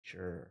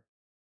sure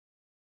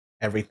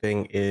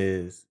everything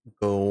is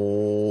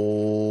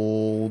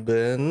golden.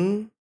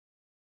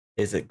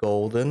 Is it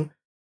golden?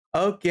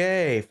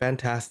 Okay,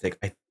 fantastic.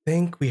 I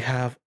think we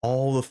have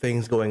all the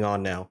things going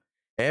on now.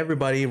 Hey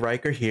everybody,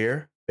 Riker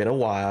here. Been a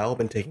while,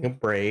 been taking a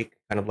break,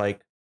 kind of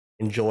like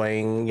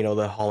enjoying,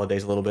 the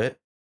holidays a little bit.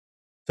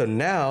 So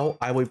now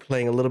I will be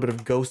playing a little bit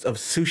of Ghost of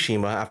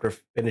Tsushima after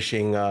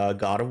finishing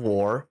God of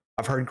War.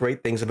 I've heard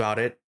great things about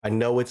it. I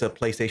know it's a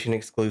PlayStation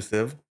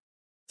exclusive.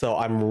 So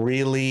I'm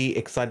really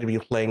excited to be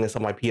playing this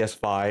on my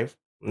PS5,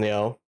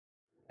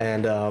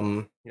 and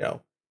it's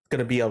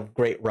gonna be a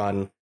great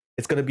run.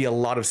 It's gonna be a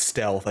lot of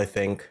stealth, I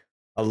think.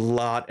 A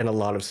lot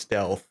of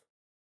stealth,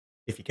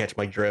 if you catch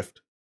my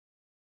drift.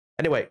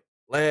 Anyway,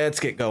 let's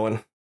get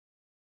going.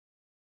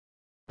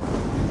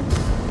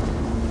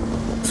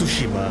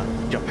 Tsushima,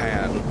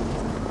 Japan.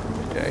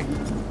 Okay.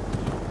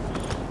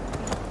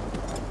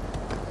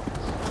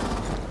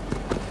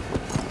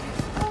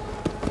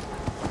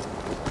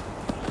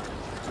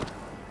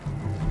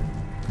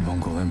 The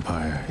Mongol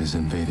Empire is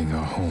invading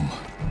our home.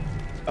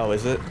 Oh,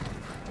 is it?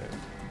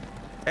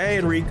 Hey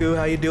Enrico,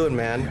 how you doing,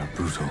 man? They are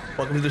brutal.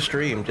 Welcome to the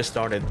stream. Just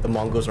started. The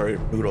Mongols are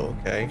brutal,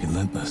 okay?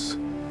 Relentless.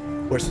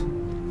 Where's...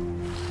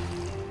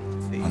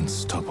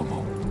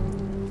 Unstoppable.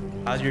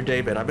 How's your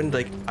day been? I've been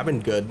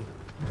good.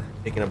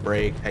 Taking a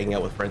break, hanging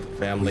out with friends and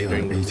family. We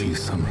are 80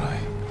 samurai.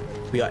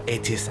 We are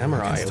 80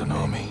 samurai. Against an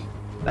army.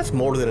 That's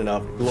more than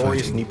enough.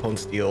 Glorious Fighting Nippon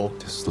steel.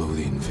 To slow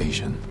the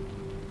invasion.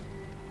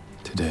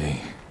 Today,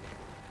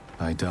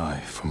 I die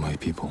for my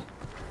people.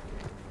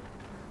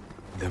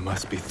 There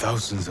must be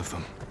thousands of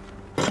them.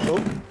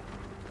 Oh.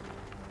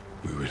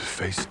 We will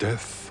face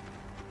death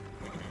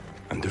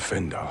and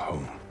defend our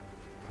home.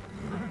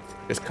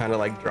 Just kind of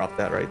like drop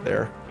that right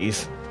there.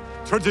 Ease.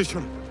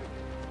 Tradition.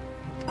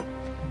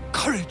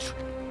 Courage.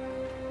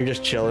 You're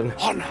just chilling.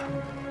 Honor.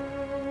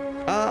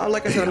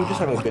 Like I said, I'm just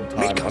having a good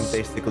time. I'm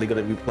basically going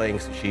to be playing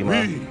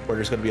Tsushima, where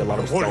there's going to be a lot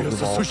of stealth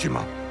involved.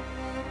 Tsushima.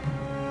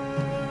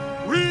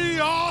 We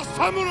are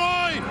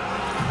samurai!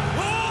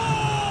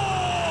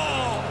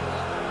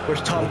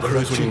 Where's Tom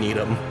Cruise when you need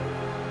him?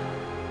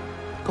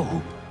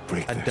 Go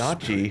break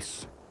Adachi.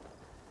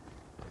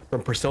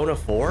 From Persona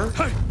 4?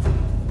 Hey.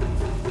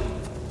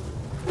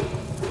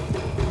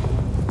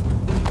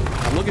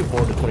 I'm looking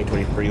forward to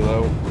 2023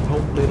 though.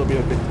 Hopefully it'll be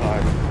a good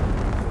time.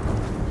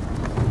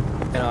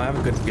 And I have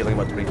a good feeling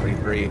about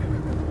 2023.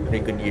 It'll be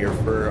a good year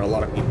for a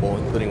lot of people,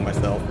 including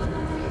myself.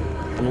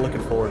 I'm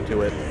looking forward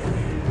to it.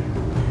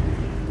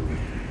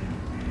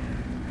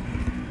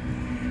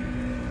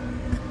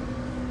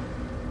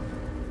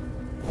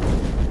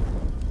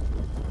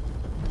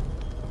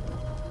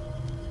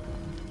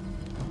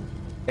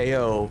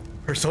 Ayo,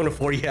 Persona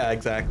 4, yeah,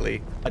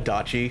 exactly.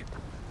 Adachi.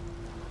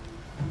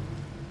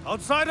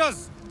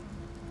 Outsiders!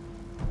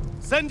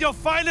 Send your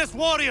finest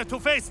warrior to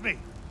face me!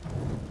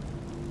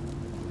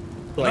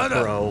 Like,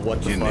 bro,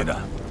 what the fuck?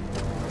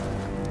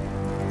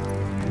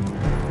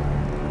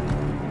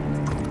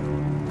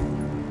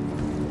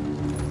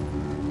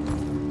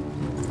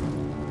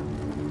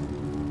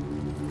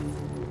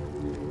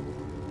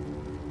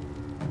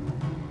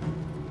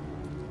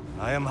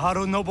 I am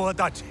Harunobu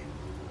Adachi,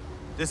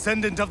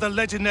 descendant of the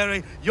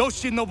legendary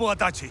Yoshinobu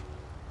Adachi.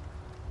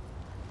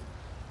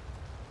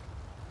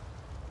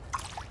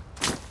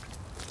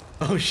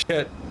 Oh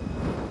shit.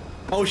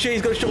 Oh shit,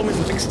 he's gonna show him his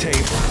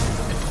mixtape.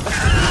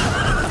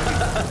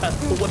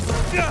 What the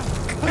fuck?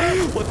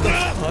 What the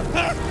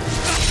fuck?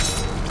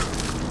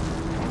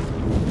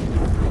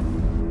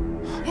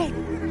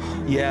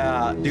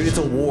 Yeah, dude, it's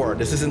a war.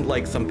 This isn't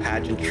like some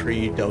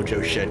pageantry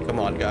dojo shit. Come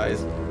on, guys.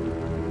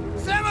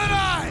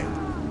 Samurai!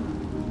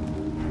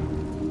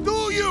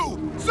 Do you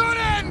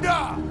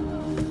surrender?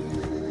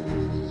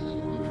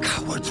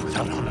 Cowards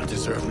without honor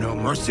deserve no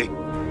mercy.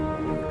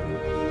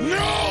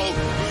 No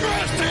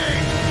mercy!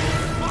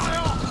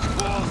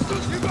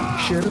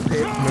 Should have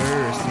picked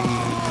mercy.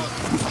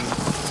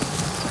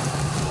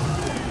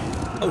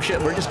 Oh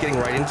shit, we're just getting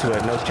right into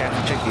it. No chance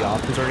to check the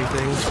options or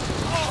anything.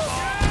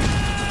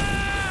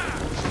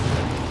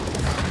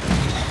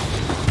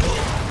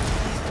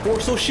 For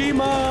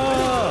Tsushima!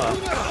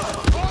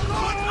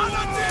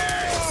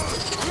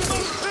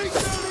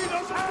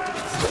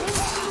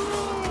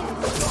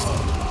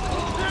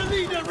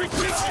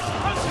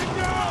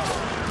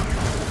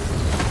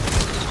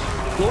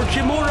 Lord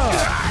Shimura!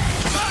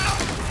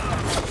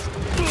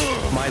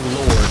 My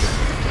lord.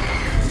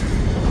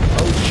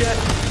 Oh shit.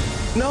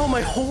 No,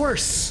 my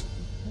horse.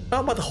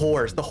 Not about the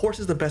horse. The horse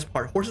is the best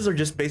part. Horses are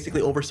just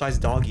basically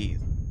oversized doggies.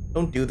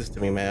 Don't do this to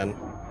me, man.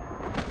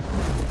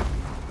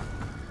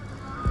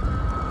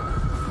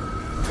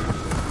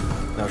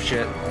 No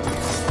shit.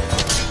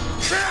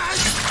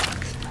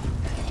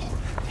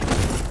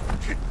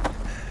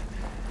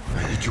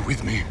 I need you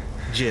with me.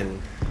 Gin.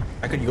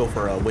 I could go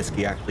for a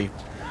whiskey, actually.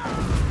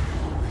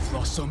 We've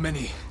lost so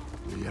many.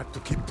 We have to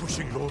keep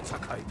pushing, Lord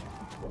Sakai.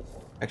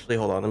 Actually,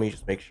 hold on. Let me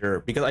just make sure,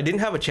 because I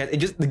didn't have a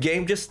chance. The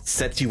game just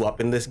sets you up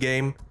in this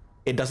game.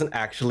 It doesn't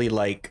actually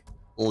like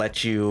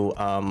let you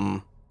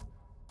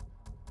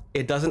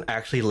it doesn't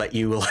actually let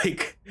you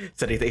like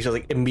set anything. It just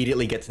like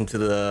immediately gets into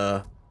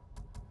the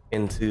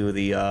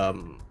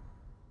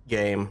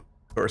game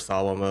for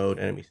solo mode.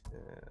 Enemy.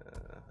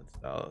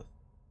 Hold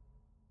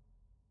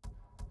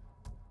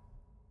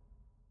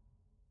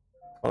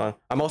on.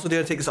 I'm also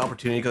gonna take this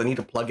opportunity because I need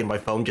to plug in my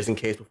phone just in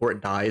case before it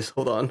dies.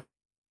 Hold on.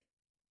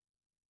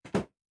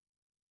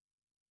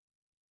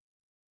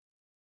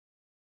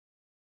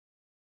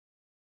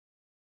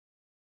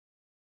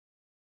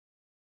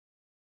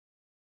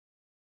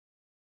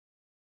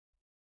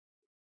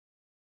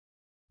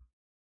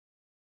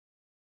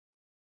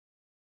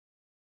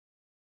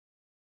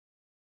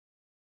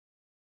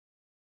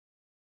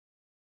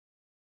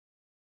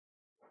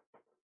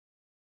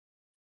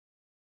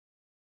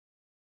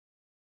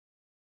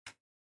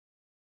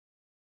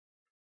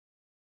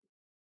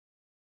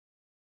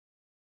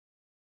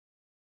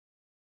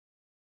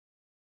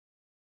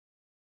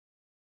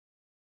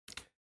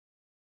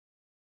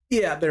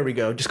 Yeah, there we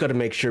go. Just got to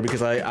make sure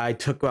because I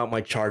took out my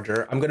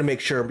charger. I'm gonna make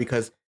sure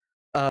because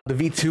the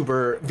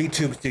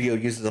VTube Studio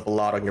uses up a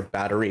lot on your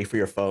battery for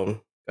your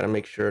phone. Gotta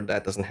make sure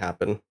that doesn't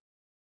happen.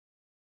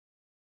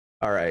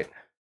 All right.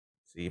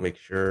 See, make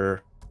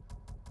sure.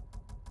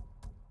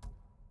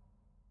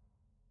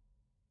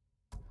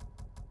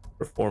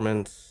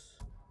 Performance.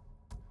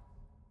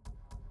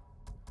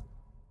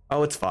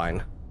 Oh, it's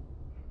fine.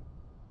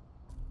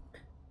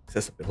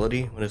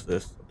 Accessibility. What is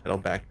this? Subtitle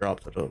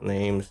backdrops. Subtitle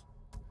names.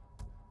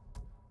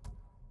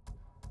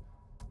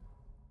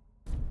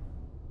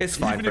 It's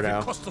fine Even for if now.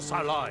 it cost us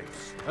our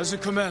lives. As you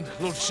command,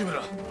 Lord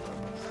Shimura.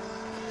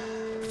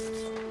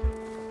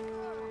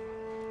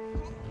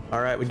 All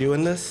right, we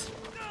doing this?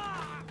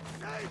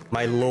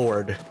 My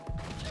lord.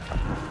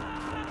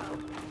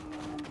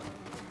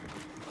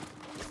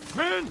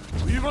 Men,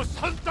 we must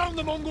hunt down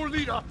the Mongol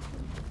leader.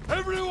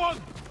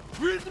 Everyone,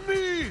 with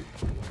me.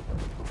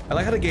 I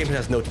like how the game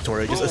has no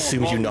tutorial. It just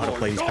assumes you know how to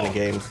play these kind of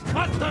games.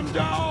 Cut them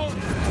down.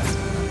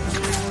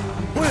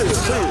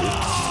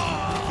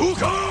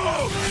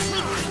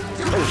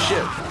 Oh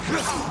shit.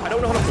 I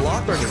don't know how to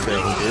block or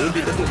anything, dude.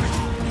 It doesn't...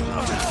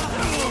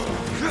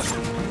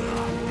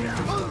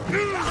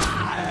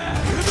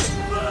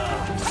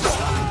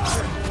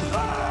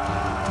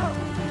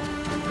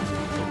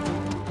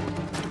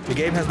 The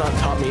game has not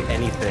taught me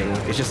anything.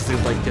 It's just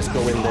like, just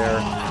go in there,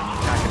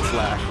 hack and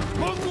slash.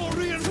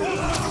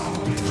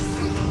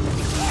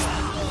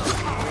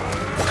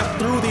 Cut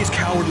through these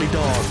cowardly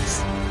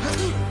dogs.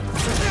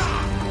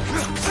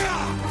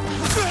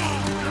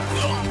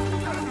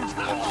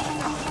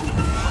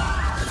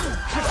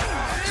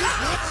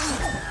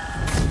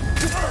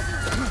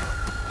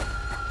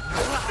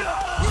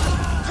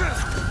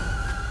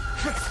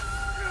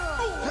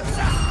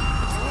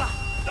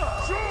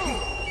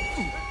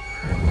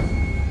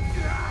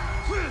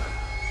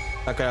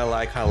 Not gonna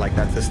lie, I kind of like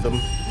that system.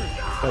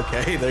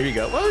 Okay, there you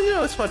go. Well, you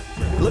know, it's fun.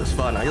 It looks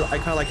fun. I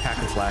kind of like hack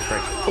and slash,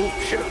 right? Oh,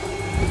 shit.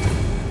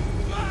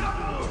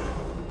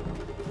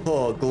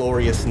 Oh,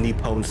 glorious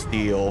Nippon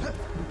steel.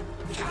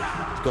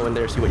 Just go in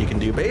there, see what you can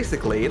do.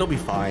 Basically, it'll be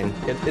fine.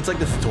 It's like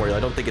this tutorial. I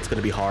don't think it's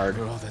gonna be hard.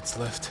 You're all that's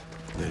left.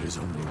 There is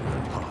only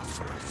one path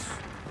for us.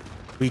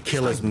 We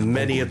kill as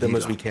many of them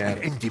as we can.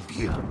 End him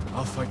here.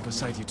 I'll fight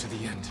beside you to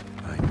the end.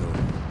 I know.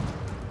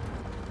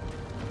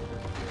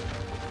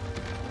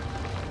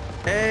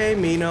 Hey,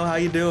 Mino, how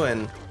you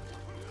doing?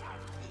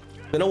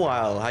 Been a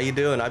while. How you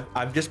doing?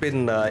 I've just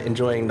been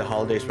enjoying the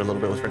holidays for a little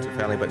bit with friends and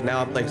family, but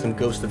now I'm playing some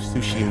Ghost of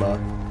Tsushima.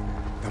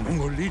 The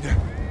Mongol leader.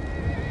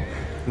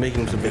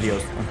 Making some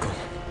videos. Uncle.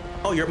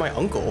 Oh, you're my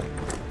uncle.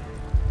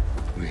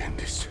 We end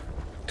this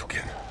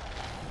together.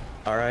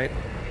 All right.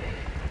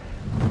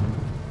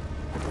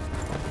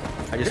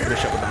 I just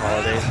finished up with the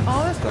holidays.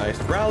 Oh, that's nice.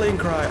 Rallying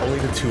cry. Only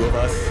the two of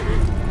us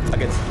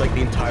against like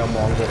the entire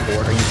Mongol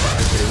horde. Are you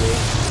fucking kidding me?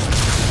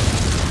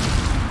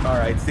 All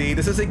right. See,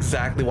 this is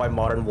exactly why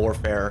modern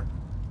warfare.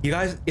 You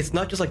guys, it's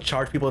not just like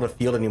charge people in the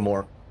field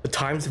anymore. The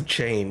times have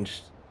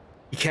changed.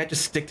 You can't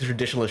just stick to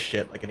traditionalist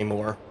shit like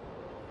anymore.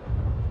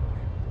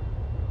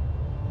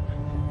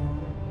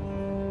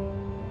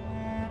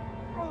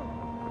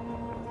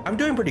 I'm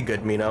doing pretty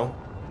good, Mino.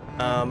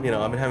 You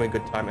know, I've been having a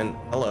good time, and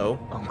hello.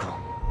 Uncle.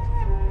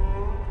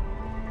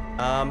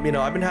 You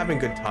know, I've been having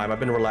a good time. I've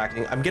been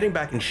relaxing. I'm getting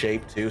back in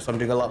shape too, so I'm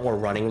doing a lot more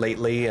running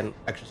lately and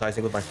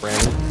exercising with my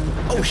friends.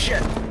 Oh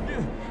shit!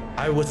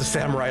 I was a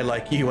samurai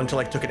like you until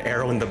I took an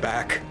arrow in the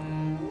back.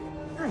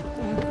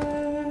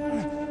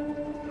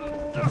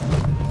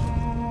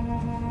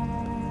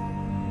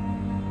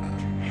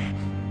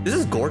 This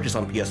is gorgeous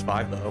on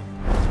PS5 though.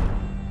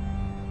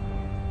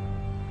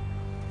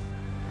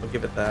 I'll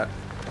give it that.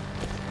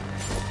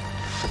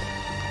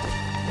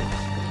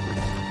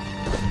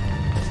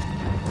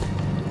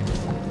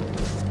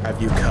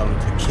 Have you come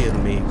to kill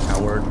me,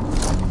 coward?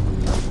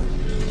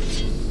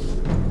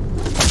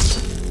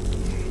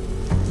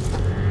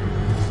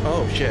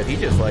 Oh shit, he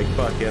just like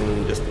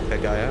fucking just took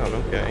that guy out,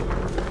 okay.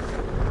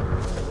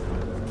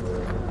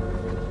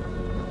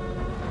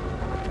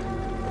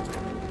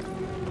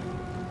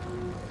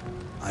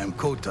 I am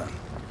Khotan,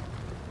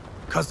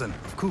 cousin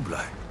of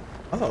Kublai.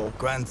 Oh,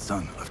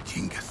 grandson of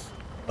Genghis.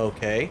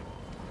 okay.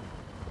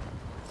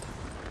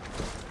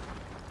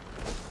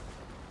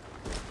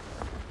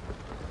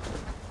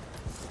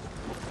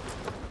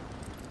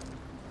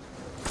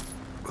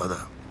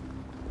 Brother,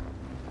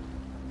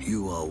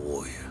 you are a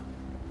warrior.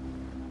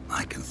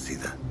 I can see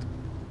that.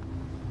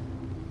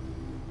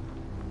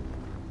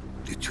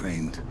 You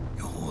trained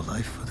your whole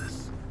life for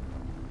this.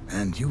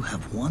 And you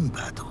have won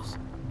battles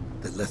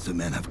that lesser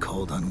men have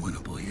called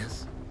unwinnable,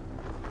 yes?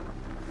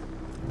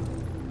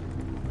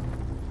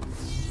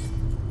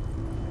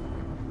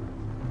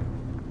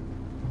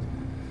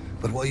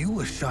 But while you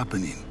were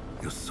sharpening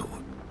your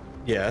sword,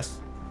 Yes.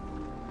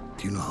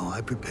 do you know how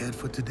I prepared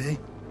for today?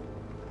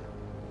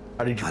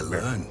 How did you I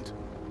prepare? learned.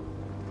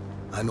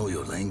 I know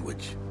your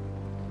language,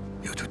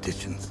 your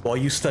traditions. While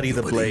you study your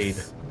the blade,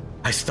 beliefs,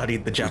 I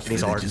studied the which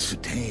Japanese villages arts. to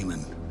tame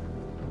and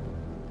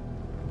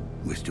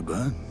which to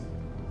burn.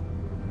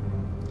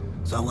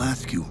 So I'll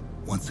ask you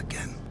once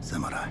again,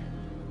 samurai.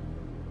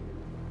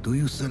 Do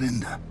you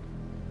surrender?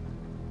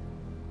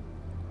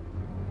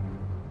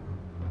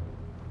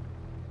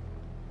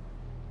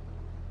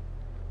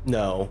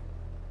 No.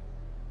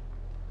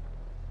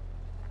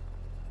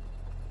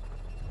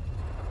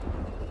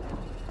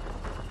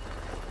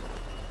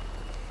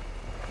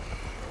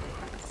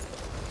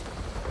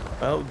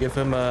 Well, give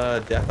him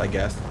death, I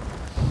guess.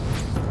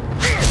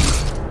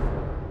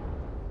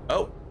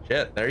 Oh,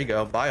 shit. There you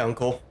go. Bye,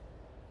 uncle.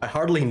 I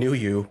hardly knew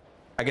you.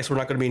 I guess we're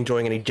not going to be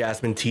enjoying any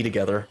jasmine tea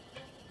together.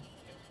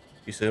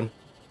 See you soon.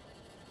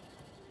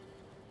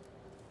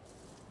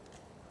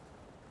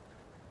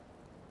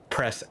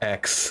 Press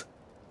X.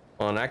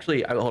 Hold on,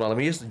 actually, hold on. Let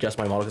me just adjust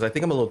my model because I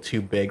think I'm a little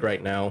too big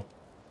right now.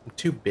 I'm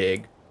too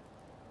big.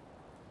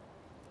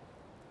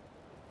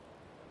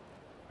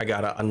 I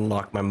gotta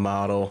unlock my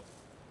model.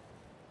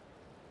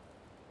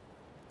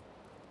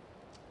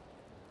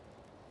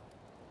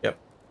 Yep.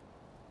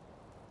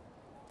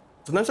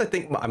 Sometimes I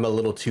think I'm a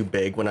little too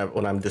big when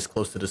I'm this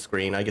close to the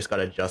screen. I just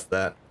gotta adjust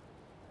that.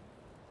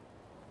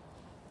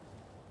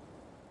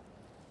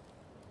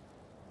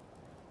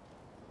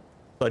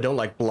 So I don't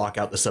like block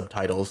out the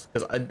subtitles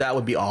because that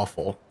would be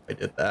awful if I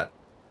did that.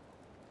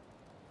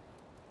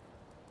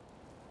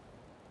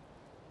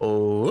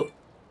 Oh,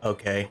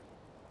 okay.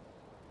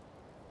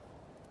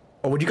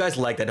 Or would you guys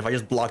like that if I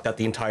just blocked out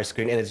the entire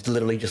screen and it's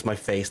literally just my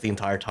face the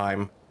entire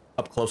time,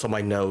 up close on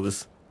my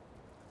nose?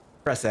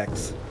 Press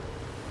X.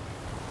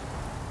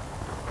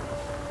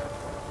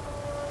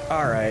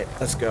 All right,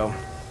 let's go.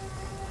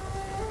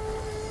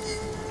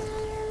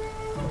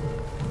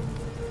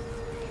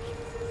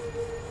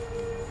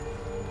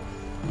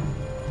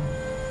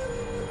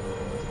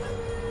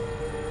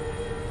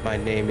 My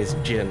name is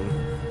Jin.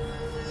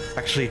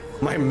 Actually,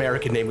 my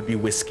American name would be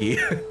Whiskey.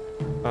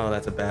 Oh,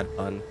 that's a bad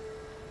pun.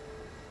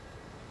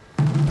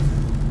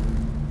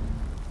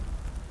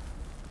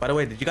 By the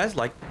way, did you guys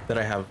like that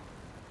I have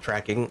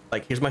tracking?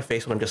 Like, here's my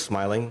face when I'm just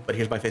smiling, but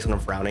here's my face when I'm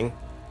frowning.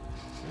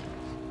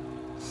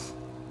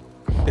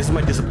 This is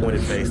my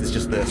disappointed face. It's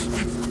just this.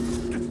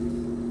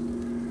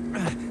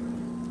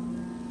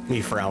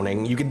 Me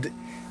frowning. You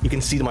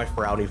can see my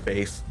frowny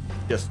face.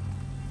 Just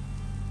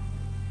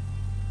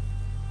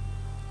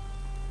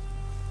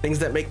things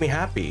that make me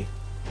happy.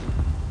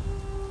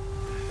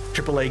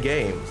 AAA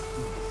games.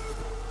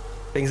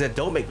 Things that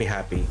don't make me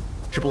happy.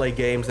 AAA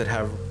games that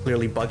have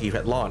clearly buggy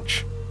at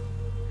launch.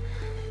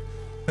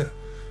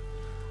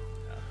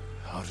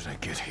 How did I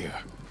get here?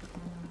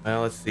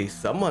 Well, let's see.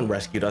 Someone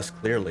rescued us,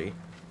 clearly.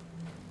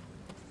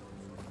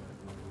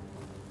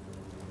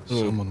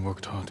 Someone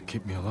worked hard to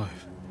keep me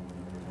alive.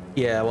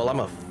 Yeah, well, I'm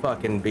a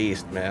fucking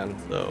beast, man,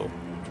 so...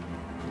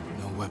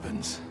 No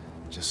weapons,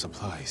 just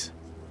supplies.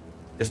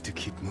 Just to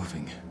keep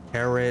moving.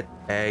 Carrot,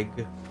 egg,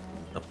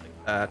 stuff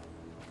like that.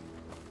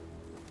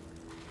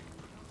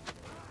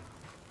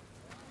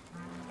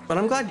 But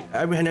I'm glad...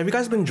 I mean, have you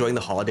guys been enjoying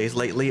the holidays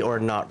lately, or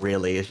not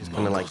really? It's just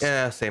kind of like,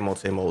 same old,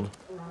 same old.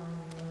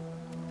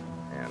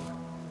 Man.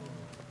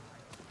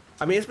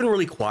 I mean, it's been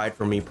really quiet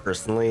for me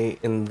personally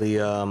in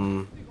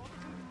the,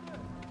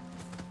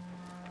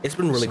 It's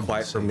been really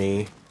quiet for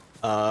me.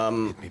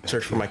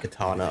 Search for my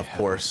katana, of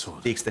course.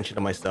 The extension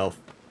of myself.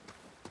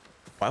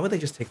 Why would they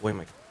just take away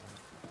my...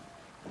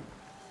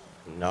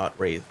 Not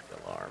raise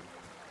the alarm.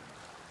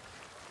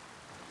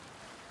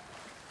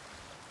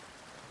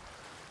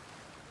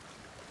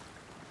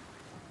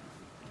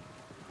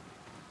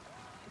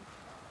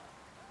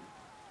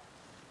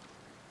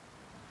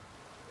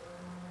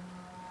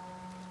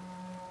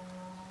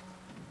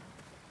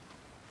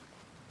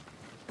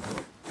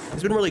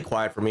 It's been really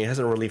quiet for me. It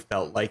hasn't really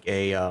felt like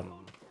a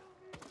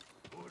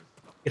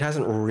it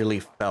hasn't really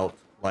felt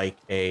like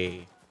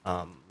a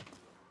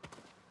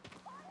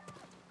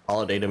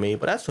holiday to me,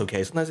 but that's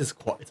okay. Sometimes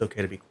it's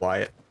okay to be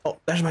quiet. Oh,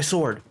 there's my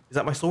sword. Is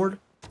that my sword?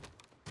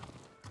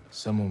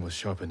 Someone was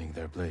sharpening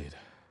their blade.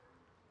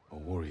 A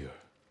warrior.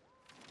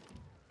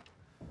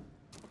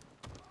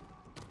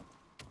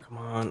 Come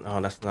on.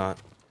 Oh, that's not.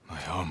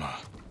 My armor.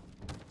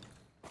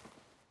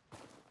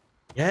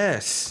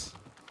 Yes.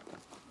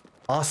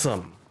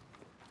 Awesome.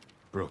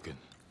 Broken.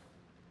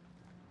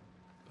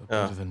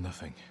 Better than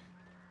nothing.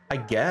 I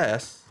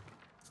guess.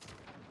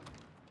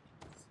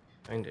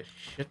 Kinda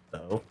shit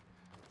though.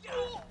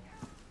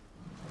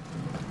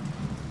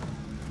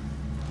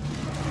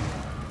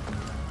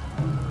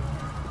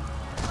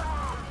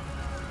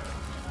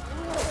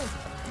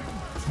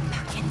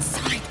 Back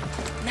inside.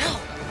 Now.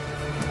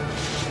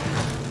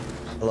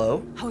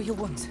 Hello? How are your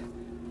wounds?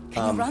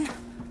 Can you run?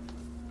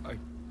 I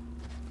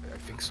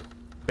think so.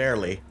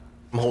 Barely.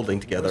 I'm holding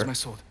together. Where's my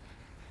sword?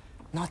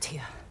 Not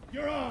here.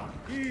 You're on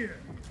here.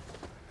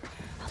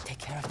 I'll take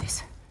care of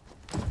this.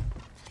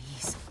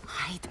 Please,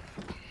 hide.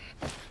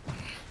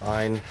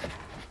 Fine.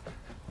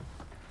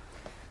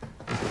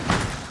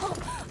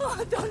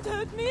 Oh, don't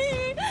hurt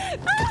me!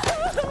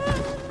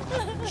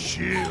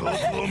 Shield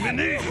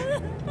Lumini.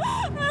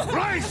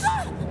 Rise!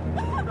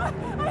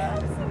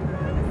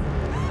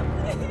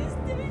 Please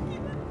take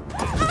it.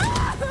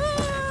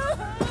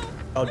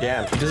 Oh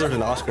damn, she deserves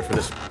an Oscar for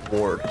this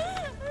award.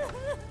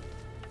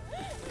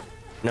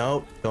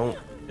 No, don't.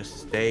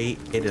 Just stay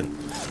hidden.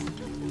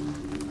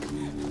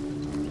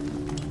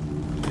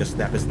 Just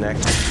snap his neck.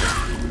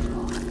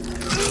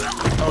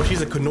 Oh,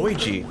 she's a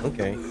Kunoichi.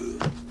 Okay.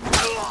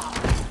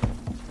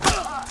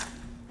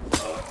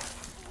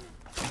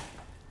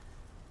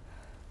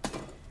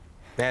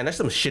 Man, that's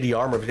some shitty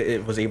armor if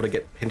it was able to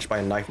get pinched by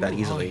a knife that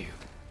easily.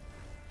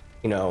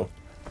 You know.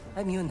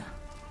 I'm Yuna.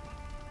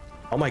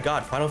 Oh my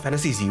god, Final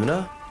Fantasy's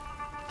Yuna?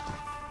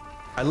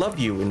 I loved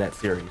you in that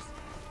series.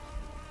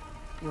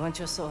 You want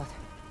your sword?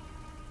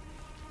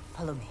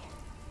 Follow me.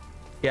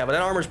 Yeah, but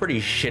that armor's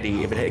pretty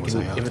shitty if it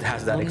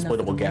has that Long enough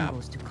exploitable for the gap.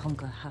 Mongols to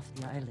conquer half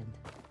the island.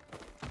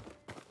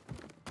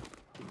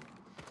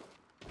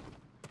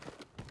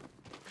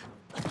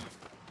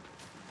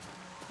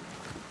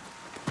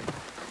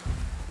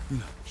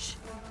 Shh,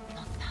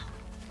 not now.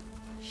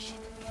 Shit,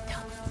 get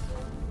down.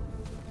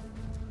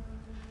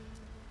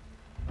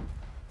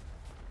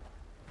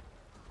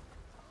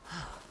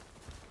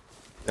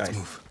 Nice.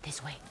 Move.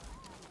 This way.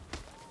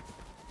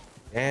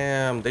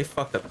 Damn, they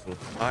fucked up this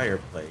entire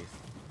place.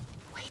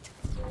 Wait.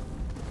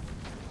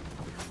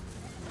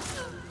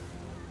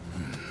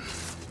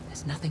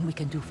 There's nothing we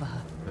can do for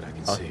her. But I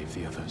can save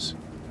the others.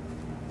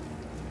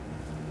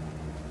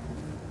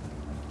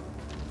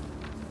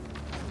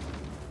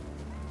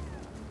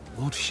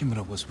 Lord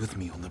Shimura was with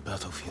me on the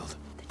battlefield.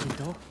 The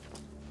Jido?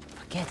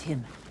 Forget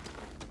him.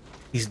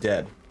 He's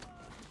dead.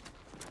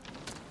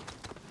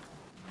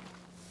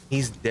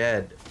 He's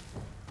dead.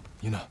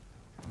 Yuna,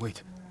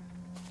 wait.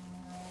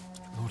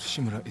 Lord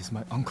Shimura is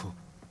my uncle.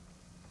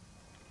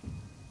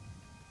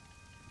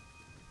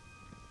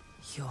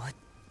 You're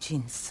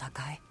Jin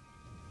Sakai?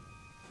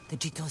 The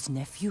Jido's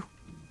nephew?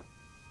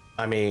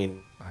 I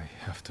mean, I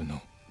have to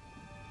know.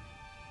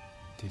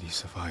 Did he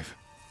survive?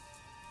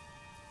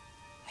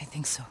 I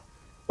think so.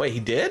 wait, he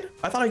did?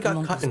 I thought he The got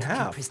Mongols cut in took him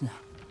half. prisoner.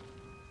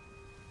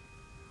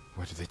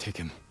 Where did they take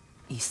him?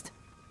 East,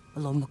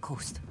 along the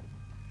coast.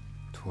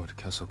 Toward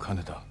Castle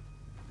Kaneda.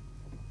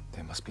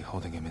 They must be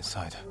holding him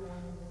inside,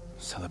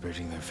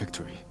 celebrating their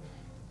victory.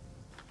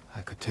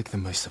 I could take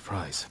them by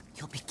surprise.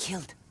 You'll be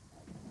killed.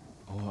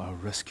 Or I'll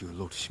rescue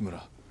Lord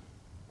Shimura.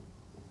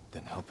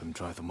 Then help him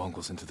drive the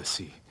Mongols into the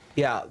sea.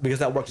 Yeah, because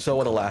that worked so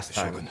well the last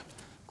time. Shogun,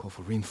 call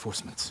for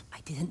reinforcements. I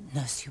didn't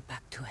nurse you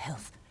back to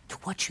health to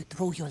watch you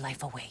throw your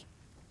life away.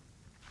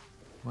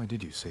 Why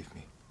did you save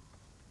me?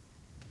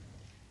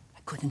 I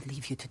couldn't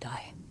leave you to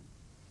die.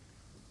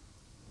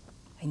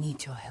 I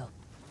need your help.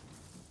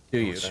 Do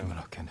you? Lord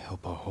Shimura can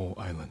help our whole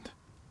island.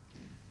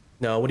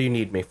 No, what do you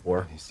need me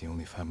for? He's the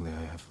only family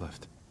I have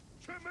left.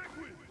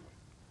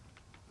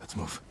 Let's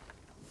move.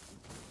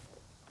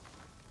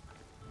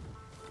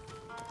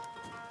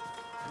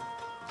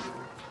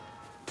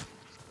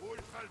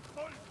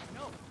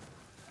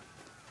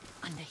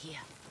 Under here.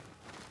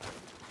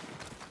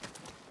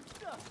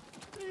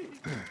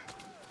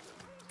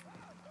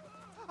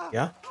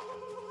 Yeah?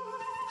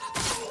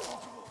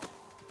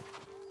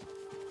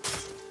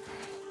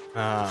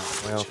 Ah,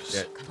 well,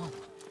 shit. Come on.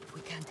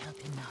 We can't help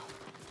him now.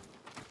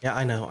 Yeah,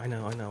 I know.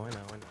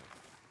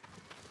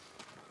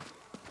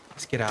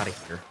 Let's get out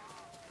of here.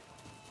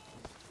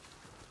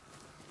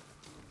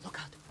 Look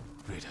out.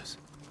 Raiders.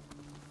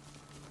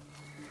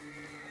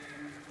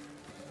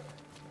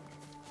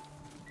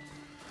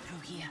 Through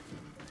here.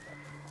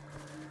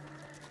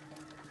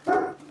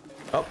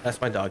 Oh, that's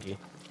my doggy.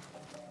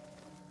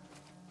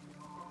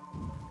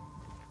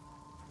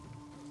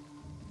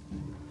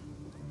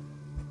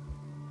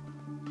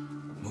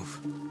 Move.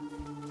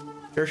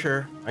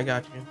 Sure. I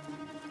got you.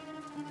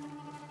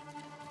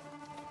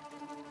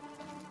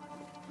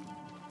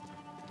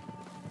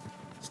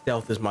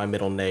 Stealth is my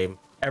middle name.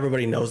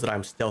 Everybody knows that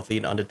I'm stealthy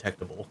and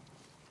undetectable.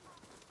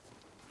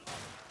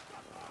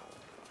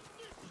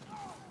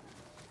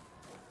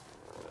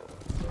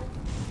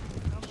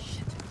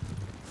 Shit.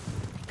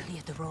 They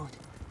cleared the road.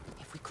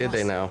 If we cross, Did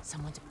they now?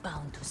 someone's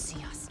bound to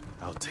see us.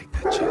 I'll take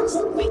that chance.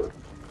 Wait.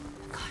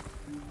 God.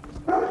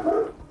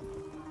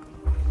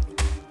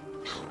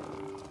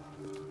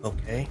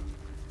 Okay.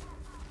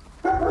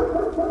 Come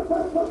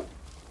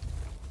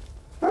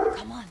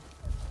on.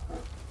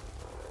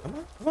 Come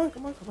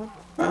Come on.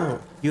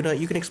 Oh, you know,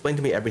 you can explain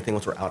to me everything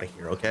once we're out of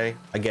here, okay?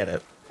 I get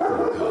it.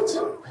 Oh, gods.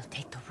 We'll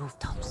take the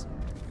rooftops.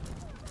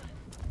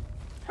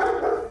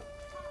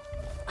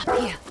 Up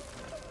here.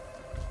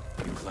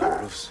 You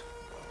climb roofs,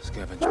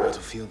 scavenge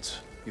battlefields.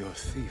 You're a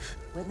thief.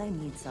 When I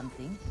need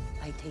something,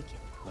 I take it.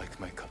 Like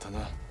my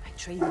katana. I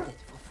traded it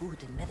for food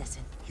and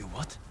medicine. You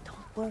what? Don't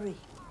worry.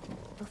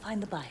 We'll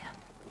find the buyer.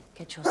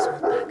 Get your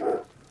sword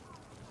back.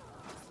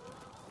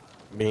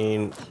 I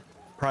mean,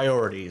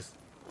 priorities.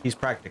 He's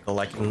practical,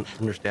 I can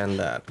understand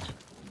that.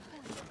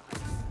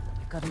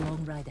 You've got a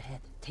long ride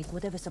ahead. Take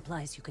whatever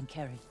supplies you can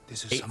carry.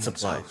 This is 8 someone's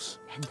supplies. house.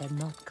 And they're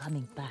not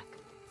coming back.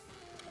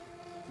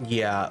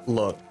 Yeah,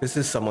 look, this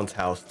is someone's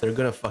house. They're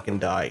gonna fucking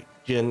die.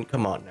 Jin,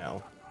 come on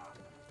now.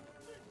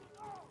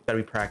 Gotta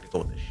be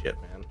practical with this shit,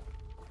 man.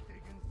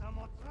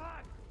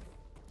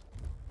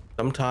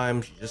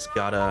 Sometimes you just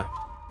gotta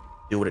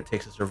do what it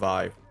takes to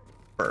survive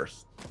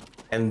first.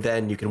 And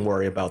then you can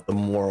worry about the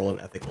moral and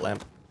ethical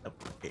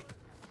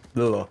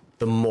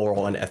the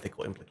moral and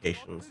ethical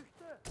implications.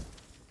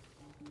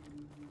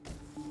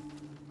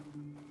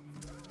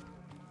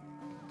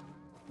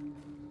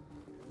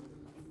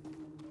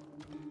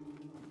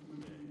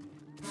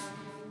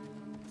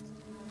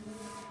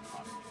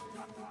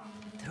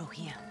 Through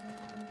here.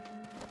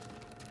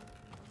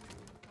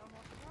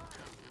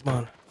 Come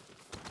on.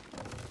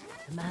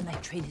 The man I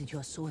traded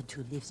your sword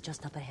to lives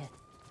just up ahead.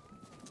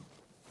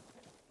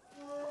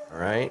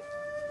 Alright.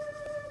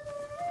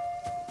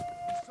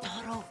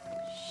 Toro!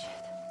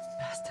 Shit.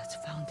 Bastards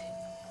found him.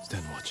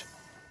 Stand watch.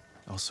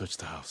 I'll search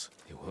the house.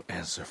 He will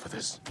answer for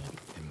this.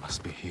 It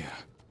must be here.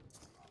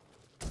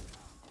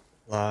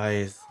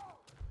 Lies.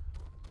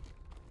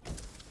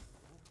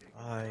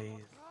 Lies.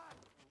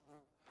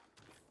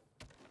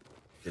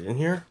 Is it in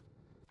here?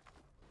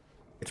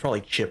 It's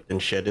probably chipped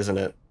and shit, isn't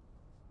it?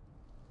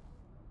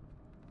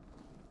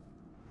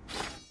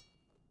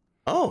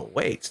 Oh,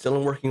 wait, still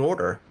in working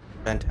order.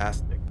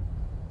 Fantastic.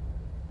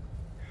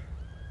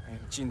 I am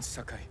Jin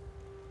Sakai,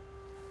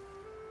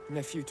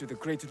 nephew to the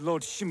great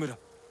Lord Shimura.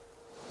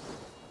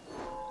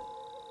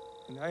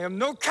 And I am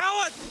no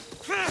coward!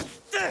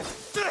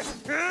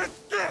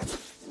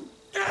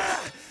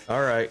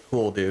 Alright,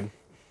 cool, dude.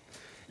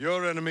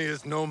 Your enemy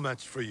is no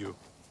match for you.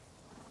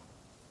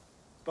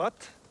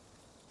 But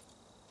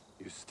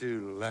You still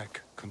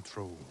lack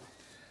control.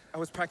 I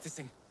was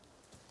practicing.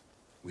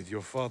 With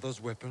your father's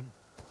weapon?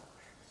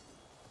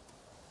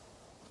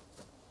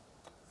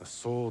 The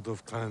sword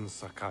of Clan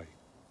Sakai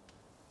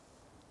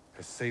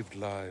has saved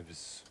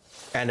lives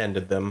And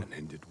ended them. and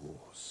ended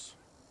wars.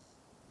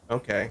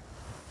 Okay.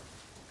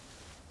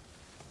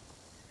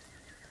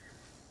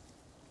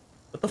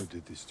 What the Who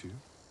did this to you?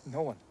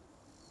 No one.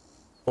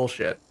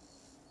 bullshit?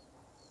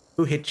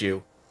 Who hit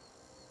you?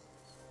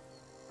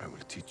 I will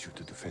teach you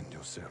to defend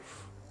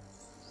yourself.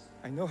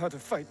 I know how to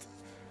fight.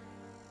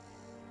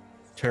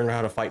 Turn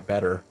how to fight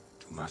better.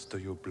 To master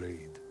your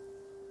blade,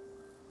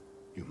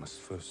 you must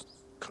first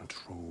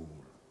control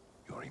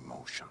your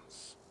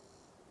emotions.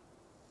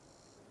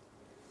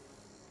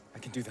 I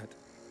can do that,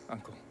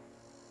 Uncle.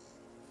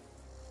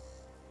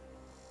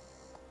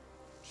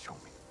 Show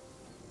me.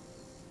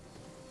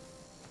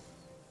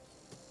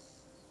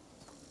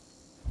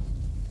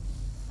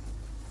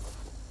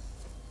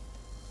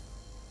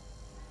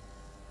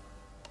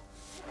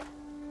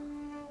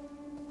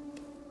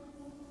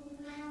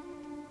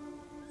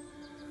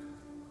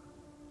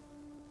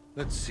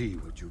 Let's see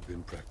what you've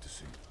been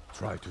practicing.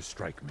 Try to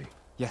strike me.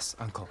 Yes,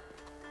 Uncle.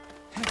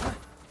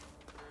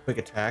 Quick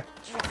attack.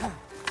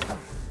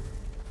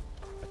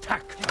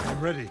 Attack! I'm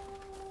ready.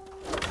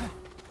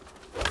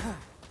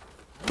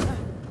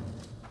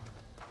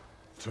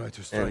 Try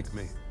to strike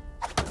me.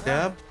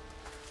 Stab.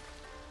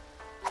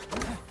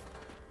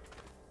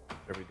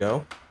 There we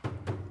go.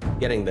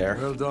 Getting there.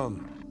 Well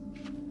done.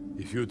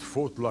 If you'd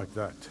fought like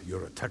that,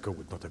 your attacker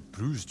would not have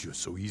bruised you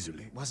so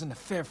easily. It wasn't a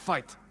fair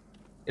fight.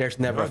 There's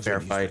never a fair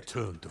Imagine fight. He's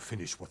returned to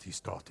finish what he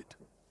started.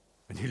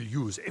 And he'll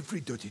use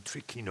every dirty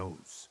trick he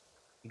knows.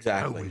 How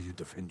Exactly. will you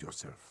defend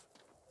yourself?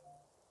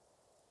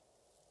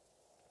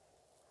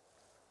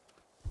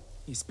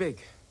 He's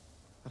big,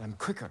 but I'm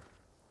quicker.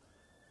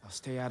 I'll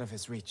stay out of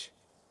his reach.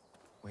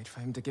 Wait for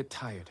him to get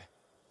tired.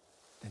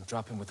 Then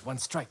drop him with one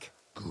strike.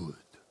 Good.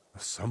 A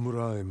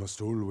samurai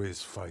must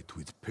always fight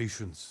with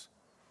patience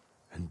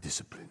and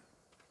discipline.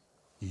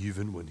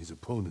 Even when his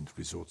opponent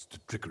resorts to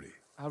trickery.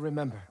 I'll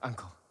remember,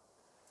 Uncle.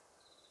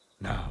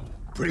 Now,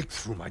 break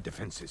through my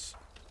defenses.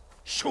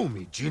 Show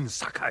me Jin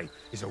Sakai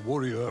is a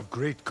warrior of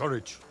great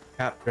courage.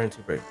 Tap turn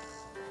to break.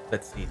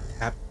 Let's see.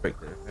 Tap break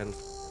the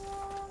defense.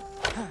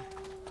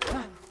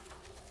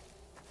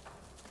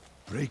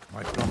 Break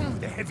my block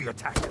with a heavy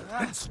attack,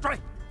 then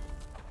strike.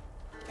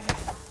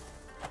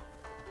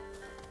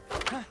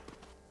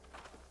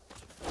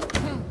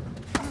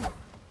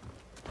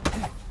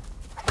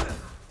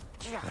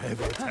 A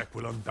heavy attack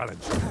will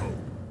unbalance your foe.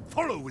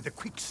 Follow with a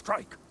quick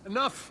strike.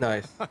 Enough!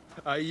 Nice.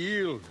 I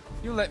yield.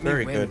 You let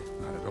Very me win.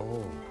 good. Not at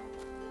all.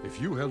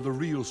 If you held the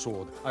real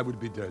sword, I would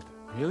be dead.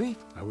 Really?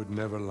 I would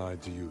never lie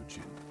to you,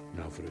 Jin.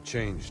 Now for a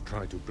change,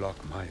 try to block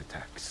my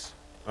attacks.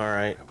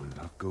 Alright. I will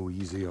not go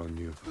easy on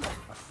you.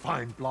 A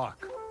fine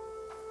block.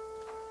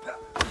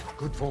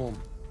 Good form.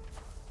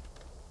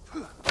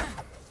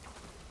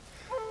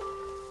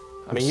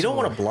 I mean, you don't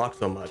want to block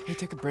so much. Can we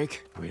take a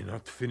break? We're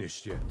not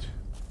finished yet.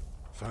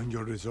 Find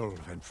your resolve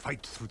and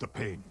fight through the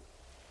pain.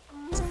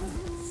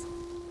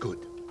 Good.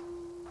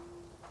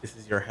 This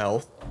is your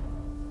health.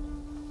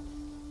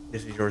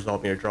 This is your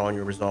resolve. You're drawing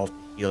your resolve to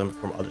heal him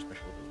from other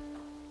special moves.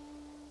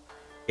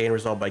 Gain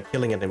resolve by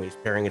killing enemies,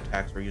 parrying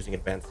attacks, or using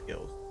advanced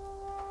skills.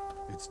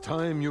 It's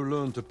time you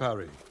learn to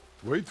parry.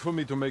 Wait for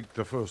me to make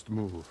the first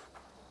move.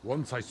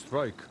 Once I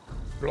strike,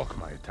 block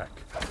my attack.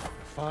 A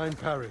fine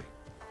parry.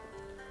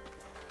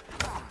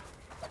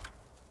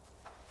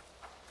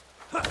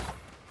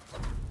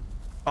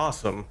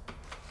 Awesome.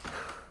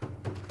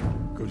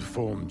 Good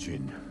form,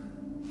 Jin.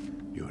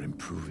 You're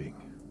improving.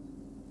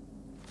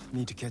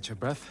 Need to catch your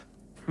breath?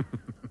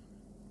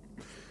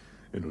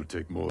 It'll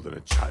take more than a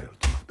child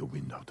to knock the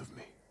wind out of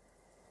me.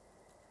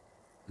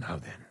 Now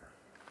then,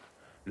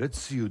 let's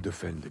see you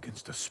defend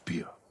against a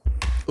spear.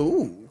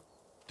 Ooh.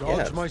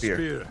 Dodge Yeah, my spear.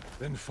 spear,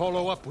 then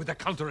follow up with a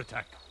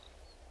counterattack.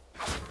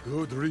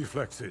 Good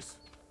reflexes.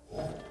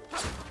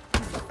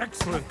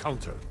 Excellent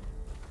counter.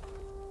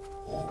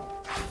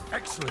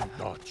 Excellent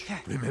dodge.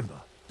 Remember,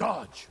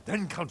 dodge,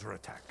 then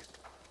counterattack.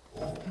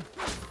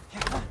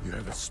 You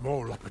have a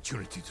small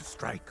opportunity to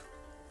strike.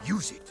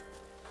 Use it.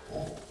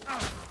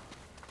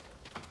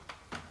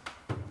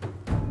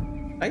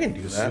 I can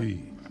do that.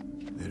 See,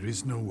 there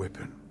is no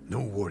weapon, no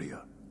warrior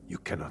you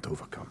cannot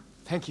overcome.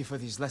 Thank you for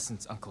these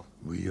lessons, Uncle.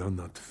 We are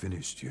not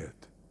finished yet.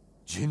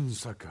 Jin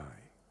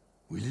Sakai,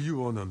 will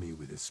you honor me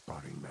with a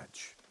sparring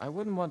match? I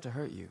wouldn't want to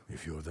hurt you.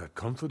 If you're that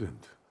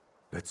confident,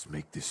 let's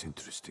make this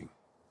interesting.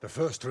 The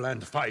first to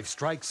land 5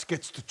 strikes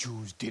gets to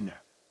choose dinner.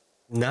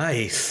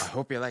 Nice. I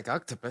hope you like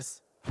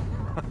octopus.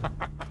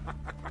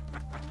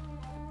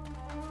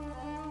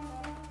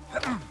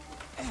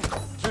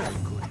 Very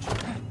good,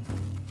 Jin.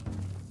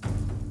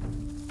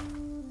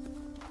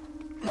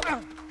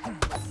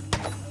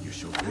 You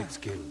show great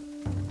skill.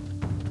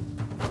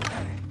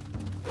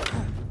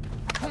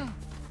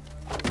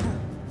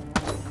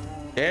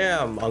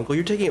 Damn, Uncle,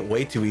 you're taking it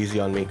way too easy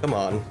on me. Come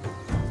on.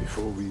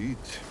 Before we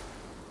eat,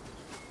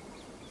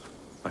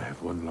 I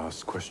have one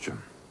last question.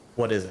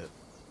 What is it?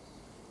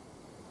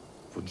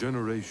 For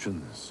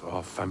generations,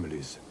 our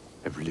families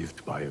have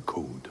lived by a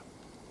code.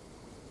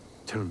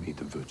 Tell me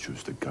the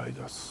virtues that guide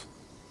us.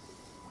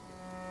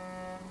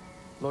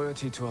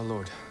 Loyalty to our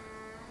Lord.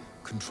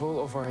 Control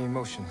over our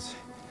emotions.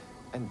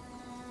 And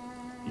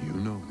You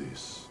know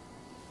this.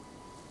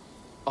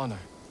 honor.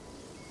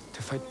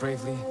 To fight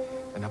bravely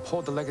and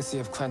uphold the legacy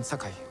of Clan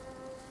Sakai.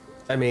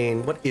 I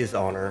mean, what is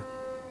honor?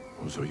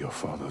 Those are your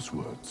father's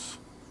words.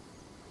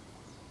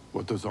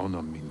 What does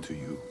honor mean to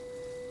you?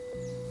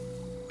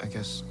 I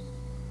guess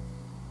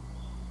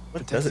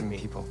What does it protecting mean?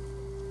 people.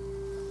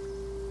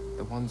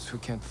 The ones who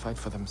can't fight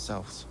for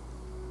themselves.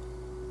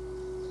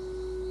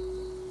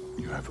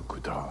 You have a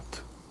good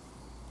heart.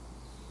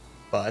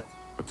 But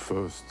But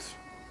first,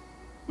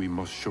 we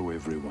must show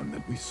everyone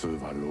that we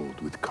serve our Lord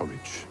with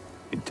courage,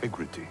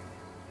 integrity,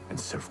 and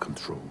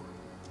self-control.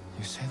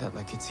 You say that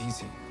like it's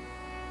easy.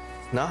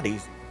 it's not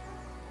easy.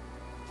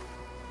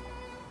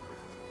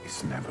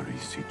 It's never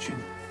easy,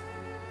 Jin.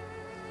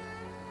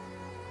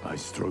 I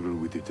struggle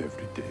with it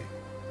every day.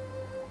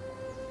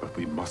 But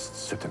we must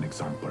set an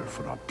example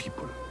for our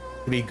people.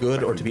 To be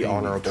good or to be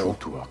Remaining honorable.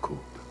 True to our code.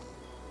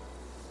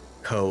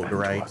 Code, And to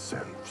right?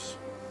 ourselves.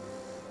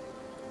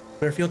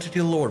 Where fealty to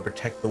the Lord,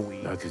 protect the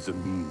weak. That is the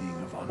meaning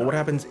of honor. But what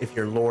happens if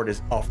your Lord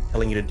is off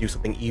telling you to do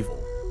something evil?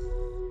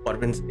 What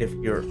happens if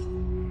your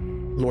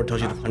Lord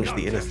tells you to punish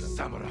the innocent?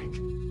 Samurai.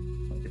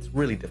 It's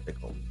really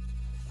difficult.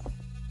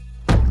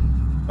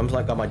 I'm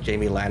like on my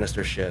Jamie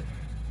Lannister shit.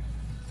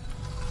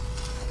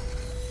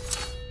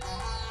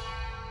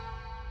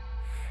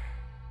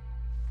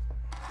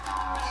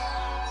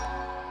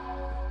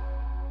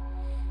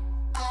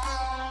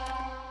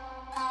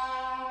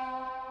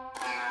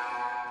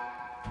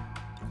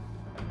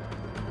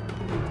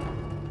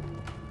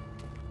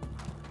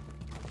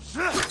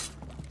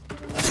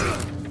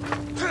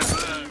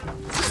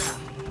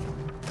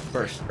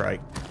 First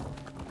strike.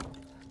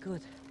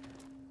 Good.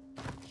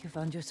 You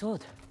found your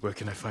sword. Where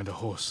can I find a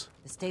horse?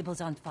 The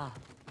stables aren't far.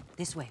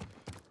 This way.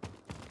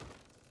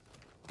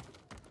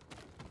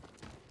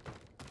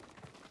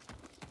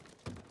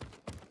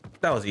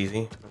 That was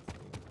easy.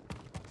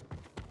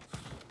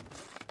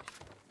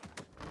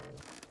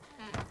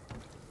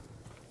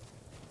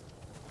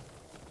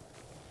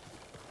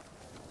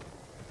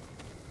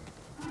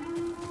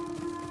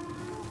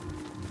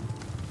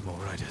 More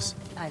riders.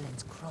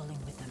 Islands crawling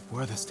with them.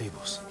 Where are the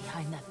stables?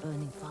 Behind that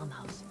burning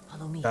farmhouse.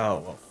 Follow me. Oh,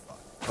 well,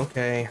 fuck.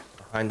 Okay.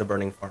 Behind the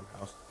burning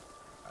farmhouse.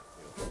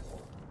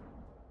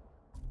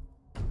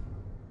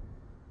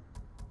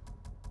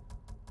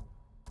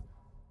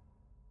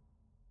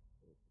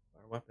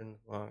 Our weapons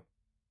locked.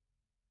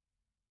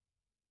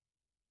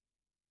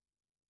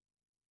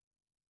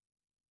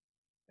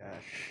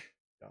 Dash.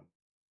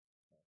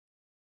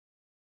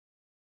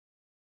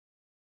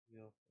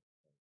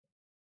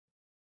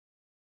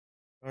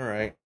 All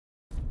right.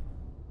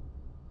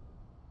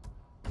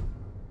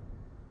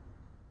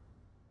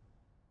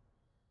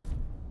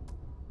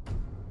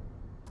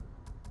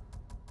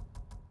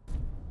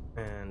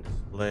 And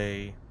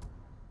display.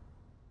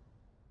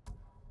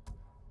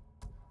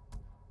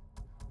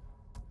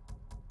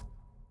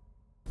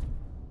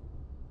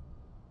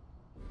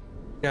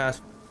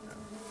 Yes.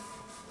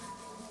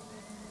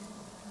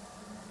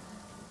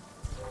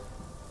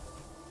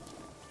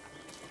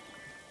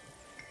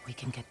 We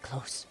can get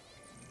close,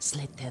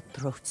 slit their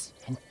throats,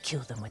 and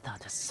kill them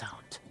without a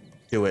sound.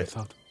 Do it.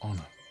 Without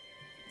honor,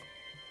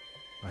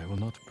 I will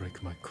not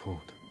break my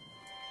code.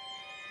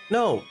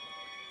 No,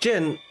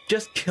 Jin,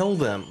 just kill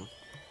them.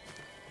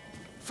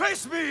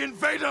 Face me,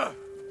 invader!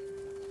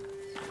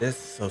 This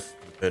is so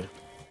stupid.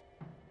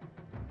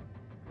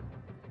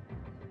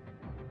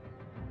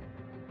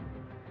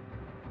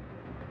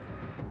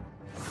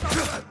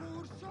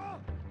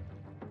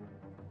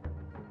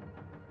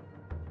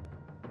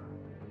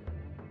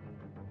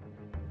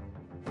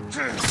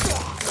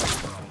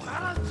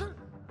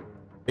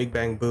 Big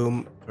Bang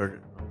Boom, or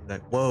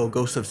like, whoa,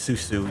 Ghost of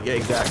Susu. Yeah,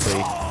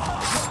 exactly.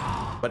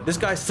 But this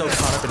guy's so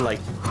caught up in like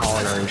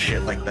honor and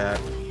shit like that.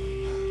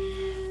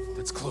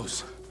 That's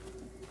close.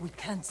 We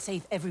can't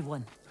save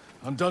everyone.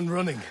 I'm done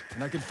running,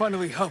 and I can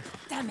finally help.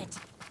 Damn it!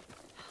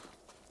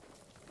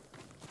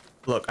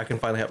 Look, I can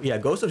finally help. Yeah,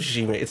 Ghost of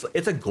Tsushima.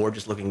 It's a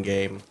gorgeous looking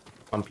game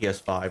on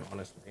PS5,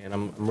 honestly, and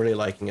I'm really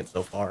liking it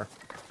so far.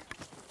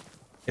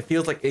 It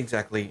feels like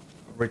exactly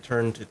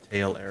return to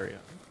tail area.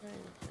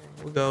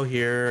 We'll go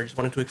here. I just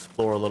wanted to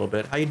explore a little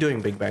bit. How you doing,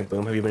 Big Bang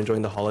Boom? Have you been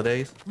enjoying the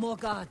holidays? More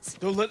guards.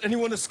 Don't let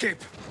anyone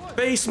escape.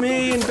 Face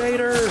me,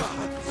 invader!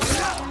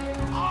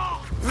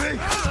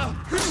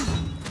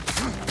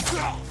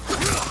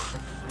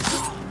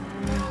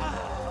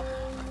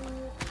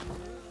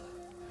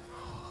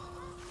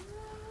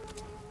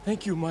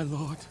 Thank you, my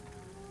lord.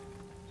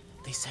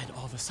 They said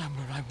all the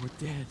samurai were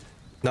dead.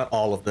 Not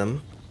all of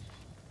them.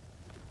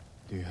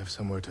 Do you have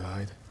somewhere to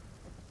hide?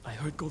 I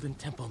heard Golden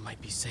Temple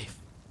might be safe.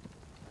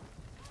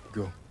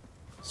 Go.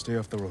 Stay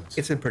off the roads.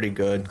 It's been pretty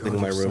good cleaning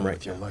my room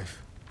right your now.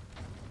 life.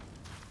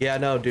 Yeah,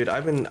 no, dude, I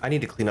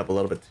need to clean up a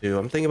little bit too.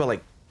 I'm thinking about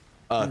like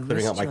You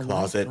clearing out risked my your life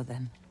closet for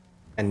them.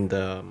 and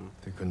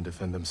They couldn't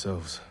defend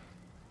themselves.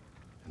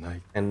 And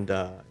I can't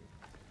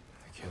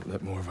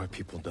let more of our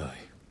people die.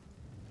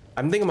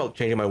 I'm thinking about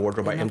changing my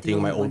wardrobe by They're not the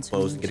emptying my only old ones who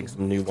clothes and need getting you.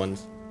 some new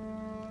ones.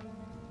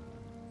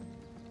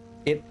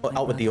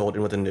 Out with the old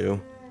and with the new.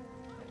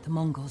 The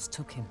Mongols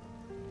took him.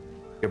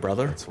 Your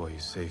brother? That's why you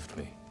saved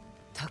me.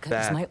 Taka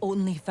That- is my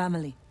only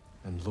family.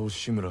 And Lord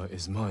Shimura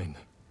is mine.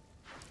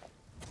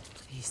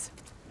 Please.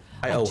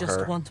 I owe just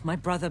her. want my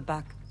brother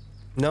back.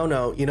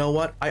 No, you know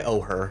what? I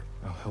owe her.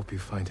 I'll help you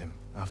find him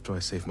after I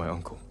save my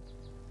uncle.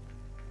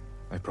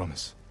 I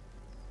promise.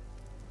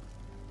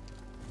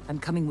 I'm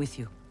coming with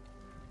you.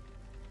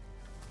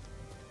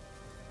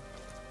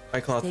 My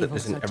closet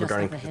Stables isn't are ever just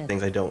guarding up ahead.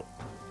 things I don't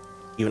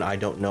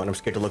know, and I'm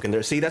scared to look in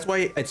there. See, that's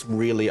why I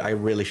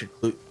really should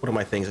one of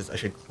my things is I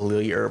should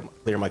clear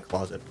my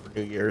closet for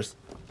New Year's.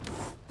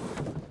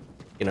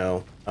 You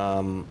know,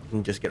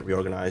 and just get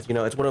reorganized. You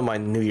know, it's one of my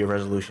New Year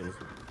resolutions.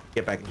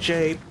 Get back in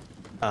shape.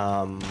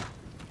 And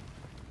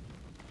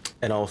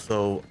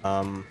also,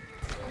 so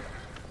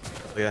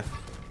yeah.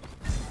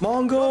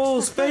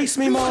 Mongols! Face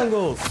me,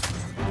 Mongols!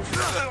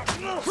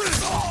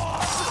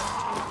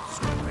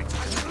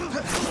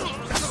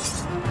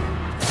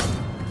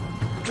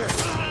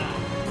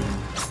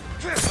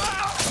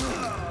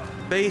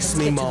 Face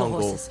me, Get to the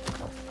Mongols.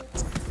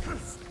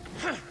 horses.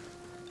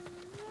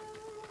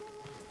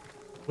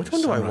 Which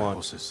one do I Samurai want?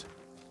 horses.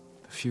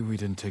 The few we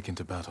didn't take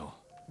into battle.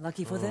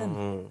 Lucky for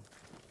them.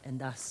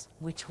 And us.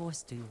 Which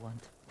horse do you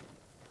want?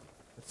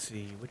 Let's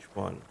see, which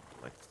one?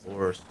 Like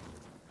horse.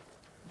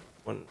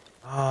 One.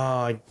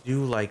 Ah, I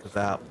do like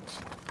that one.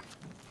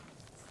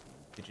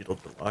 Digital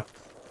Deluxe.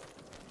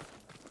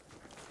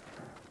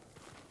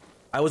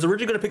 I was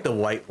originally gonna pick the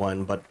white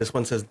one, but this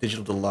one says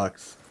Digital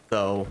Deluxe,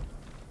 so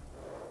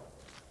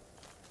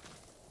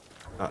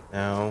not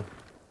now.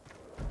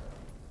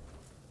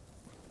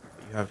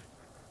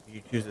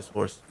 You choose this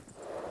horse.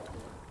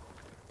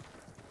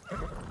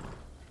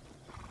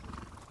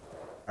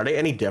 Are they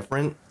any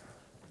different?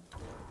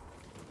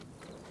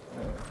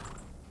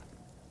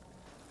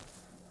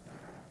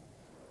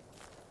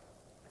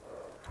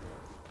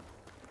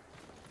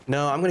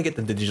 No, I'm gonna get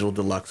the Digital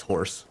Deluxe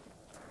horse.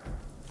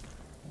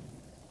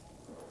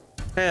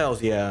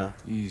 Hells yeah.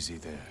 Easy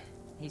there.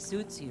 He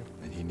suits you.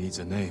 And he needs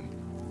a name.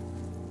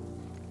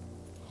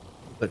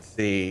 Let's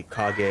see,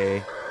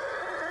 Kage,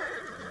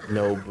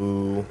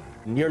 Nobu.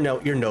 You're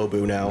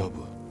Nobu now.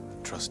 Nobu,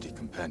 trusty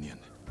companion.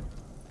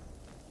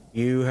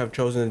 You have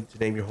chosen to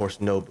name your horse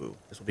Nobu.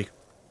 This will be...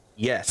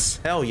 Yes,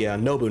 hell yeah,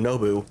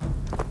 Nobu.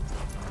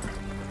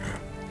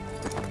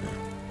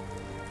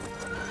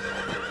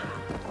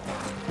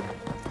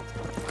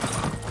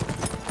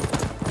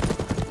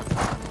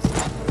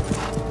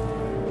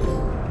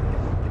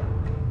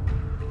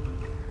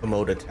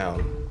 Komoda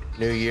Town.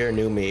 New year,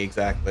 new me,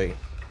 exactly.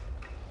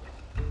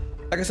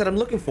 like I said, I'm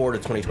looking forward to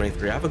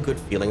 2023. I have a good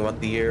feeling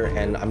about the year,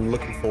 and I'm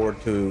looking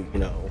forward to, you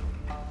know,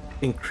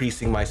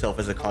 increasing myself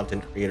as a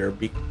content creator,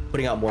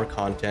 putting out more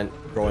content,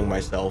 growing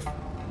myself.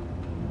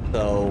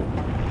 So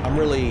I'm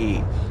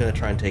really gonna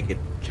try and take it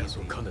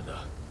Castle Kaneda.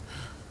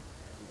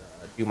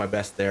 do my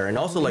best there, and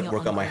also like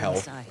work on my health,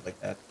 Inside. stuff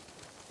like that.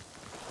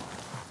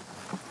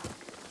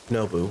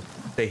 Nobu,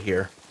 stay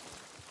here.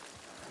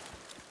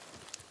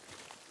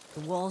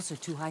 The walls are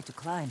too high to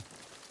climb.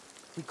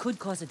 We could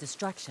cause a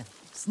distraction.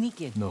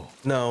 Sneak in. No.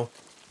 No,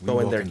 We go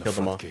in walk there in and the kill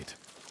them all. front gate.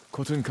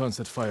 Khotun Khan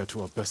set fire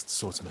to our best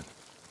swordsman.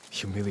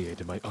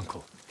 Humiliated my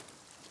uncle.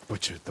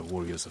 Butchered the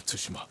warriors of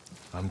Tsushima.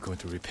 I'm going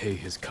to repay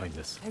his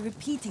kindness. By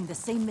repeating the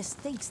same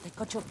mistakes that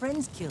got your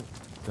friends killed.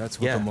 That's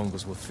what Yeah. the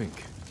Mongols will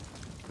think.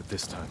 But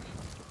this time,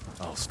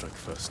 I'll strike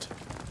first.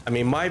 I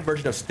mean, my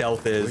version of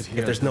stealth Wait is here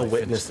if there's no until I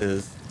finish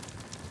witnesses.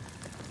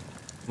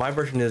 My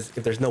version is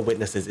if there's no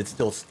witnesses, it's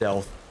still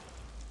stealth.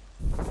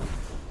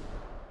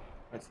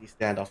 Let's see,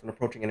 standoffs. When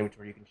approaching enemy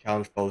territory, you can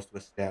challenge foes to a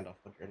standoff.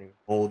 Once your enemy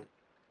hold.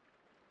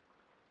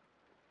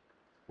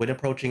 When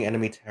approaching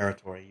enemy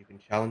territory, you can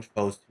challenge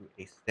foes to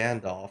a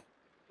standoff.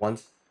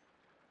 Once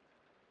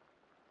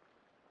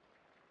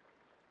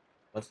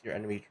your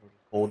enemy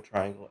hold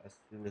triangle as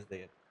soon as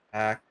they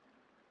attack,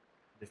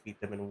 defeat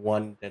them in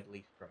one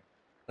deadly strike.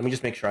 Let me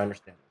just make sure I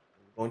understand this.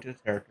 When you go into the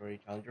territory,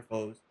 challenge your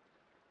foes.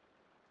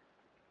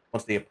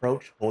 Once they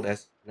approach, hold and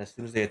as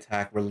soon as they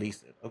attack,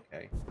 release it.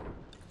 Okay.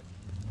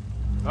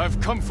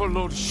 I've come for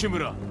Lord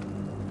Shimura.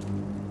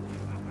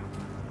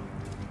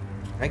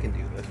 I can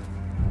do this.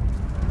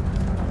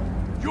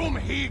 Yum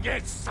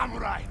Hige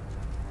Samurai!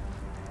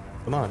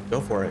 Come on,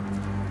 go for it.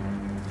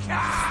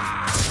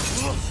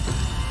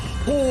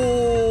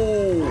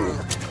 Oh!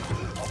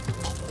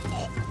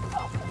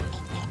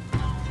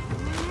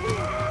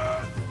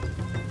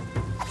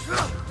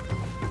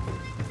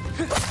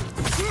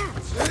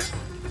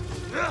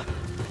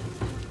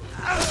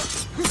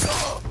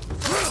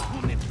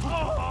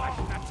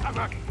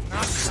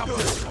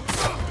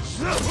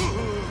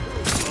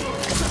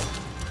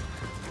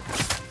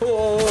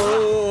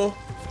 Oh!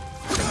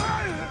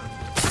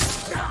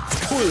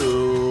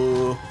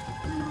 Ooh.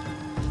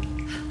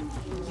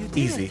 You did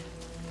Easy. it.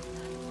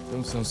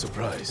 Don't sound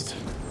surprised.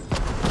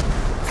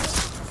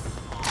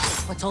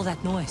 What's all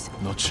that noise?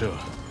 Not sure.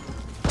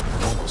 The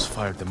Mongols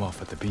fired them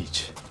off at the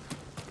beach.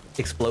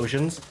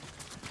 Explosions.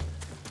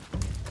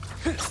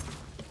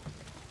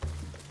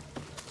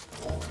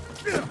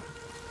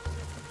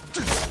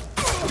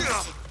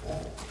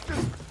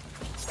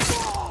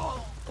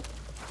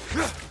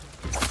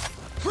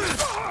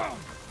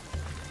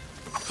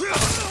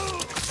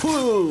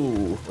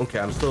 Whew. Okay,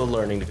 I'm still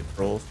learning the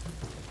controls.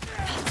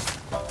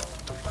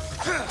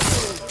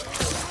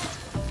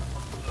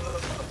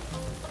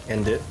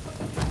 End it.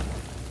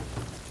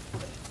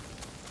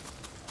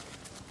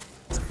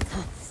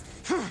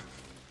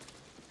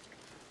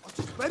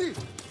 Ready?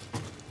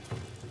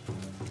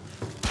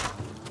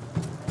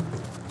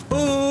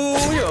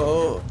 Ooh,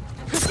 yo.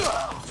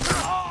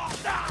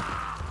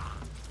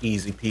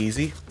 Easy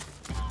peasy.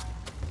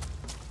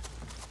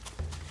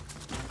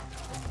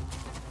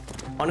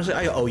 Honestly,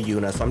 I owe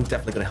Yuna, so I'm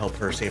definitely gonna help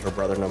her save her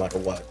brother no matter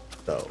what.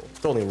 So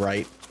it's only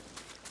right.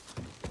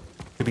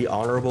 To be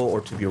honorable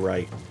or to be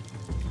right.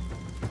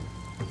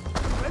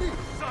 Ready?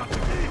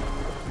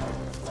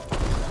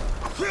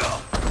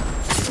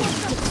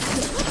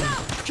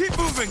 Keep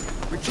moving!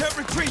 We can't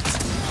retreat!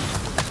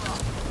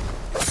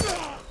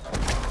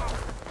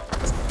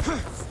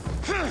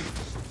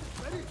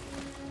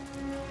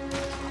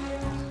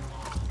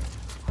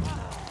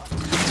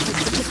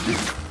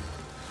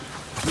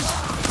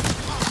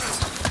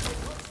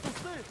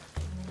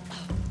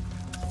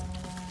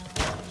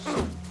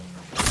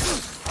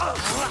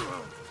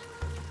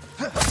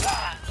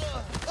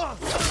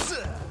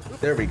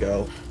 There we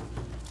go.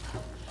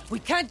 We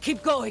can't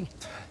keep going.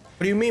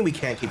 What do you mean we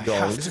can't keep going?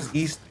 have This to. is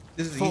east.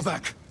 This is Fall easy.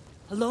 back!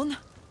 Alone?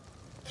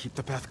 Keep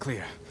the path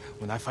clear.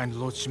 When I find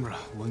Lord Shimura,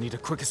 we'll need a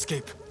quick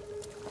escape.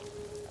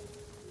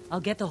 I'll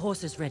get the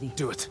horses ready.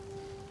 Do it.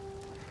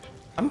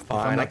 I'm If I'm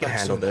fine. I not can back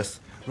handle soon, this.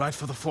 Ride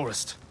for the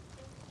forest.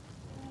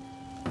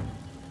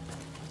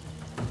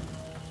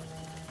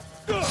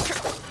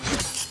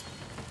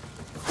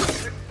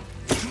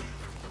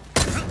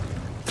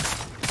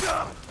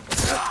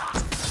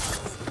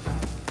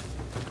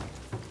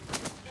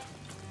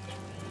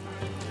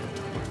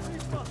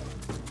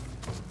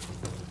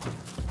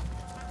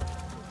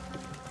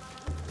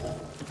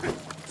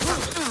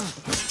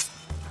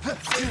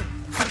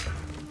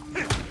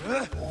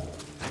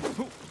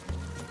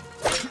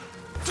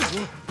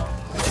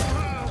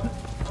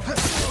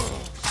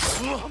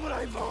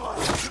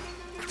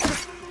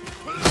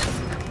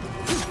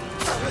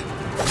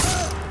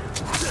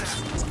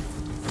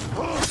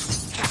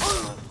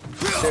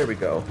 There we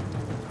go.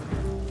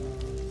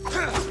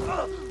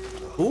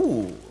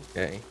 Ooh,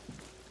 okay.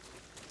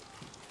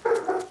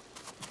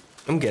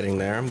 I'm getting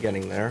there. I'm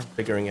getting there.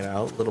 Figuring it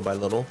out little by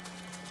little.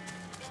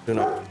 Do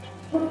not.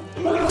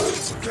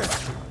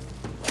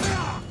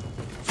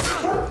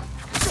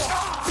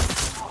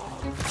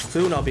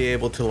 Soon I'll be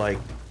able to, like,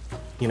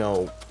 you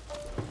know,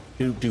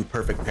 do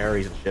perfect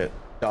parries and shit.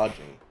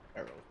 Dodging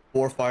arrows.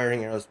 Before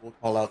firing arrows will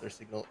call out their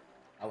signal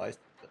allies.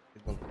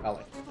 Signal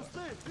allies.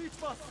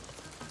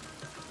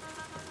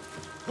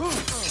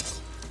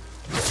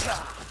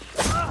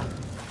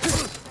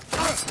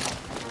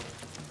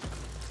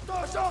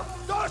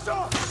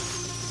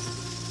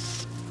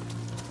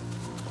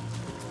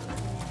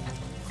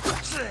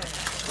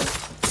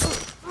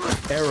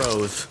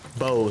 Arrows,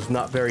 bows,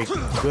 not very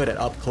good at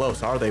up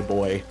close, are they,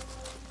 boy?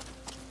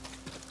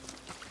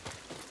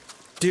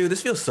 Dude,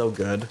 this feels so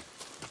good.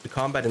 The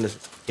combat in this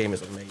game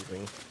is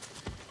amazing.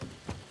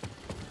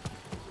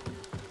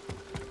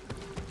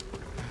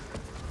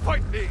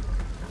 Fight me!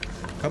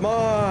 Come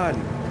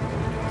on!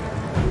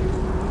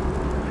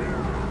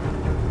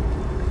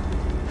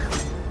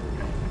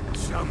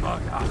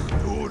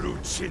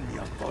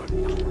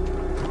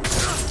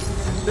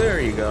 There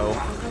you go.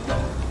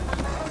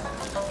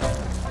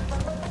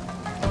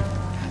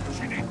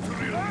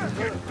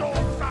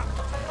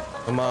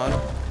 Come on.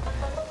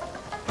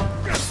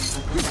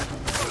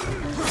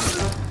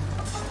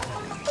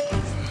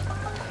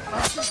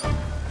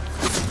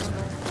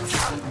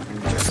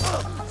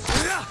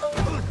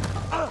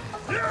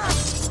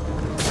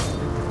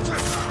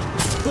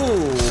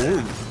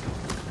 Ooh.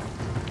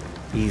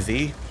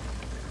 Easy.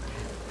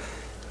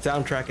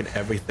 Soundtrack and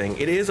everything.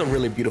 It is a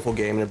really beautiful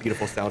game and a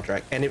beautiful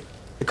soundtrack, and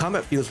the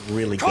combat feels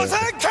really good.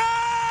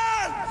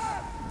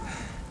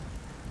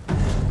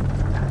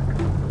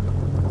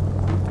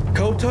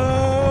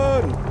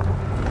 Kotan!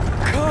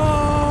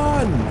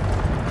 Khan!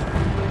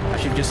 I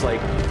should just like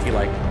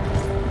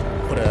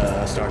put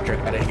a Star Trek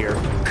edit here.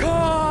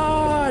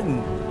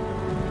 Khan!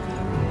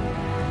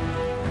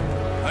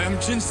 I am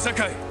Jin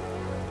Sakai,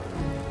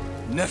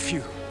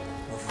 nephew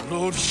of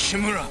Lord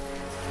Shimura.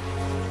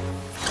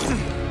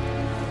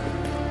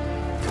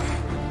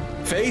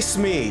 Face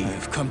me! I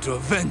have come to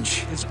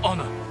avenge his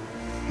honor.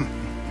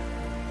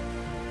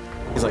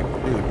 He's like,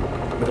 dude,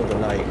 middle of the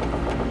night.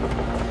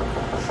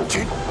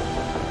 Jin.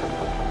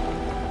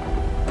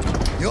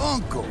 Your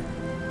uncle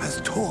has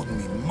told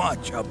me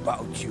much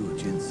about you,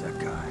 Jin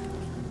Sakai.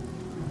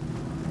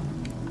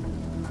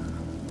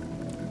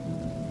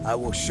 I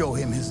will show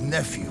him his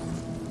nephew,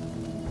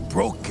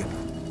 broken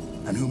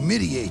and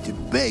humiliated,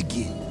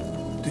 begging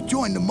to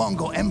join the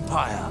Mongol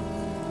Empire.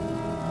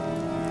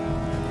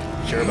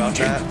 Sure about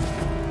that?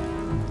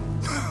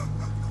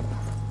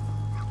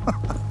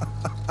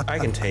 I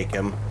can take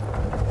him.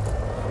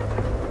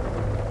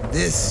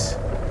 This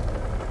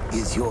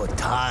is your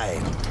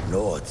time,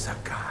 Lord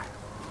Sakai.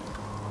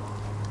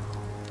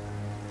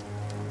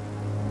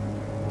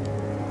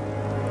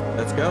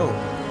 Let's go.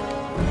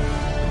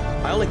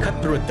 I only cut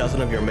through a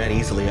dozen of your men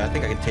easily. I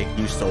think I can take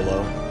you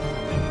solo.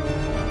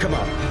 Come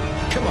on.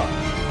 Come on.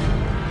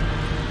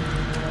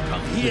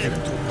 Come here.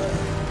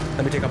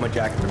 Let me take off my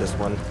jacket for this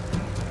one.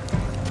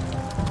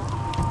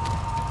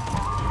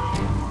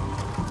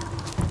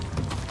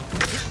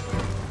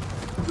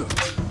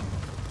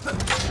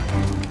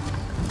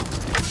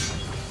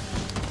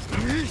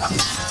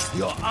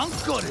 Your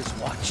uncle is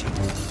watching.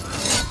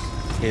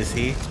 Is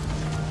he?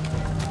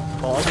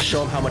 Well, I'll just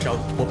show him how much I'll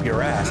whoop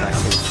your ass,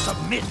 actually.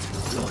 Submit,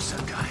 Lord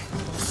Sakai.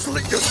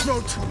 Slit your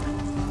throat.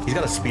 He's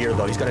got a spear,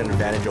 though. He's got an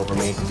advantage over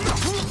me.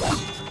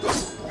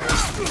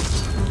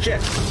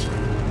 Shit.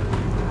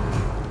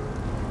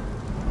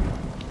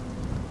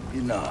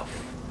 Enough.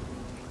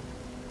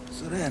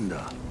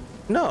 Surrender.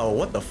 No,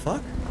 what the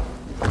fuck?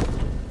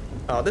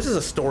 Oh, this is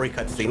a story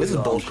cutscene. This is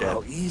Show bullshit.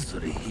 How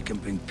easily he can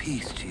bring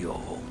peace to your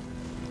home.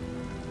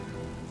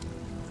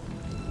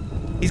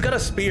 He's got a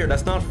spear.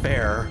 That's not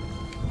fair.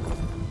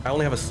 I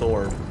only have a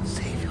sword.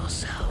 Save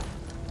yourself.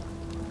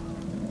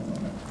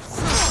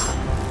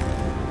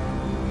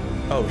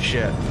 Oh,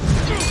 shit.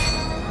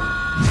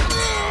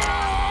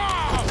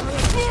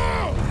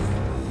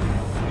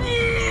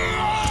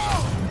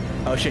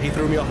 Oh, shit. He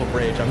threw me off a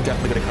bridge. I'm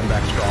definitely going to come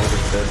back stronger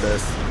than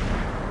this.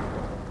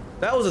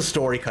 That was a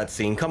story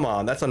cutscene. Come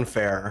on. That's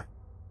unfair.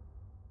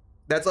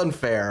 That's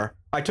unfair.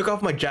 I took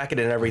off my jacket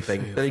and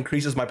everything. That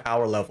increases my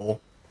power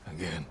level.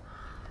 Again.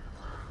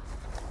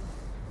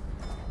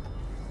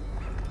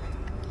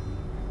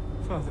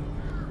 Father.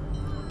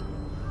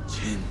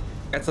 Jin.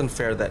 That's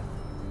unfair that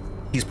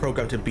he's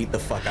programmed to beat the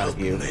fuck out of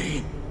you.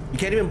 You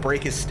can't even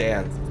break his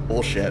stance. It's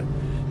bullshit.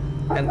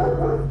 And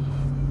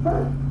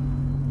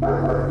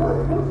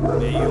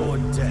May your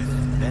death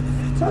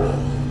benefit all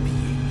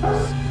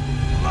beings.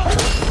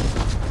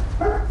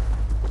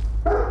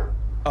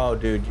 oh,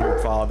 dude, your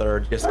father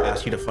just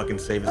asked you to fucking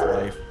save his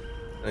life,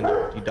 and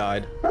you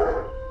died.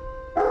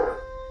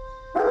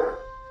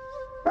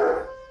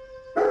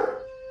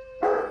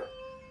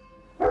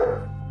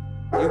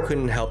 You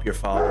couldn't help your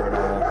father at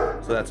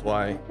all, so that's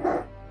why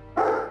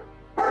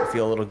you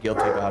feel a little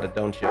guilty about it,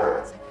 don't you?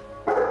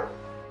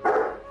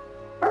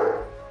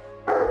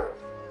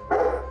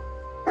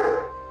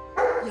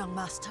 Young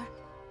master,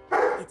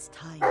 it's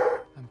time.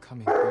 I'm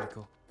coming,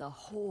 Critical. The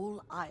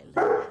whole island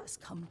has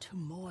come to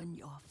mourn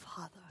your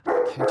father.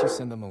 Can't you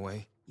send them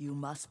away? You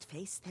must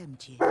face them,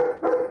 Jin.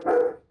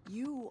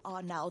 You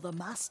are now the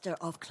master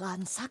of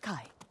Clan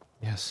Sakai.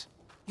 Yes.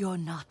 You're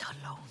not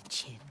alone,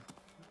 Jin.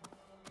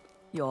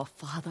 Your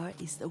father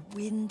is the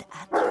wind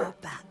at your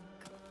back.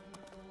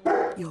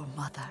 Your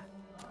mother,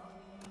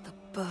 the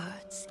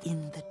birds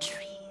in the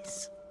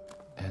trees.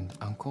 And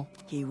Uncle?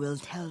 He will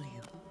tell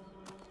you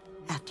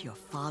at your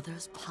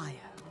father's pyre.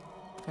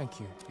 Thank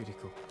you,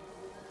 Yuriko.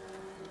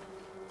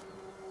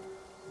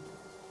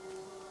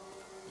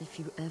 If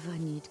you ever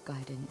need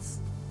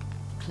guidance,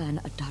 Clan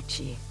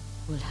Adachi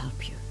will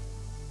help you.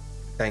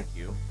 Thank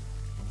you.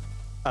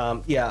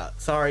 Yeah,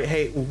 sorry.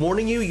 Hey,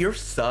 warning you, your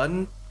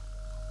son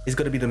is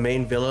going to be the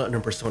main villain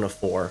in Persona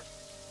 4.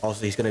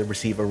 Also, he's going to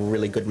receive a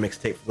really good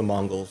mixtape from the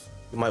Mongols.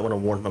 You might want to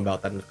warn him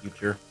about that in the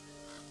future.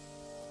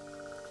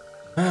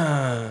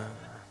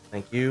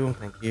 Thank you,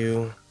 thank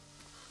you.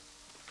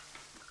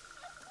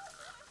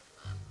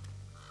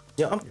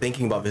 Yeah, I'm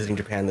thinking about visiting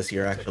Japan this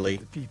year, actually.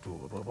 The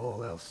people above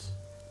all else.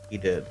 He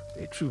did.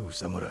 A true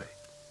samurai.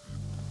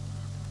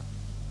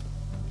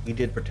 He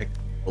did protect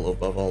people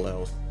above all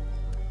else.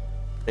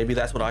 Maybe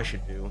that's what I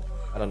should do.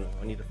 I don't know.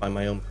 I need to find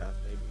my own path,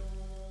 maybe.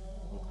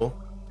 Cool.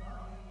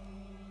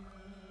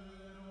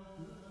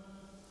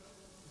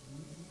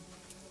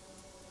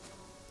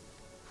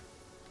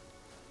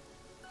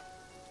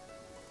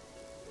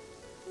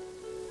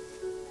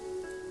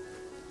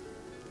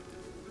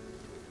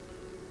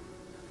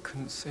 I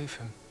couldn't save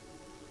him.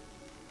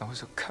 I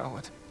was a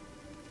coward.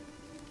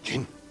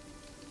 Jin,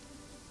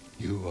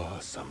 you are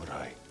a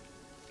samurai.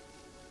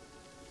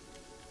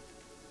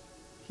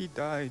 He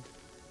died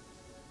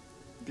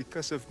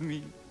because of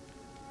me.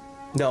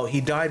 No, he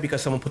died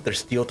because someone put their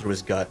steel through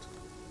his gut.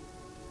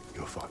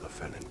 Your father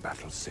fell in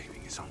battle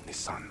saving his only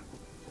son.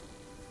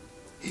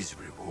 His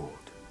reward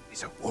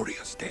is a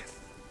warrior's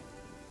death.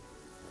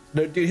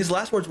 No, dude, his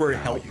last words were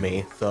 "help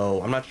me,"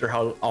 so I'm not sure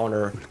how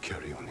Honor Will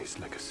carry on his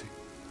legacy.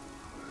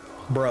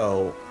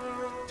 Bro,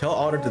 tell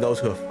honor to those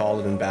who have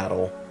fallen in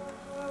battle.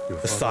 Your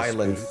The father's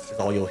silence spirit is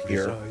all you'll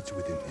hear. resides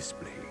within this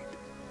blade.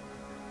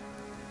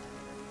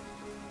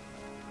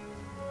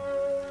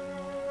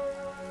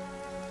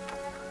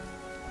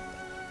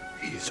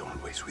 He is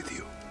always with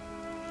you.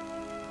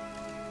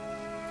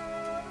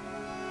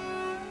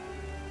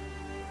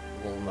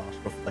 Little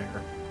nostril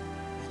flare.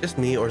 It's just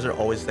me, or is there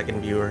always a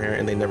second viewer here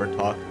and they never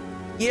talk?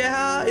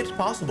 Yeah, it's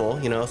possible.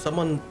 You know,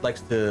 someone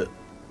likes to,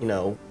 you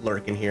know,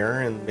 lurk in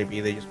here and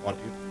maybe they just want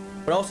to.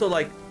 But also,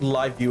 like,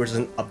 live viewers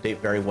doesn't update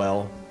very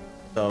well.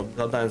 So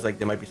sometimes, like,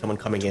 there might be someone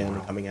coming in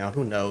and coming out.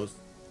 Who knows?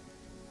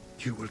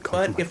 You will come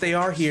But to my if they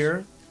are fortress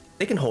here,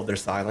 they can hold their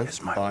silence.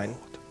 as my Fine.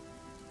 lord.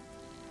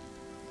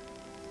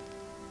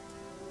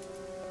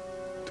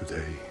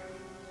 Today,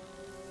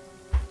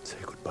 say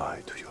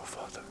goodbye to your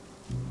father.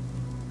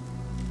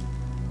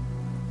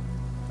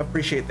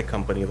 Appreciate the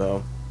company,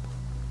 though.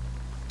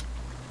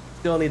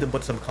 Still need to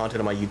put some content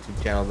on my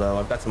YouTube channel, though.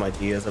 I've got some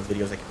ideas of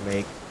videos I can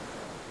make.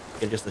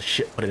 And just the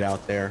shit, put it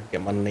out there.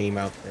 Get my name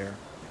out there.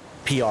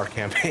 PR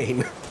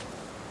campaign.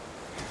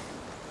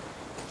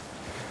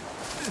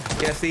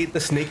 Yeah, see, the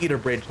Snake Eater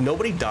Bridge.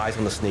 Nobody dies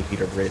on the Snake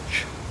Eater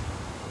Bridge.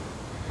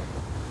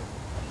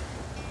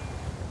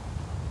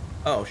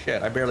 Oh,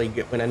 shit. I barely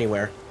went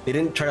anywhere. They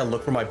didn't try to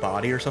look for my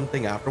body or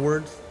something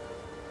afterwards?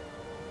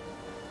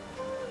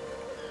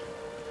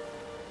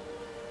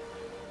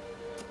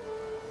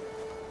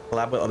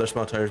 Collab with other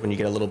small tires when you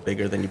get a little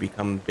bigger, then you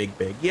become big.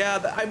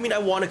 Yeah, I mean, I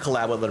want to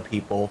collab with other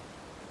people.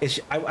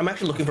 I'm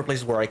actually looking for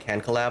places where I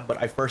can collab,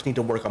 but I first need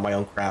to work on my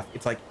own craft.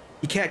 It's like,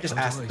 you can't just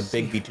ask the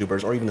big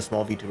VTubers or even the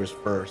small VTubers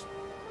first.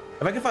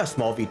 If I can find a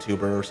small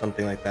VTuber or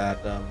something like that,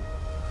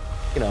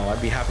 you know,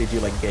 I'd be happy to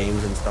do like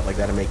games and stuff like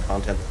that and make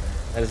content.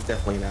 That is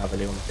definitely an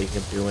avenue I'm thinking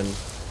of doing.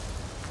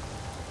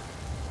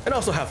 And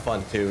also have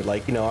fun too.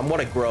 Like, you know, I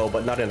want to grow,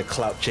 but not in a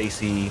clout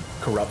chasey,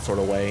 corrupt sort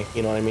of way.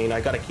 You know what I mean? I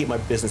got to keep my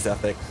business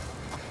ethics.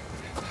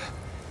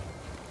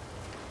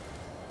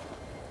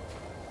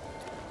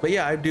 But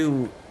yeah, I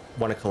do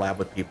want to collab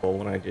with people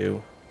when I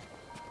do.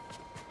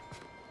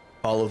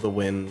 Follow the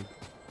wind.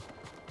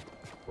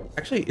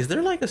 Actually, is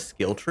there like a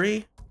skill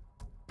tree?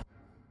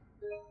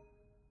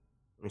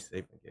 Let me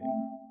save my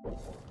game.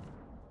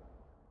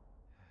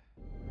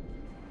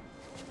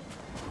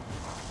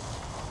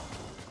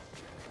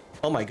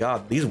 Oh my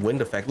god, these wind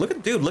effects. Look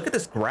at, dude, look at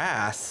this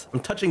grass. I'm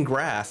touching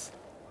grass.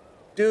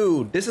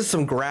 Dude, this is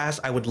some grass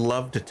I would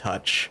love to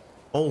touch.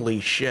 Holy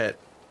shit.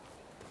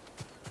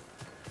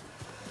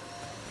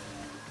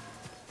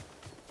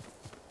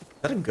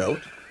 Is that a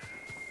goat?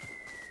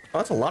 Oh,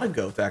 that's a lot of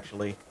goats,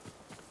 actually.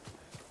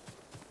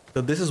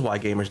 So this is why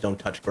gamers don't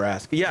touch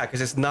grass. Yeah, because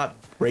it's not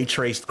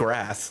ray-traced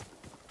grass.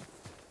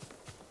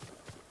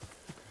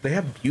 They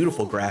have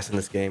beautiful grass in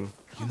this game.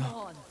 You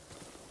know.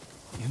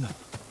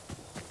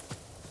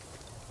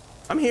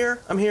 I'm here.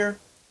 I'm here.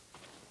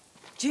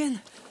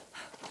 Jin,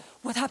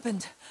 what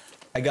happened?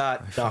 I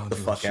got knocked the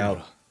fuck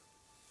out.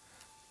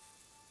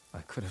 I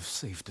could have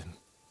saved him.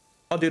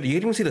 Oh, dude, you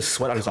can even see the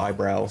sweat on his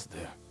eyebrow.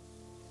 There.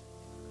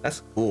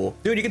 That's cool.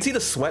 Dude, you can see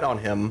the sweat on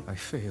him. I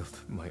failed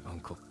my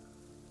uncle.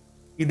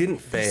 You didn't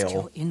At least fail.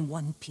 you're in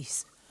one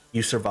piece.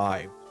 You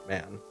survived,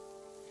 man.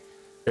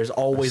 There's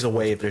always a swore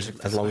way to if there's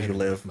protect as this long as you island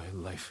live. with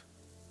my life.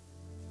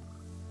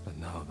 But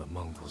now the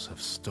Mongols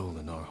have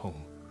stolen our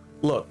home.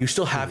 Look, you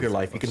still have your Proof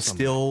life. You of can samurai.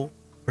 still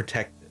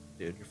protect it,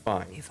 dude. You're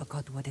fine. You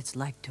forgot what it's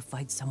like to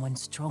fight someone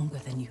stronger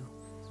than you.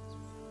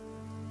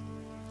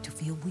 To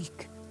feel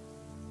weak.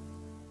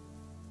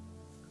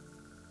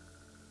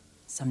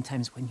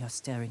 Sometimes when you're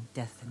staring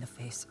death in the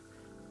face,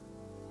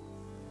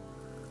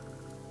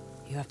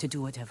 you have to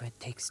do whatever it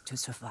takes to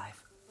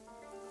survive.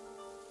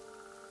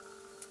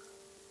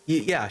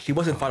 Yeah, she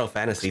was in Final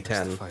Fantasy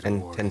Expects to X fight a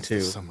and war 10 against the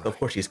too. samurai. Of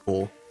course she's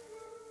cool.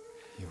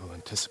 He will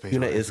anticipate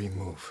Yuna our is every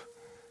cool. move.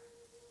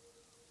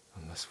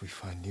 Unless we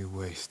find new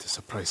ways to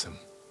surprise him.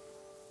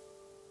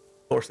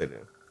 Of course they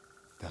do.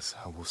 That's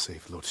how we'll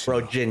save Lord Bro,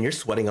 Shima. Jin, you're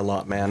sweating a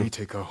lot, man.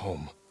 Retake our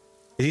home.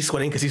 Is he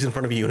sweating because he's in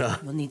front of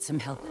Yuna? You'll need some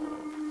help.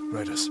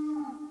 Riders.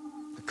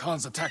 The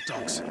Khan's attack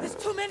dogs. There's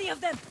too many of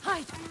them!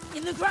 Hide!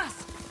 In the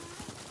grass!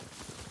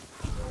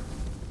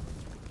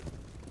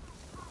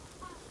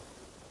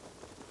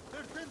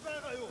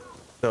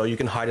 So you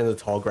can hide in the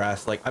tall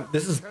grass. Like,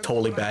 this is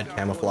totally bad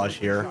camouflage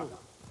here.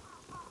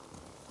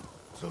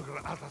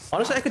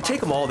 Honestly, I could take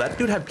them all. That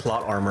dude had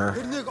plot armor.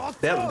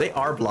 They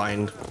are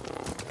blind.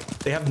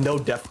 They have no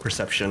depth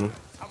perception.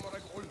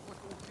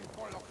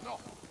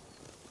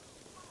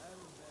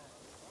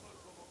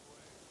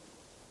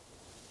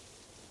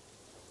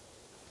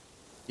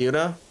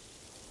 Yuna?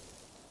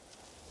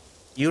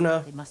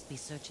 Yuna? They must be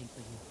searching for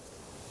you.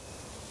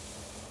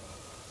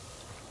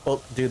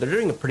 Well, dude, they're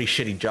doing a pretty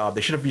shitty job.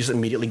 They should have just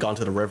immediately gone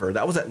to the river.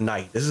 That was at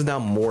night. This is now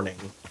morning.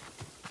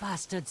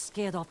 Bastards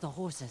scared off the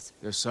horses.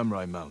 They're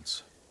samurai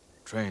mounts,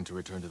 trained to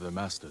return to their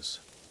masters.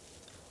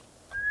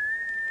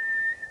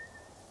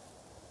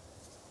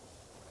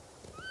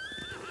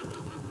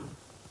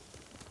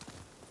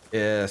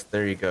 Yes,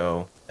 there you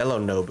go. Hello,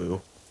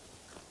 Nobu.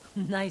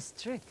 Nice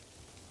trick.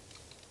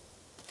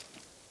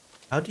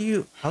 How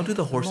do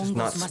the horses Mongols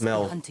not must be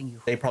smell? hunting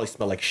you. They probably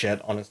smell like shit,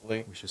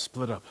 honestly. We should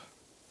split up.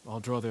 I'll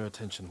draw their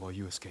attention while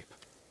you escape.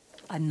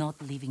 I'm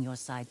not leaving your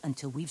side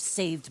until we've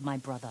saved my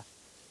brother.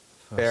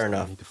 Fair First,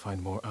 enough. I need to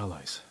find more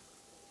allies.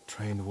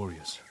 Trained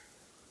warriors.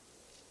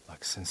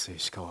 Like Sensei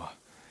Ishikawa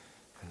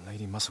and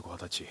Lady Masako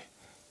Adachi.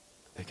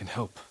 They can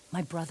help.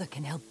 My brother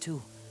can help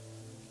too.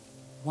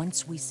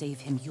 Once we save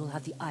him, you'll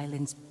have the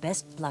island's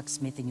best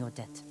blacksmith in your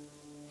debt.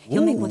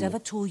 He'll make Ooh. whatever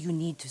tool you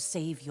need to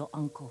save your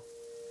uncle.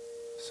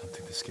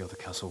 Something to scale the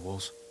castle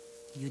walls.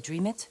 You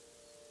dream it,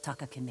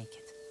 Taka can make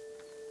it.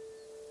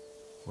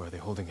 Where are they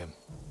holding him?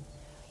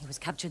 He was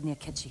captured near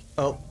Kechi.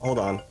 Oh, hold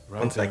on. Right One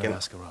there and second.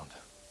 ask around.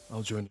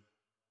 I'll join you.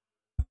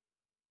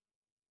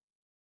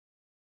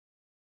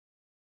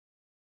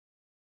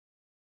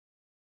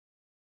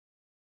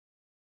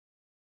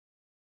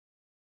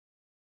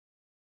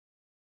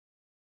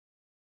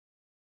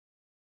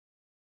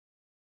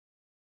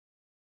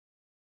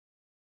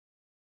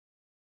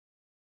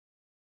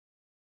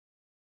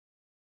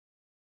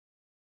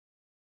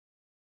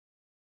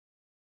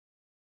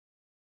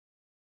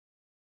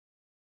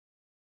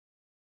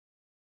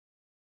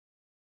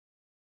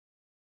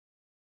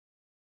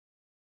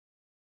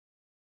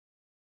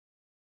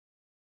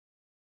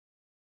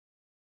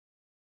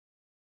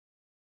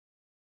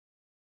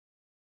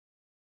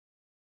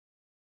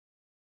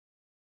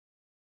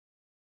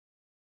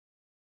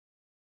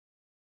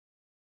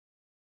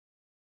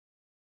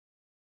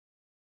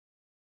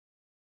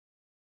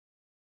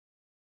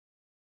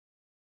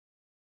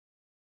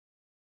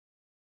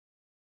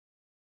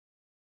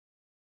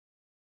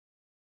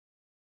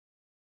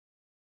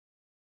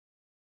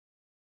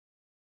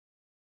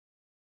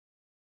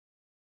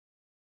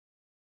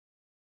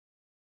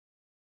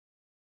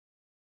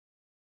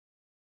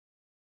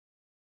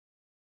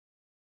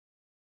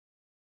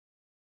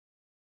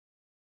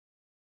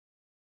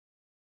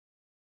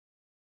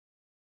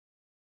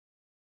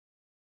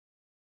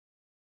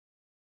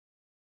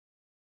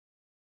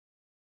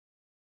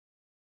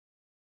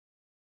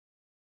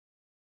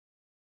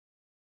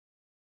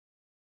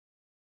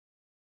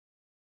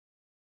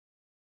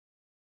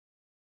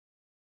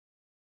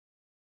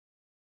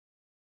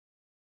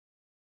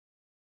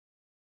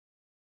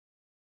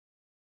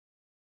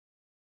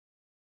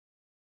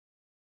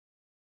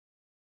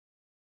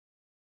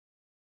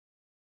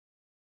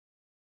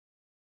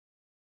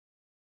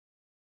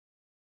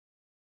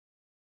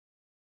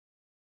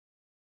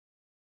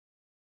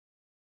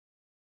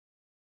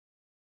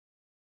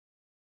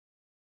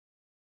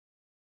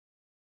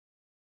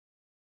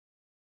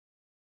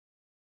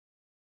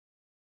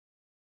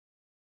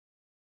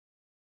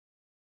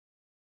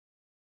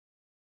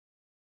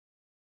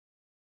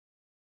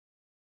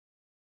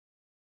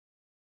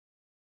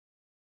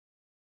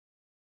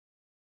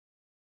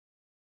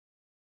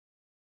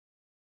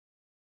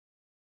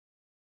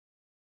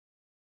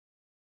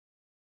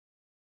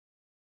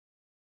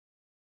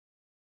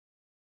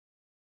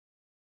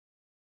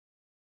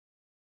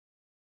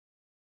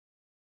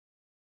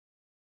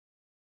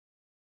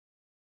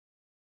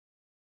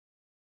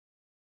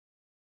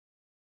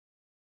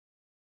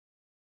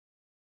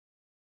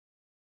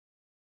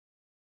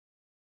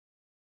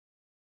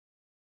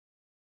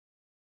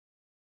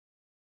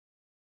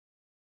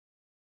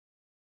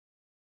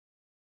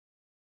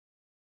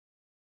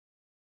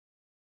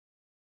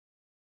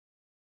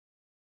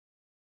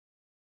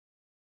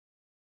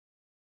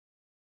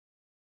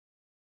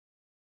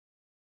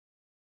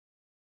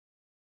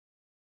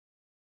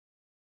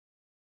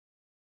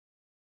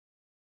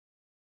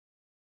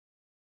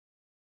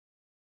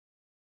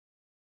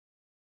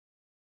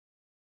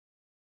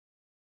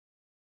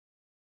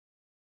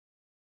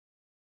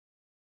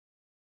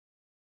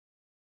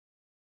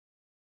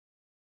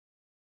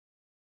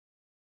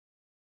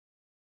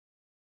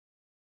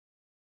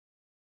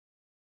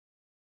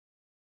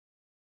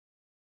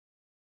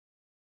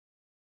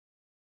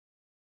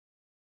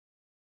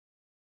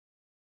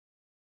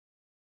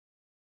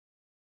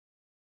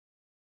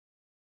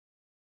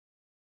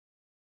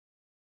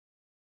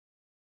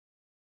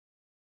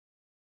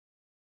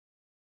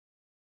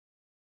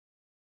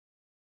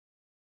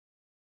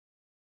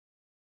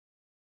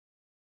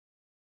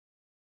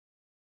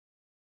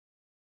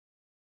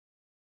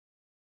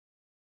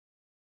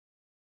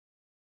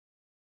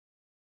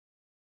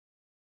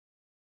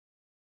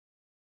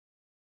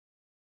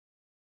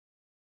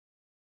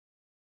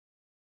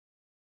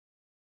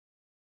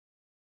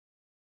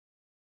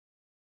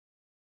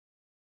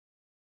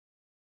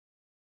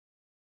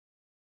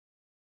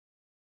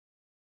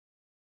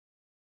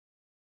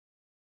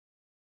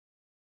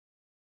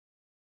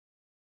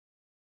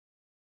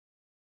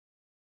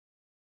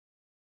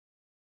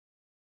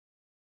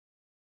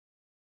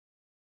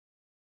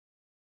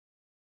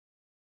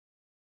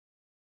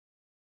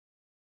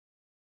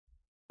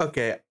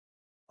 Okay,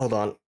 hold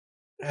on.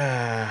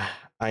 I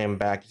am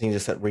back. Just need to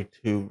set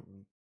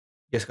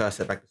just gotta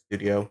set back the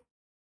studio.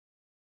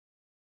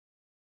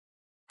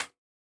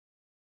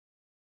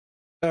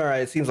 All right,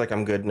 it seems like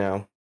I'm good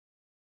now.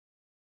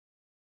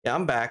 Yeah,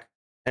 I'm back.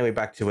 Anyway,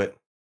 back to it.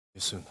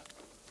 You soon.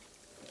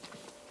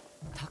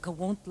 Taka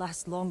won't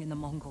last long in the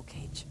Mongol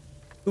cage.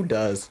 Who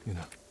does? You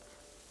know,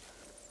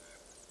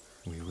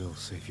 we will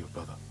save your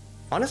brother.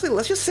 Honestly,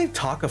 let's just save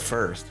Taka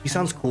first. He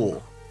sounds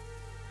cool.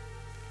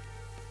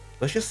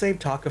 Let's just save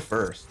Taka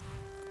first.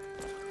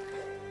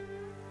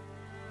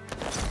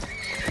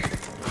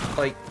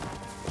 Like,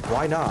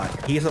 why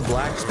not? He's a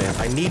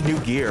blacksmith. I need new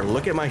gear.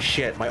 Look at my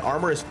shit. My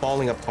armor is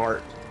falling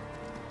apart.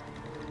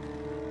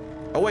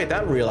 Oh wait, I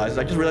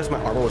just realized my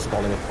armor was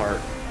falling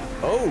apart.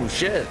 Oh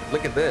shit,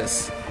 look at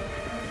this.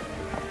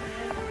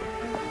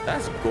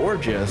 That's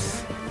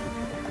gorgeous.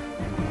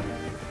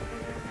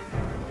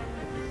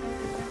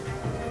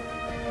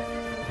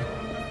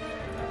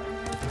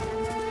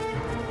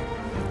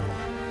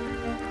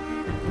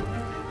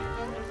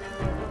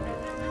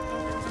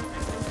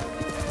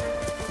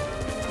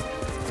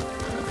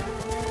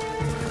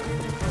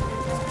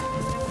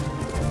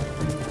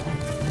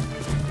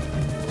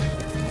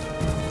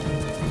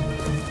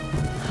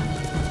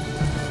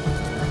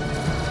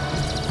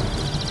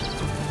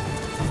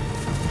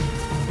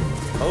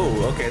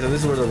 Oh, okay, so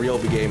this is where the real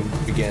game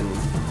begins.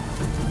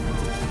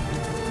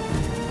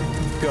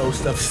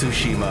 Ghost of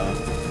Tsushima.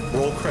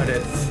 Roll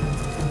credits.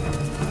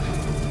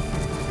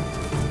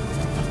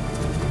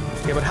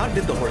 Yeah, but how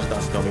did the horse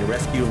dust go? We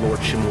rescue Lord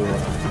Shimura.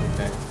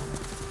 Okay.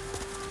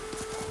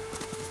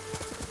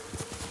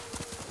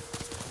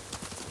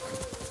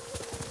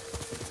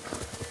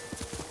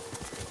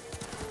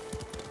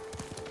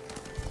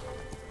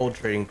 Old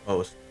trading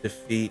post.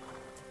 Defeat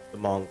the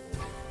Mongols.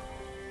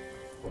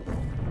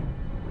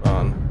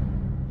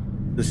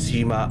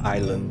 Tsushima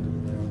Island.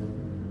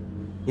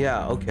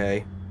 Yeah,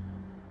 okay.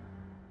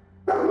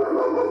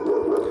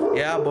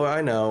 Yeah, boy,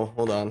 I know.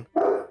 Hold on.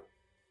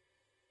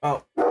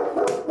 Oh.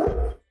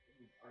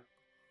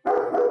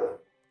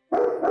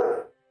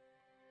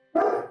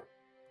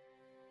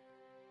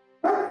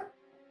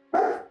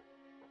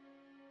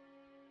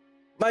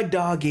 My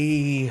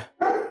doggy.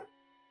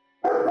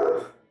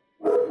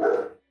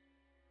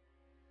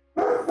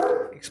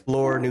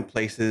 Explore new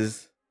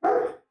places.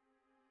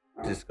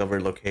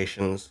 Discover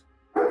locations.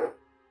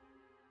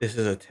 This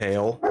is a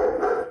tale.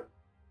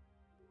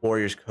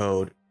 Warrior's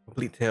Code.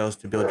 Complete tales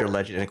to build your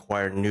legend and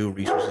acquire new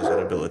resources and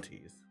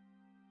abilities.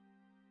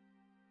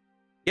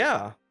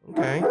 Yeah,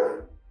 okay.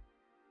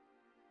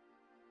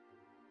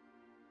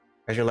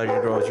 As your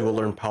legend grows, you will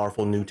learn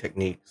powerful new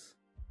techniques.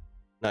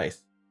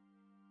 Nice.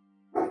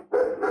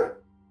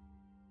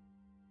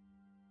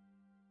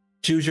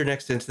 Choose your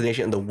next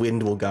destination and the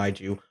wind will guide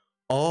you.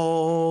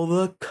 All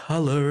the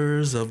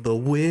colors of the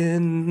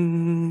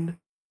wind.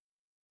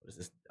 What is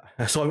this?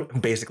 So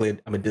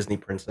I'm a Disney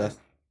princess.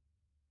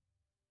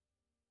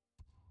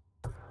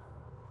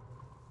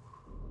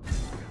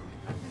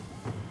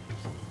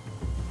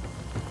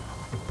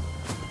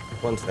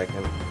 One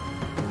second.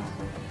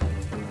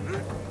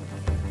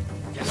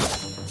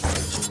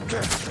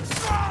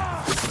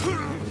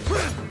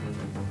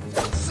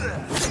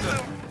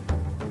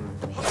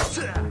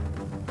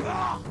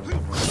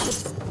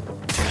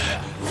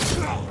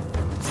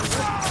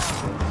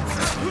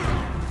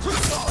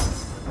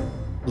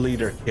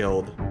 Leader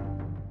killed.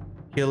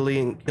 Kill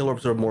or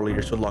observe more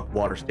leaders to unlock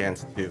water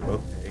stance too.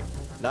 Okay.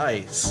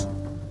 Nice.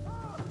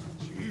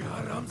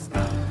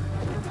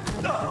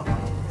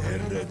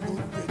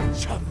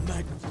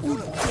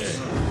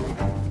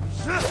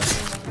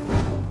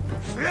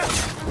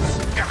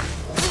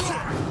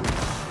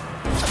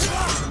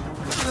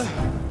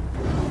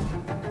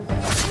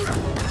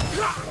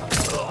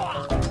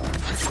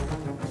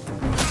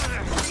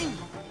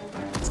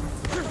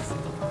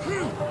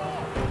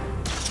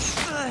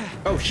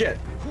 Oh shit.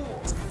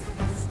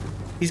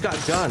 He's got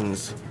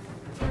guns.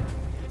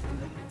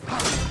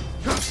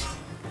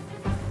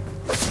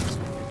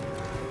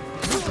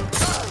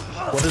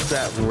 What does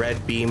that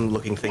red beam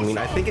looking thing mean?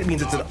 I think it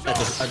means it's an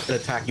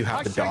attack you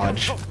have to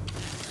dodge.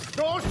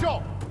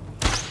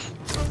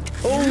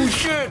 Oh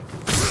shit!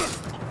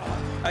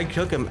 I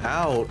took him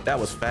out. That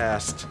was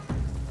fast.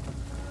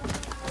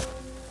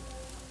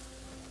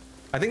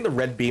 I think the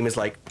red beam is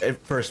like,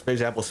 for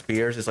example,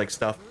 spears is like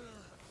stuff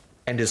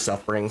and is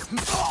suffering.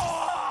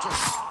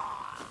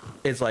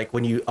 It's like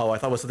when you, I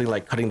thought it was something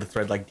like cutting the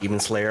thread like Demon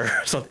Slayer.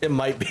 So it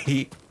might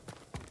be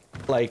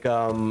like,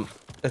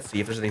 let's see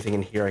if there's anything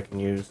in here I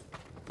can use.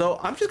 So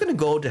I'm just gonna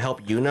go to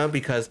help Yuna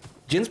because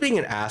Jin's being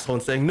an asshole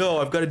and saying, no,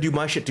 I've got to do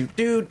my shit too.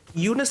 Dude,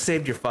 Yuna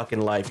saved your fucking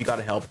life. You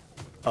gotta help.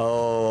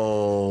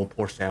 Oh,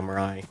 poor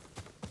samurai.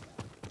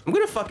 I'm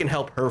gonna fucking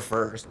help her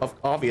first.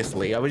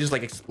 Obviously, I was just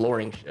like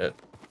exploring shit.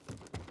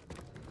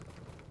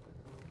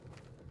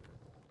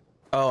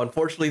 Oh,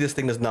 unfortunately, this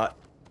thing does not.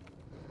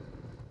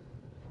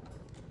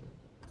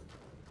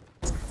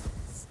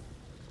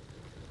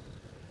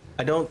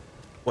 I don't.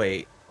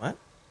 Wait, what?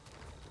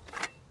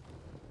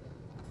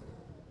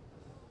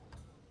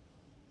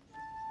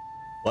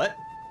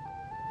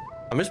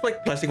 I'm just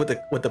like pressing with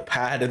the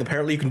pad, and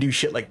apparently you can do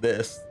shit like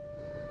this.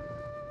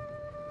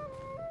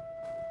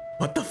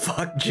 What the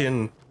fuck,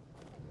 Jin?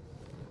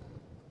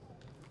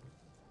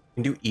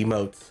 You can do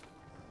emotes.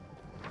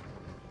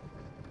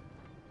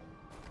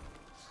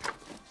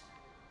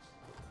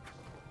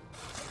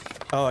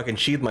 Oh, I can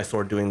sheathe my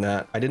sword doing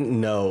that. I didn't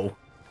know.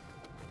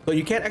 So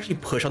you can't actually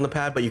push on the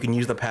pad, but you can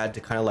use the pad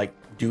to kind of like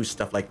do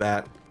stuff like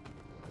that.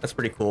 That's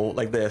pretty cool,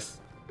 like this.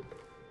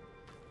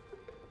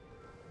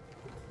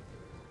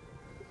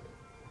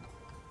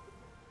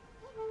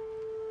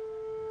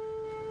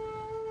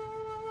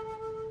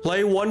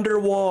 Play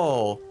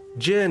Wonderwall!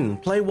 Jin,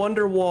 play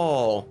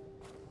Wonderwall!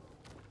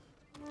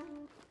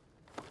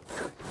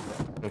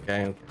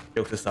 Okay,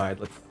 jokes aside,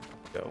 let's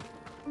go.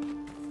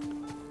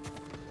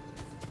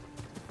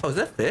 Oh, is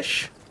that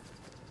fish?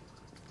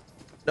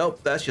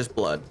 Nope, that's just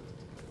blood.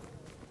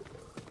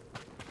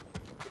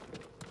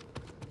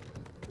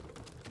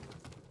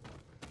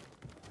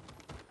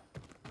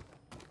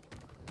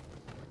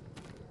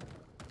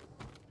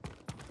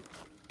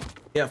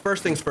 Yeah,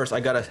 first things first, I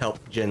gotta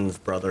help Jin's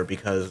brother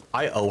because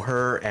I owe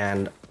her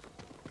and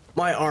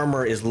my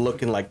armor is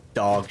looking like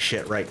dog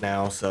shit right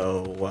now,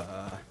 so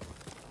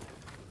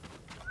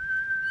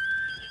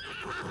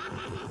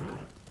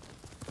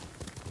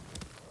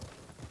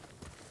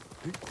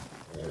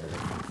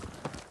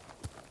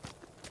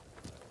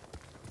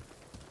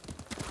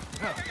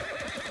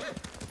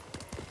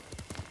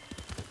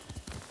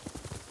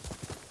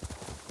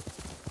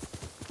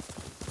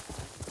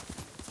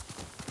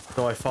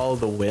so I follow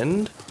the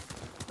wind?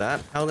 Is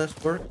that how this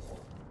works?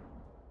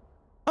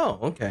 Oh,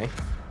 okay.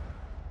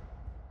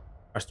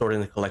 Are stored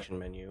in the collection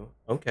menu.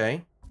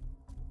 Okay.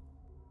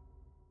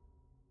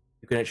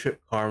 You can trip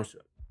harms.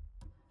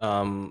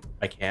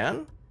 I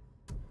can?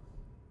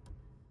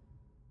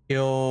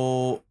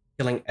 Killing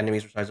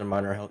enemies resides on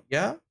minor health.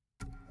 Yeah,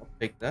 I'll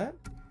take that.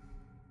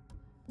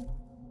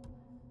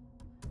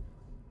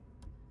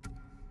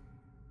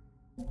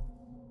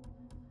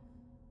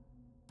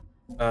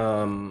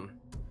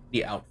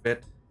 The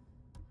outfit.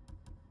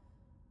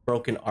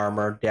 Broken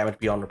armor, damage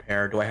beyond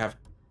repair. Do I have...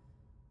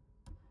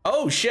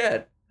 Oh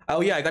shit!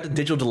 Oh yeah, I got the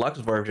digital deluxe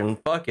version.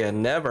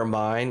 Fucking never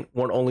mind.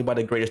 Worn only by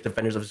the greatest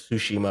defenders of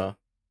Tsushima.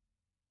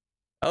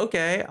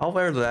 Okay, I'll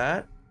wear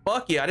that.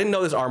 Fuck yeah, I didn't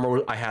know this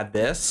armor, I had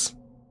this.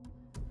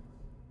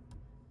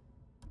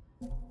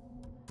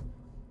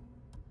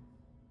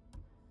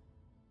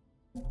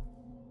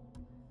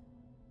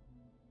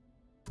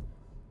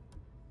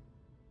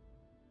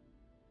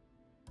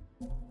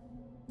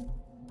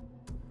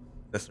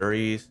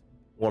 Accessories.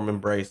 Warm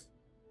embrace.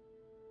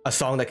 A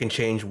song that can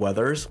change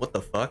weathers? What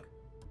the fuck?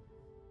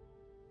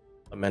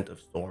 Lament of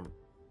Storm.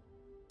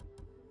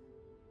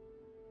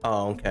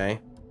 Oh, okay.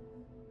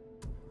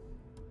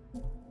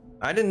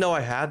 I didn't know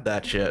I had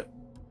that shit.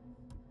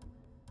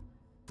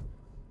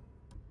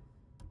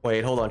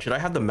 Wait, hold on. Should I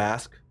have the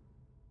mask?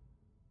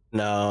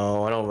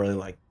 No, I don't really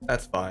like...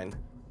 That's fine.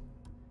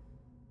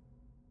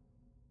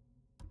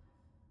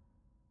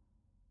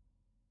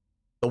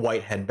 The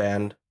white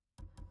headband.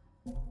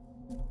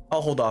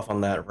 I'll hold off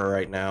on that for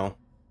right now.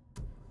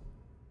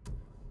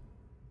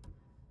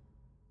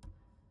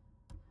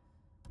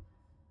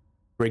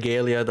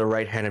 Regalia, the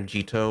right hand of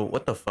Jito.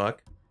 What the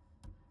fuck?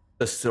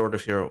 The sword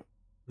of hero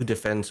who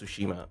defends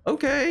Tsushima.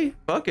 Okay,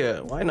 fuck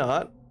it. Why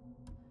not?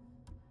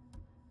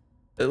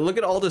 Look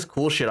at all this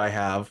cool shit I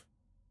have.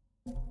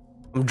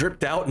 I'm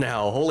dripped out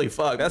now. Holy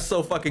fuck, that's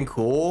so fucking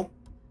cool.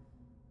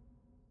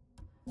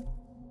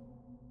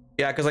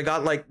 Yeah, because I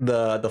got like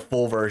the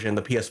full version,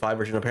 the PS5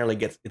 version apparently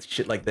gets it's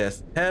shit like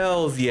this.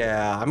 Hells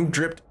yeah, I'm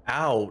dripped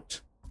out.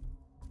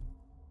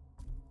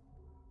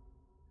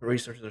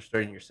 Resources are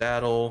stored in your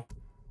saddle.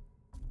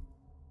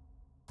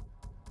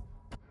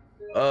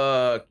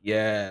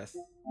 Yes.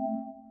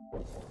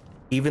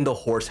 Even the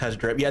horse has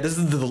drip. Yeah, this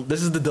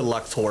is the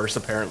deluxe horse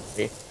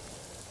apparently.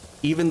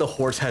 Even the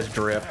horse has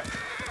drip.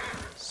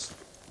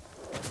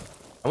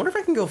 I wonder if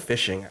I can go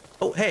fishing.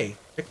 Oh hey,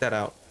 check that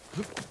out.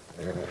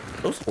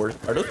 Those horse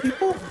are those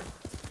people?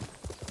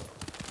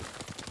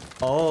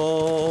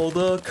 All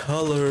the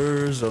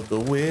colors of the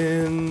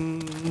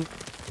wind.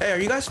 Hey, are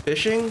you guys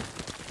fishing?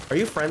 Are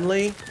you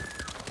friendly?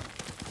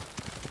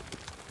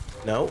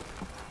 No.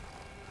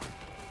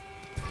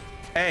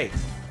 Hey,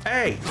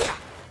 hey.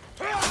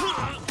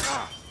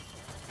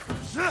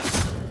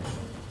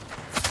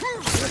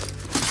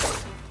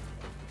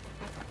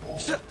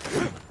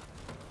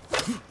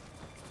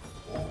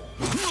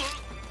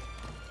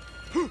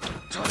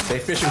 They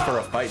fishing for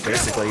a fight,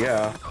 basically,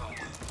 yeah.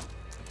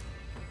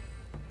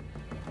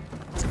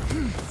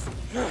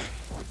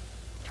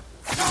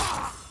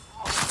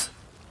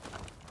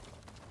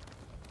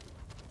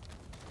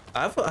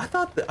 I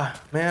thought that,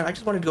 man, I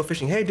just wanted to go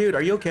fishing. Hey, dude,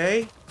 are you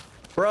okay?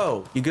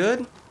 Bro, you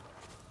good?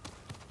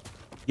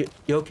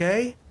 You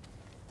okay?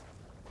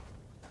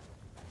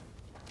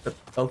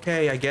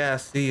 Okay, I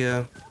guess. See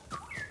ya.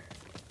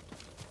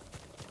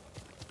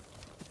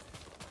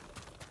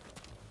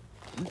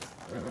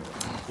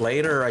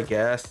 Later, I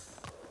guess.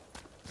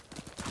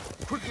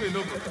 Quickly,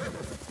 Nobu.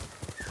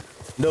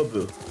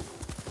 Nobu.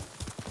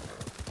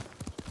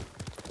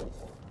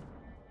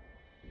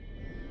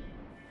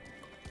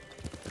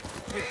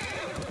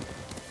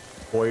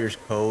 Warrior's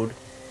Code.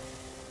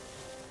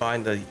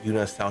 Find the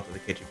Yuna south of the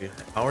kitchen.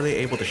 How are they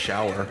able to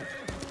shower?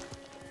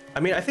 I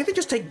mean, I think they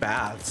just take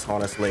baths,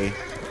 honestly.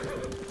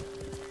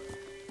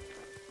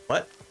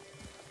 What?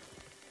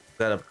 Is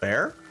that a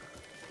bear?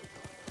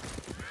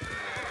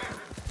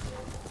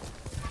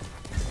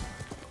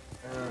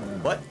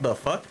 What the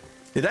fuck?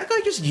 Did that guy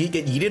just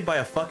get yeeted by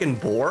a fucking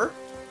boar?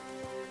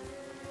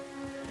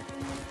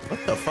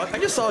 What the fuck? I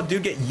just saw a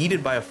dude get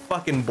yeeted by a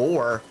fucking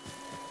boar.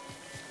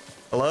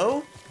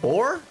 Hello?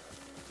 Boar?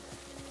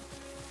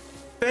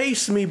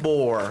 Face me,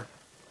 boar.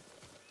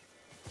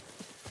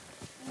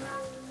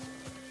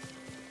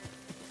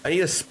 I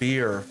need a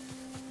spear.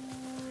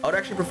 I would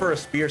actually prefer a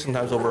spear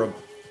sometimes over a...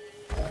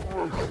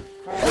 Oh,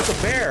 it's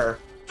a bear!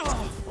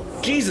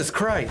 Jesus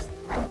Christ!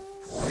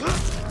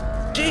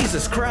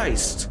 Jesus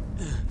Christ!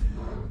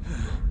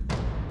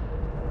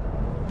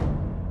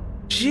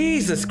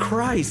 Jesus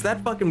Christ!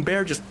 That fucking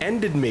bear just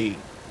ended me.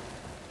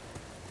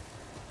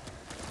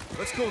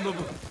 Let's go,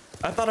 Nobu.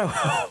 I thought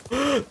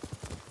I...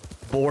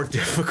 More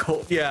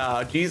difficult.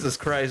 Yeah, Jesus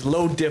Christ.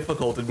 Low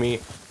difficulted me.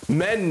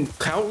 Men,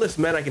 countless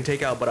men I can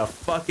take out, but a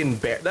fucking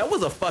bear. That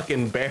was a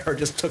fucking bear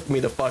just took me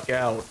the fuck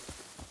out.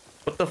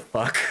 What the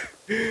fuck?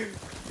 That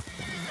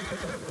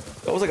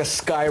was like a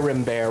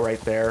Skyrim bear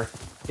right there.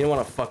 You don't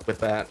want to fuck with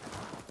that.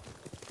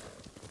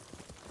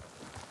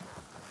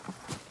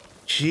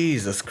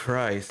 Jesus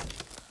Christ.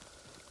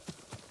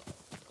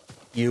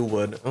 You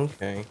would.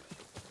 Okay.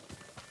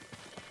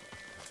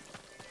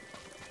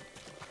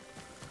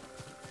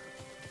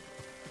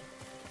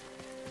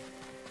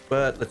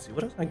 But let's see,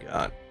 what else I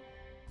got?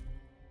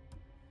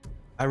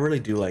 I really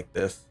do like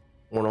this.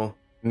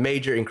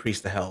 Major increase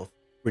to health.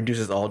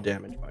 Reduces all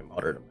damage by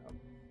moderate amount.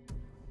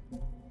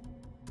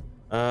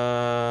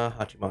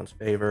 Hachimon's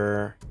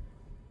favor.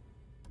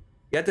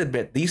 You have to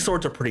admit, these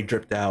swords are pretty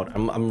dripped out.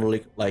 I'm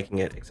really liking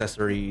it.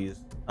 Accessories.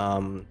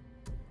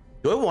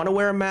 Do I want to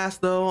wear a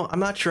mask though?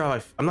 I'm not sure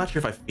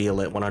if I feel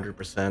it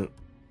 100%.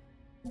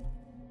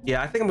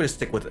 Yeah, I think I'm gonna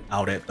stick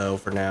without it though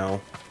for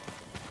now.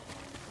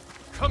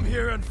 Come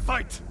here and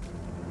fight!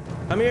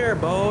 Come here,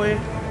 boy.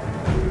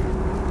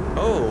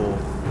 Oh.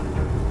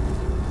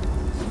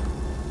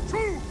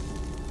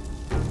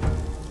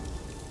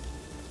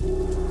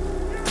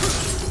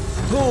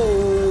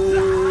 Oh.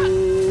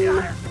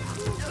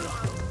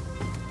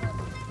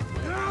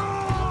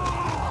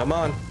 Come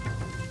on.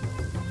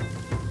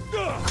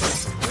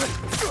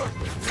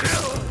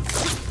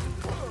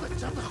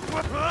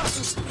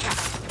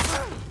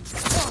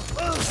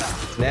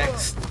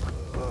 Next.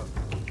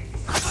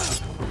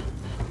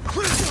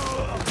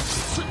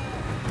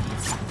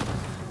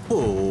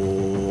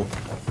 Oh.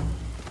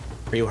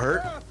 Are you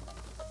hurt?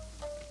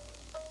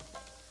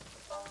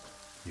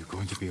 You're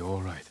going to be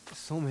all right.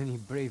 So many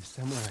brave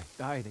samurai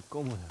died at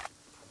Komoda.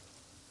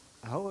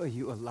 How are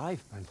you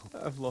alive,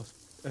 Manho? I've lost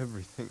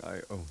everything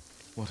I own.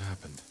 What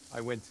happened?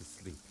 I went to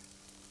sleep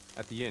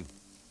at the inn,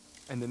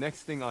 and the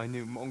next thing I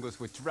knew, Mongols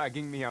were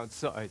dragging me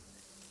outside.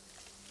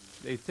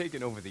 They've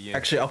taken over the inn.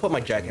 Actually, I'll put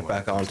my jacket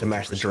back on to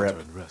match the drip.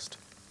 And rest.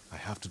 I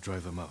have to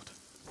drive them out.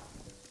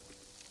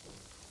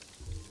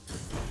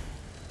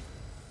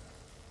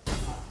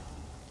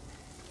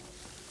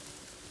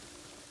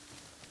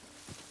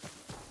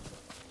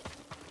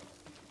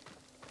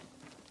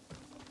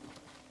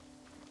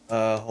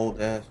 Hold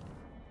that.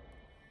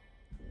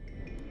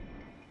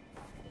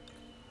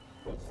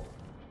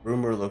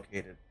 Rumor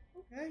located.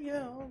 Okay,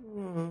 yeah.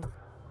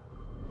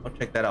 I'll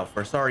check that out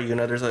first. Sorry,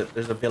 Yuna.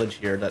 There's a village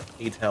here that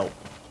needs help.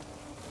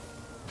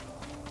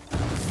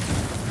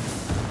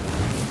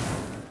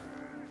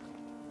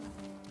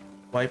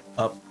 Swipe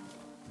up,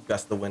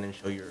 gust the wind, and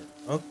show your.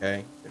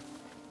 Okay.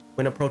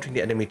 When approaching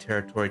the enemy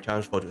territory,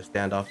 challenge foe to a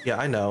standoff. Yeah,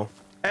 I know.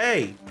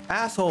 Hey,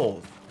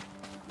 assholes!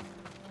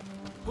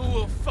 Who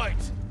will fight?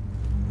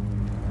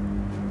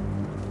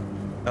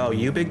 Oh,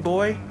 you big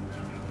boy?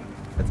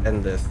 Let's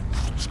end this.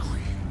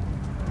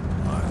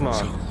 Come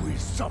on.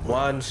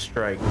 One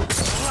strike.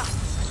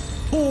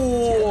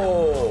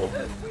 Ooh.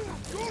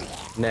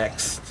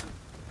 Next.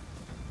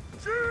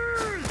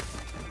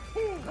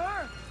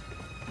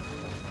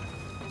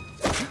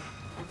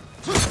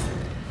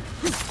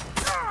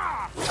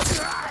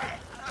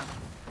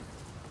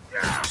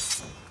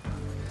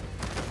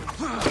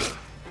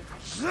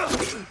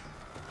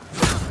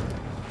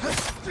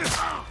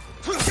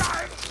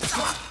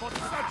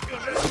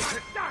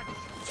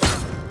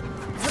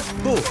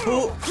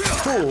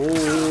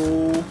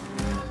 Ooh.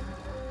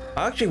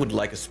 I actually would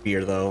like a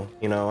spear though.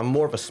 You know, I'm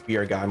more of a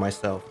spear guy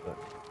myself. But...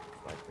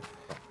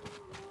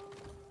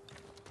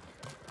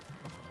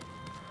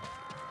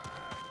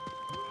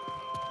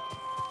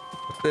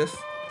 What's this?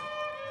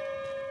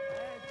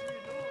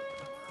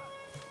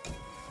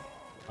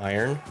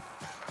 Iron.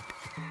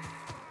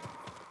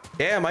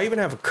 Damn, I even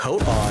have a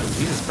coat on.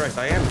 Jesus Christ,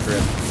 I am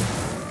dripped.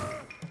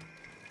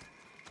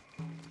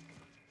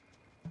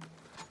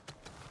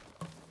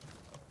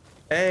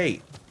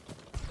 Hey.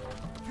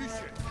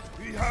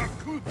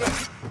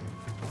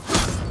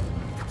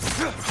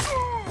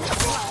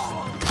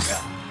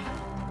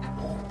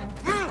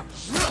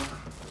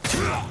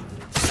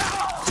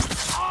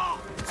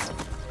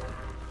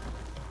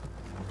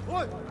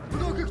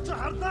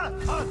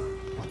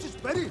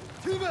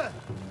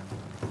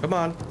 Come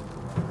on.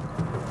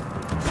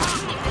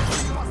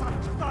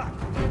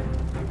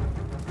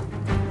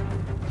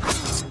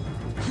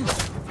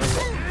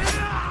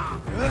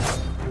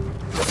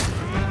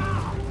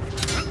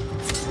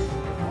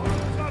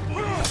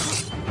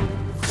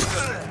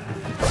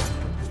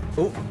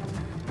 Oh,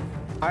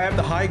 I have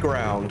the high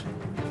ground.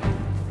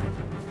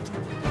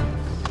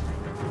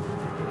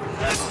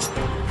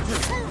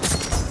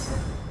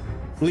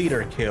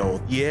 Leader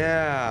killed.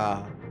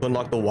 Yeah. To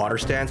unlock the water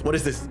stance. What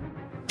is this?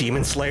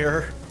 Demon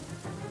Slayer?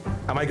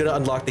 Am I gonna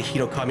unlock the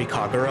Hinokami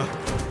Kagura?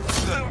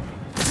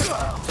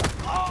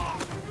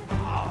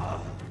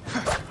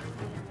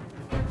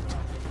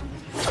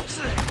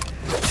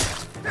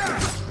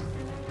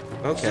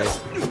 Okay.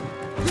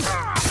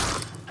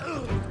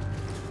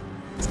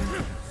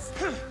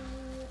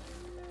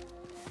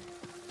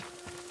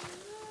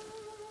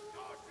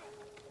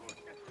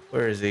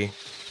 Where is he?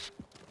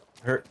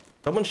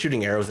 Someone's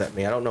shooting arrows at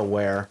me. I don't know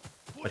where,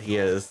 but he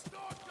is.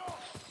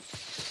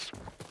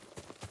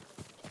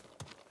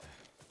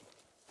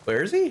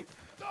 Where is he?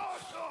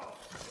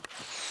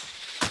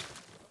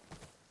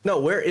 No,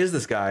 where is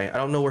this guy? I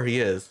don't know where he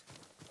is.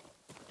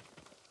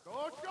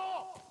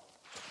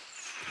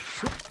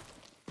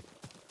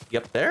 He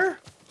up there?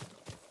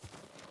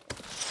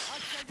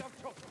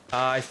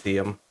 I see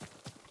him.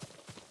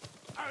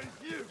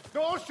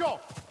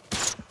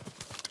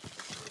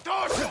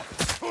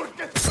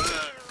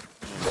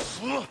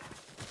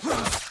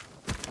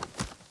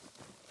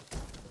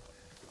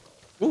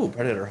 Ooh,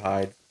 predator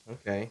hide.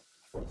 Okay.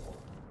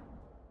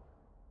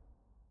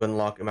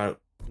 Unlock amount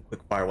of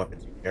quick fire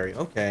weapons you carry.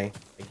 Okay,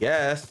 I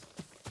guess.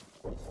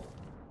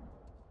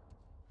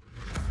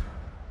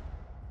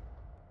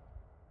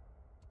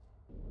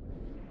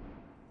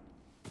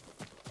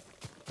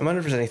 I wonder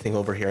if there's anything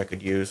over here I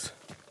could use.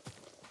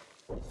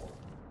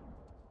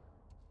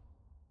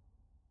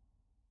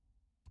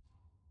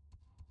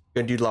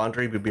 Gonna do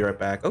laundry, we'll be right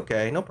back.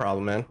 Okay, no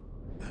problem, man.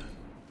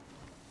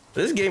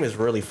 This game is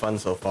really fun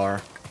so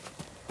far.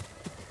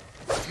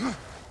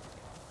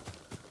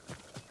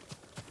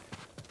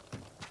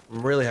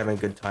 I'm really having a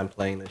good time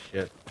playing this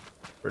shit.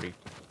 Pretty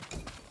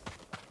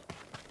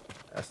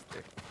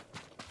fantastic.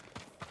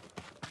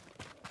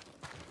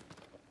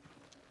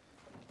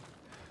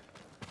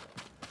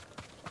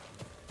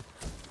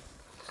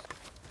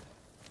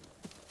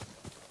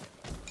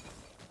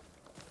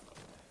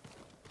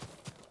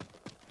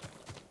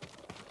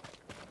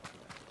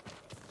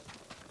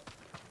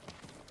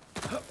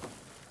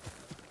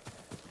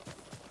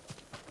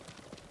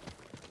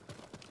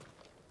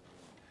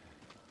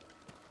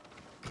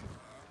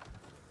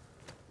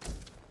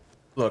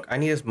 Look, I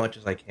need as much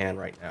as I can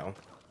right now.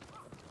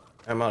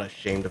 I'm not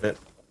ashamed of it.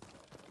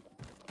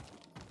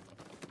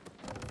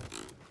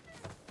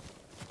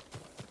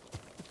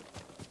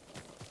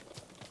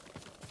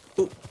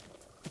 Ooh.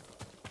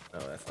 No,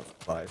 that's not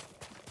supplies.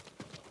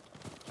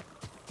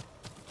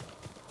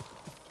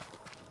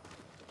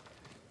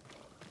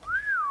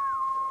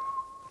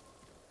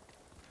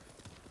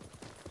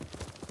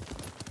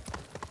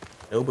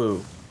 No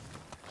boo.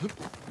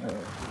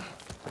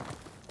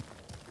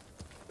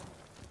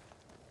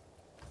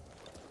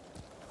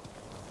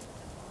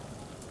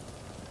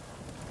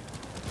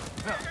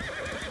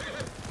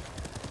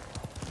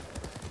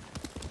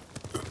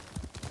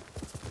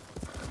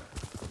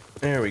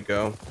 There we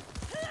go.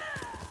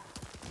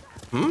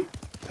 Hmm?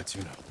 That's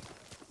you know.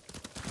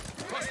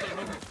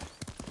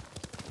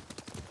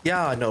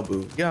 Yeah,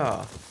 Nobu.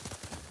 Yeah.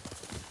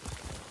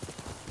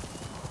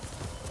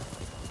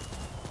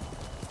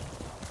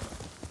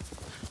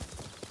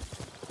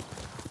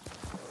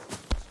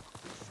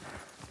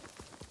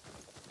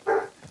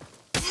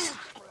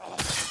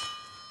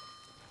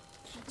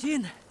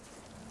 Jin,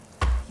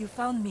 you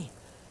found me.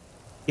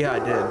 Yeah, I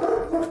did.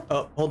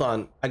 Oh, hold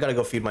on. I gotta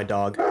go feed my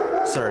dog.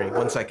 Sorry,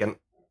 1 second.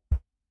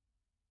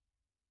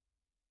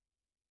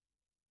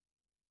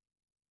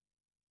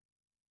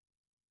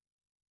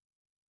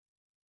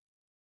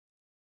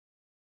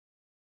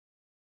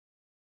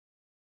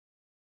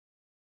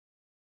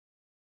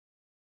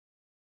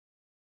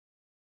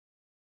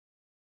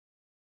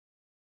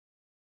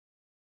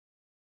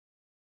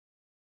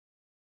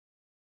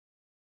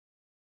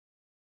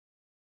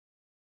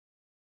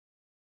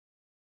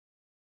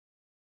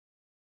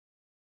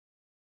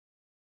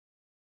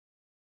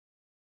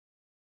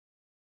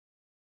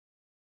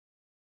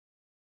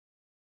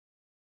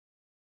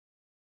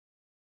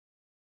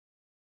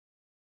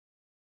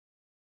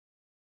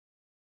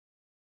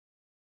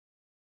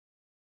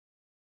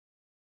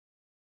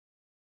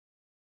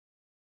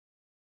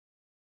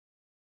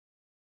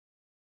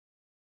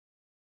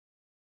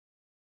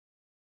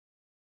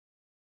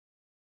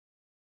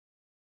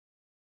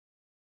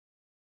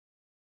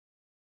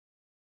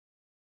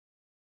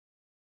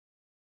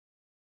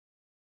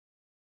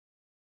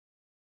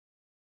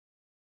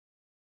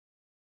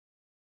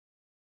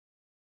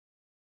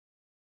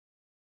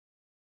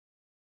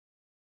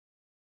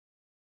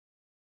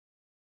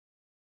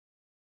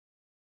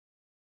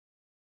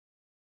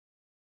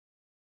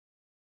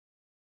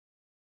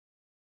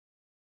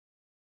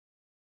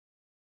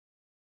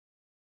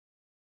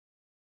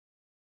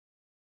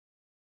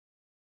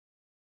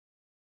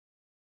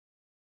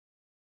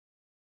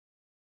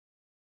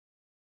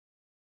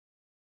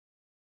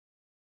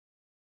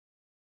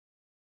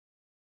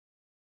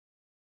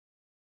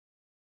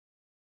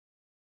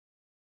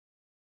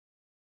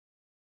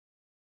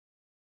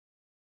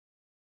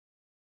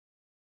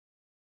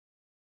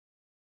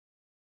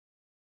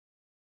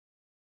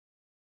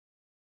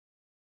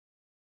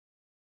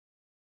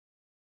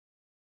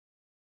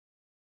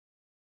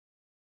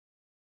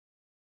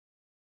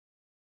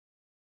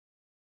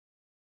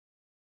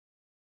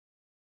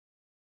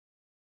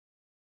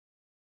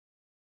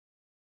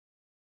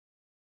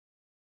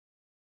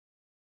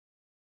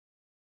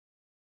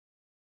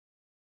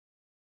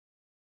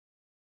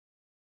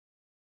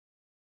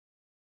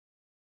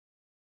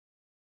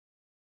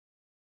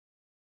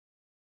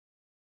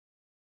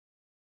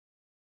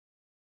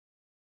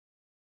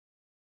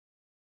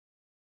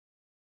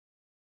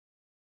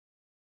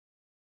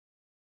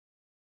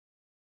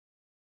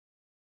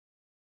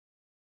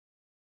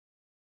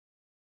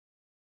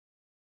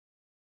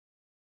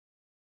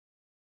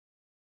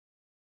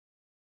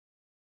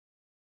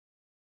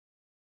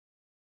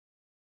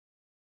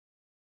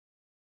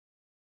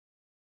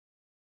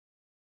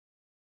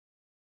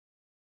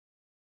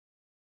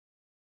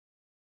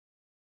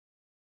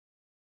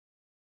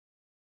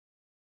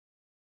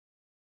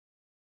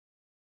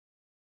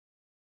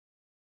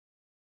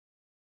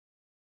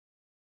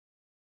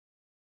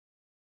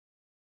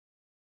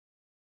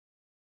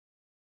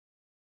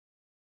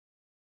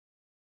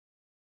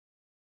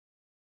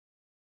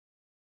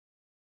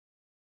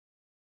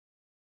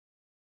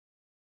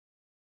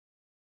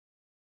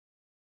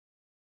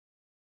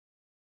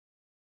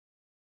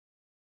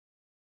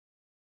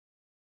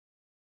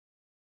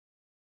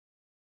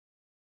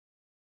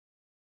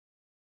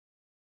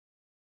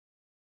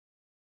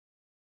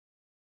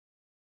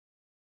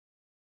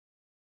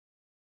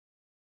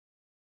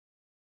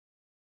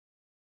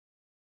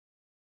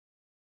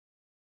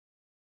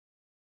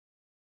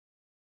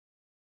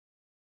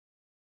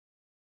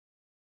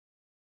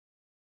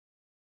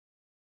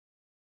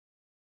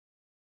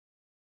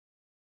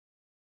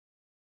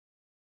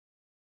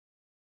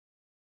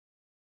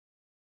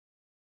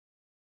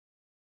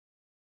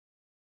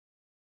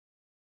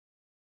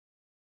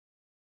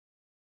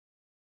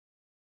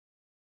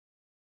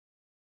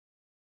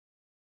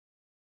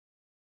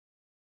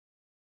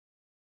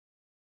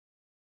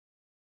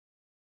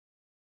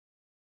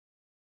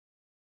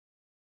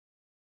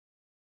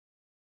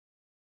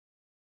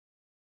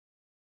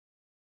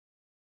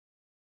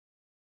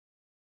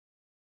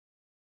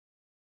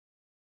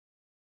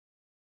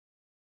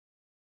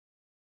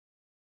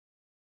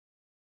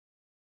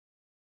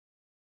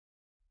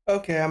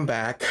 Okay, I'm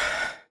back.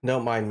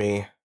 Don't mind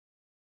me. I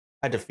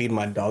had to feed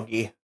my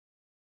doggy.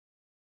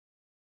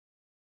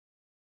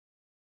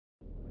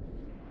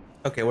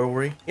 Okay, where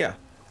were we? Yeah.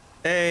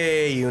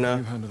 Hey, You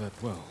Yuna. handled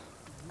that well.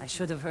 I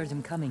should have heard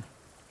him coming.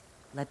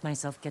 Let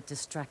myself get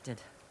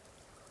distracted.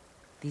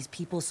 These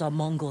people saw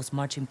Mongols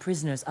marching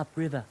prisoners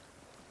upriver.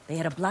 They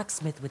had a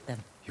blacksmith with them.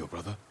 Your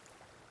brother?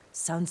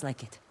 Sounds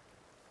like it.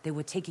 They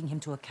were taking him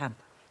to a camp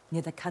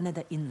near the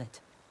Canada Inlet.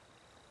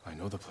 I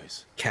know the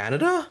place.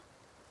 Canada?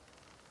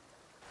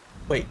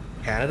 Wait,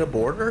 Canada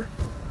border?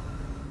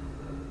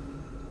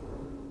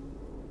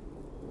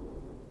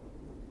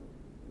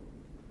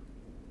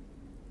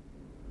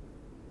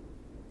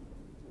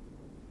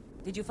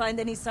 Did you find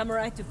any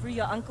samurai to free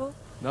your uncle?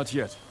 Not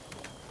yet,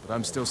 but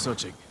I'm still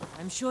searching.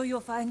 I'm sure you'll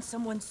find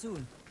someone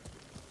soon.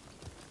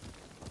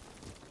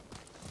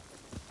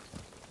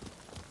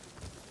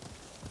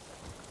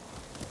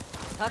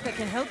 Taka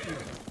can help you,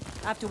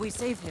 after we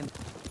save him.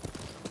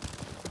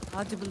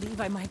 Hard to believe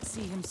I might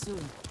see him soon.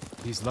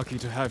 He's lucky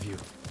to have you.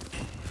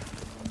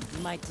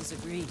 You might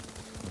disagree.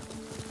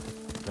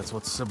 That's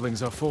what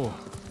siblings are for.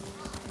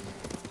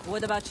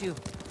 What about you?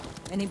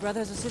 Any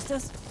brothers or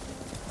sisters?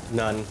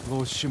 None.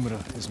 Lord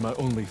Shimura is my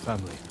only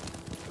family.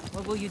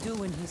 What will you do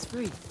when he's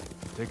free?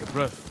 Take a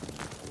breath.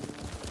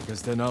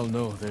 Because then I'll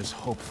know there's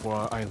hope for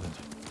our island.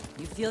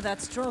 You feel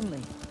that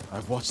strongly?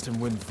 I've watched him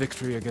win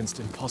victory against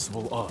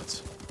impossible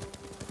odds.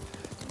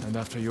 And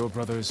after your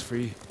brother is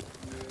free,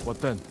 what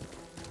then?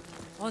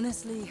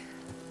 Honestly,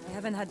 I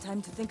haven't had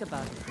time to think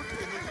about it.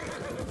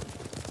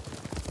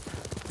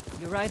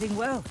 You're riding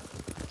well.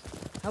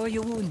 How are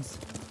your wounds?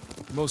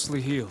 Mostly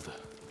healed.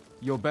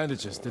 Your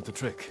bandages did the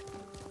trick.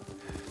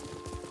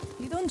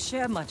 You don't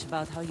share much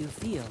about how you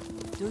feel,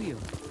 do you?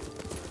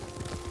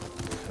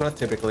 Not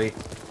typically.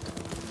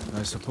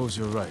 I suppose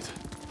you're right.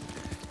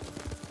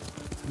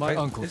 My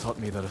uncle taught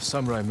me that a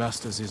samurai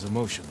masters his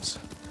emotions,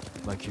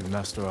 like you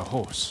master a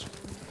horse,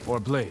 or a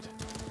blade.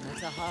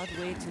 That's a hard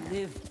way to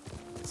live.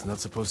 It's not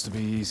supposed to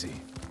be easy.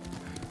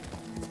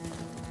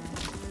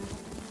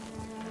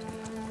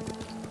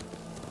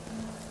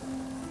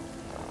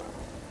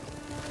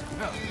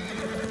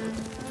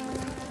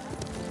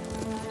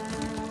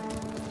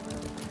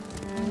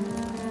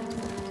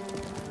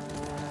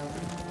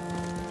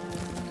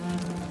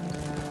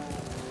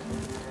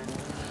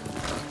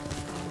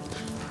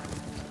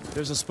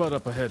 There's a spot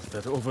up ahead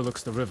that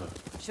overlooks the river.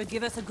 Should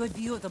give us a good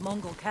view of the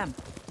Mongol camp.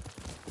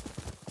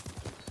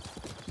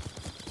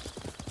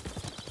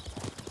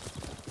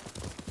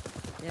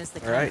 There's the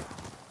camp. All right.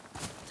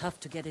 Tough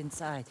to get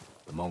inside.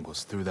 The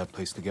Mongols threw that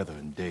place together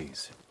in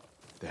days.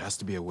 There has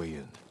to be a way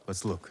in.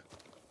 Let's look.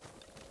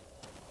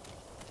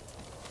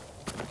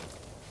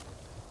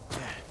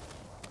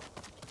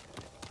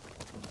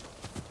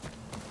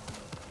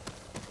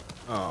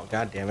 Oh,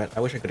 god damn it. I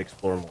wish I could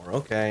explore more.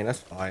 Okay, that's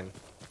fine.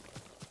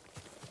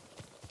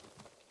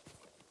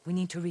 We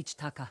need to reach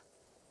Taka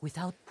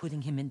without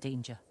putting him in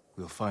danger.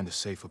 We'll find a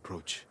safe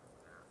approach.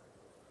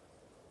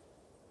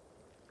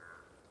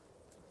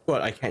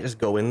 What, I can't just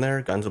go in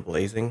there, guns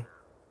a-blazing?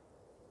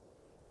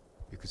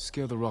 You could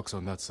scale the rocks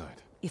on that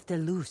side. If they're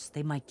loose,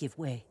 they might give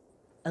way.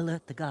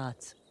 Alert the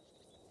guards.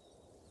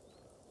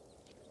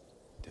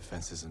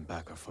 Defenses in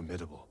back are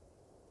formidable.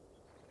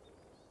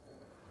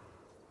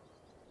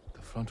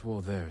 The front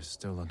wall there is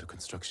still under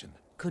construction.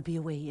 Could be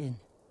a way in.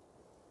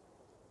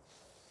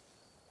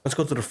 Let's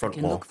go to the front We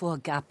can wall. look for a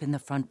gap in the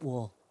front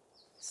wall.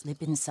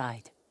 Slip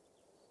inside.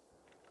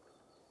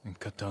 And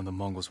cut down the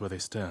Mongols where they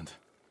stand.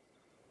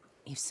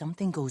 If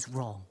something goes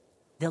wrong,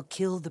 they'll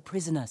kill the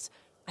prisoners.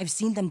 I've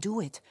seen them do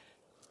it.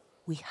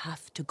 We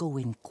have to go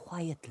in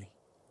quietly.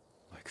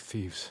 Like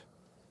thieves.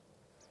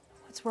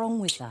 What's wrong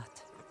with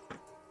that?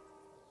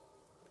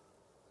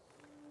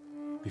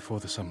 Before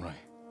the samurai,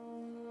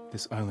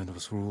 this island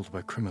was ruled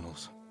by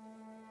criminals.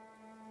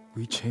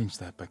 We changed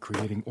that by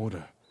creating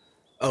order.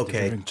 Okay.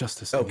 Delivering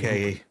justice in the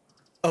Okay.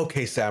 open.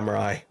 Okay,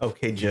 samurai.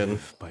 Okay, Jin.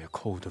 Live by a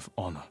code of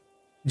honor.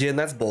 Jin,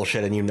 that's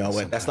bullshit and you know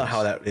it. That's not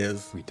how that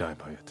is. We die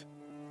by it.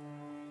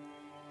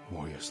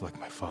 Warriors like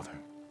my father,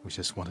 who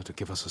just wanted to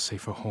give us a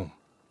safer home.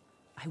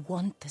 I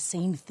want the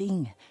same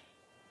thing.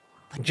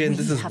 But Jin, we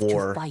this is have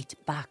war. to fight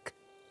back.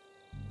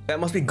 That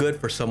must be good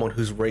for someone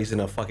who's raised in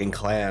a fucking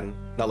clan.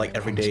 Not like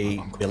everyday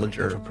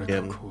villager.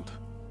 Jin.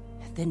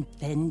 Then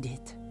bend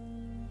it.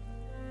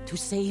 To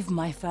save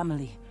my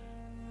family.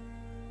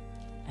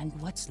 And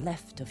what's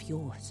left of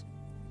yours.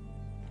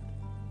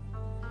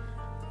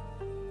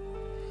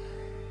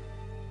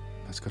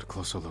 Let's get a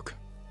closer look.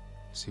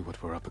 See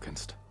what we're up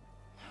against.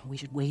 We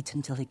should wait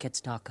until it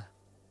gets darker.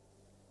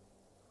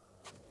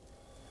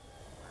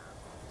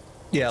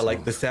 Yeah,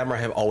 like the samurai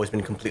have always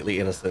been completely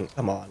innocent.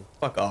 Come on.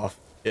 Fuck off,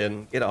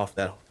 Jin. Get off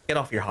that. Get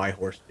off your high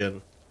horse,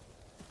 Jin.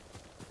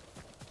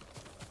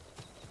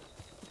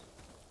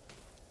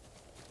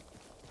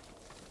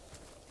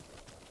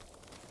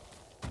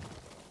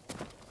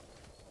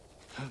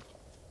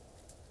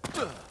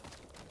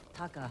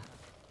 Taka.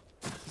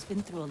 He's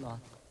been through a lot.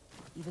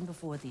 Even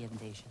before the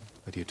invasion.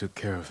 But you took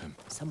care of him.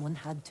 Someone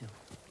had to.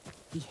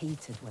 He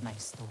hated when I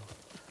stole.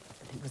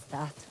 It was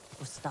that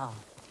or starve.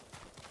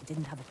 I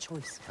didn't have a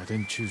choice. I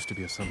didn't choose to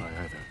be a samurai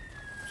either.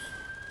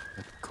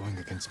 But going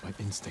against my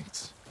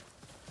instincts,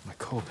 my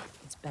code.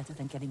 It's better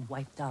than getting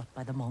wiped out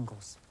by the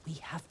Mongols. We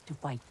have to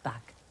fight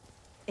back.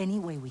 Any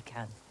way we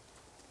can.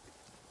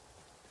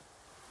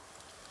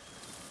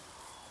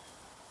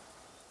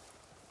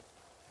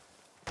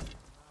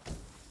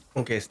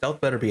 Okay, stealth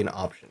better be an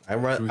option. I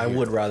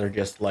would rather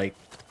just like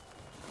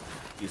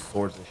use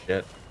swords and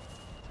shit.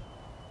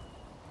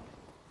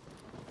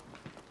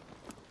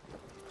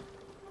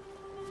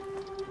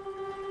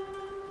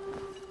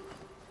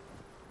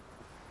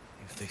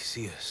 If they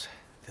see us,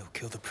 they'll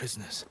kill the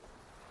prisoners.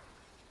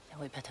 Then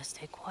we better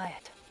stay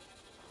quiet.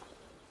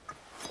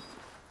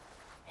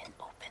 And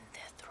open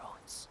their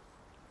throats.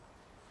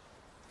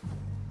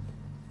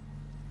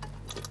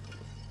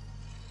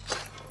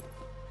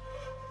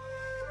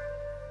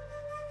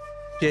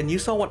 Jin, you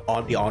saw what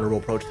the honorable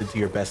approach did to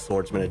your best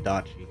swordsman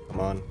Adachi. Come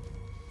on.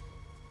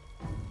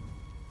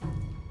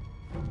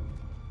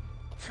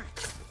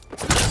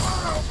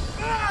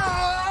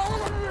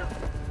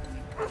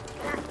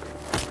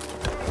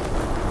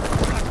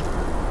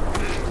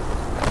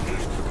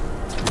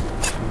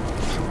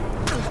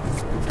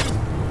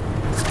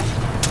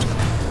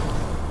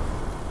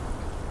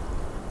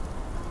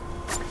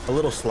 A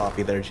little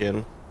sloppy there,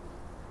 Jin.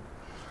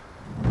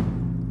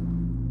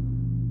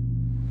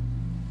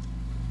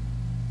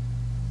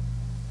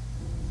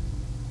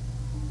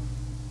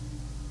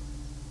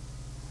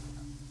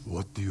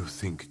 What do you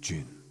think,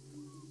 Jin?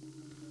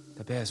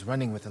 The bear's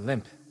running with a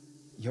limp.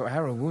 Your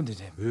arrow wounded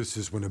him. This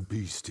is when a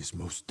beast is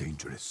most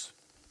dangerous.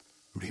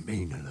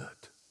 Remain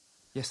alert.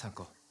 Yes,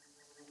 Uncle.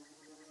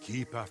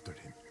 Keep after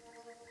him.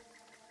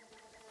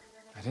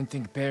 I didn't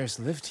think bears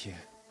lived here.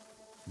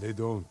 They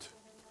don't.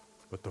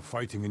 But the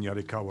fighting in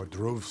Yarikawa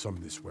drove some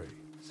this way.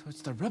 So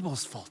it's the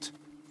rebels' fault.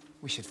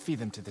 We should feed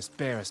them to this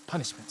bear as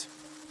punishment.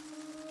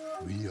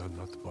 We are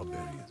not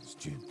barbarians,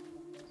 Jin.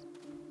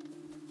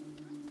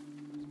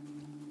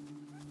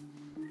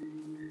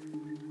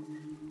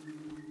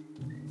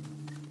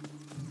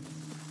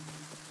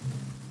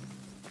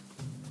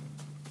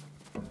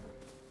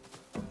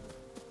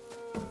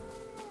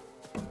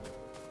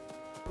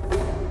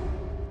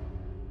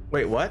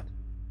 Wait, what?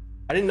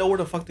 I didn't know where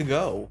the fuck to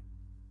go.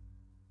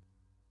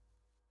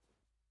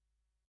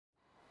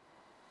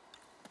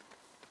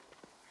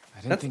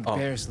 I didn't think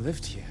bears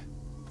lived here.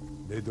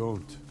 They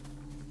don't.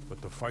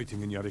 But the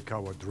fighting in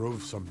Yarikawa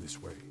drove some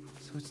this way.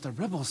 So it's the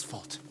rebels'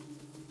 fault.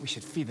 We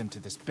should feed them to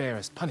this bear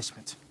as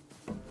punishment.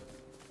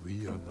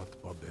 We are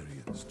not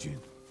barbarians, Jin.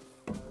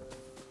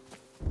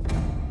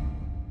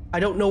 I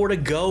don't know where to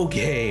go,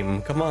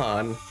 game. Come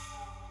on.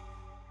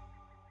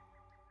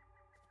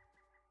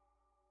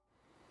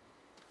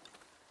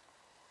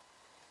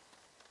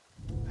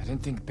 I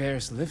didn't think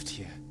bears lived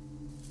here.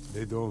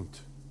 They don't.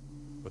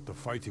 But the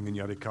fighting in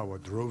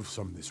Yarikawa drove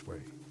some this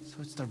way. So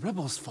it's the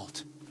rebels'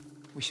 fault.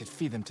 We should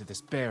feed them to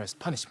this bear as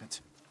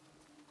punishment.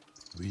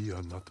 We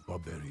are not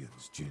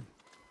barbarians, Jin.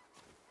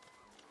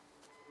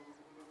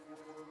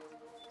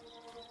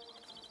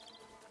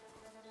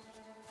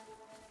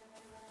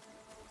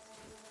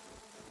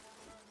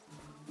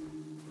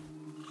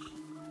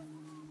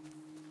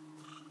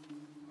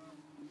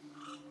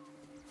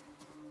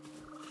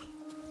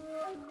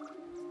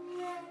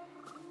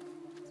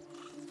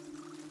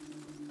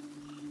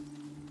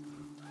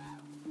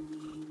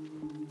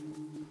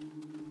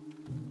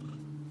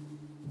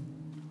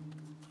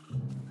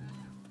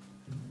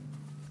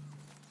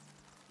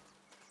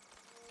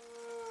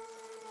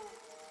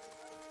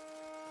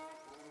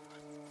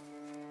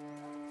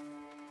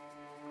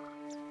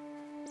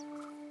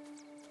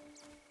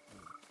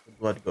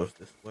 Blood goes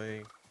this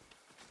way.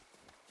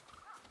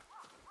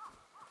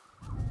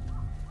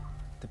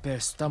 The bear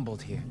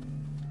stumbled here.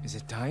 Is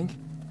it dying?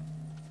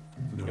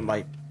 No, It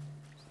might.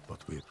 but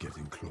we're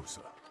getting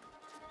closer.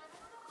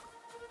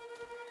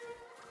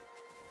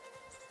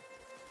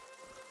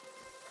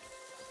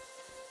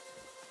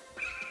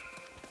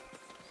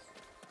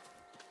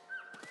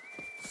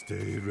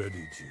 Stay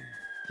ready, Jin.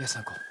 Yes,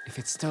 Uncle. If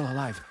it's still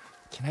alive,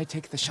 can I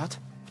take the shot?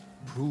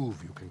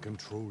 Prove you can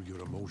control your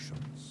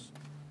emotions.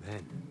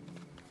 Then,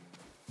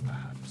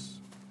 perhaps.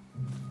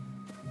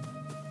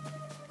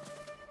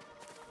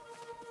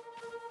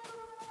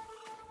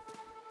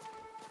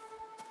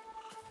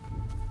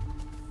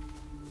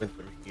 Went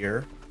through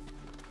here.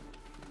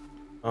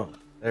 Oh,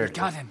 there it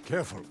Got is. him.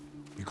 Careful.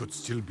 He could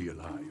still be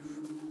alive.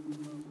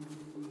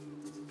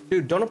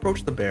 Dude, don't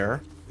approach the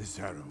bear. This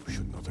arrow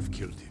should not have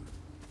killed him.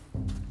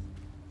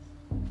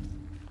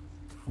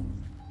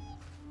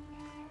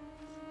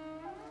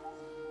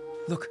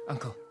 Look,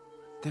 Uncle.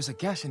 There's a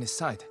gash in his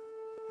side.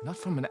 Not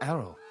from an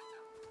arrow.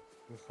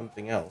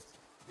 Something else.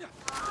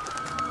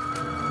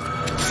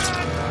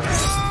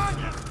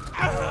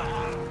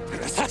 An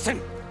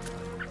assassin!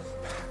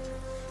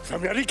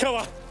 From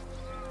Yarikawa!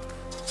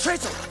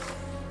 Traitor!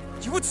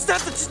 You would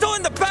stab the Chido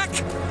in the back!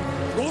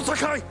 No,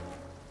 Sakai!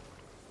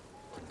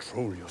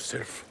 Control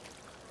yourself.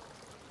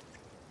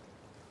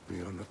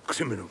 We are not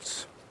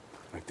criminals,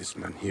 like this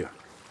man here.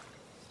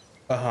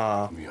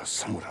 Uh-huh. We are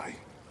samurai.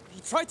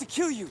 He tried to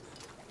kill you!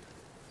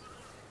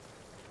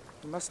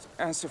 He must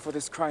answer for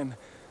this crime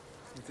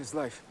with his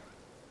life.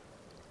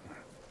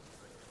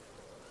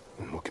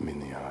 And look him in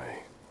the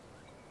eye.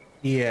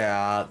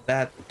 Yeah,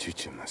 that...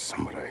 Teach him that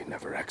samurai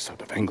never acts out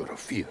of anger or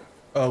fear.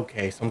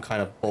 Okay, some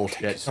kind of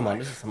bullshit. Come on,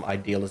 this is some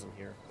idealism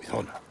here. With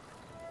honor.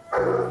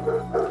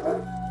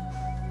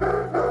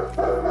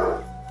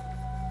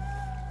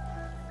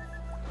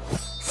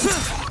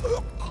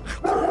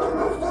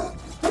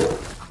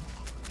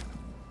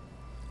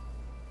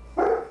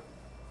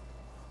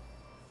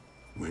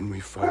 When we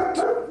fight,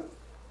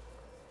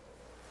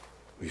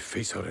 we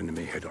face our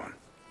enemy head on.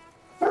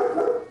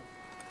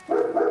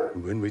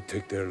 And when we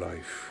take their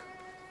life,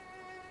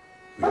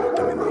 we look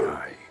them in the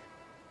eye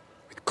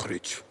with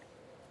courage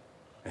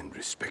and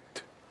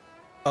respect.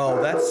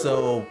 Oh, that's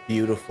so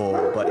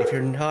beautiful. But if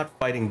you're not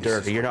fighting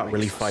dirty, you're not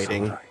really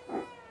fighting. Samurai.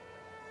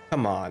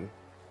 Come on.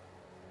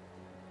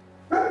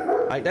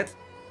 That's...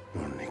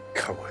 Only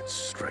cowards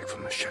strike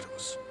from the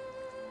shadows.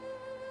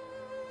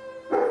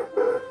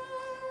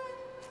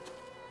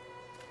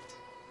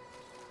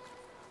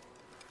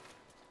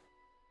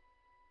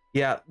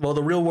 Yeah, well,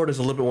 the real world is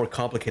a little bit more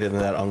complicated than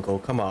that, Uncle.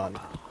 Come on.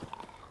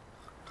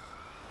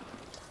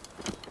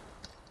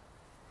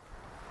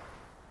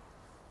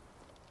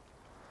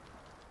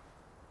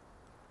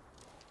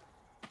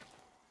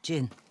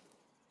 Jin,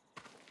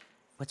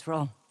 what's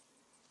wrong?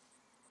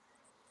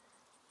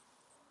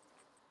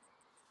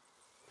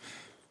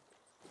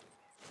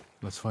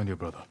 Let's find your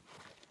brother.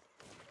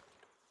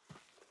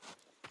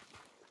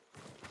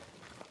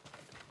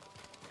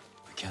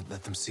 We can't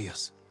let them see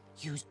us.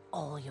 Use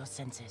all your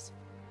senses.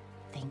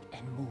 Think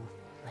and move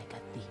like a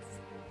thief.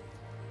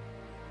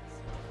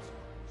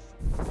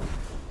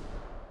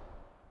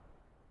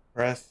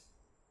 Press.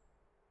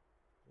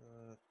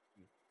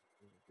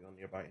 On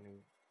nearby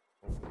enemy.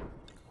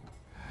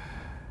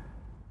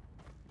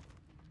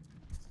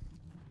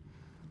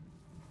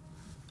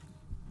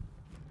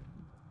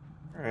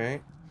 All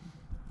right.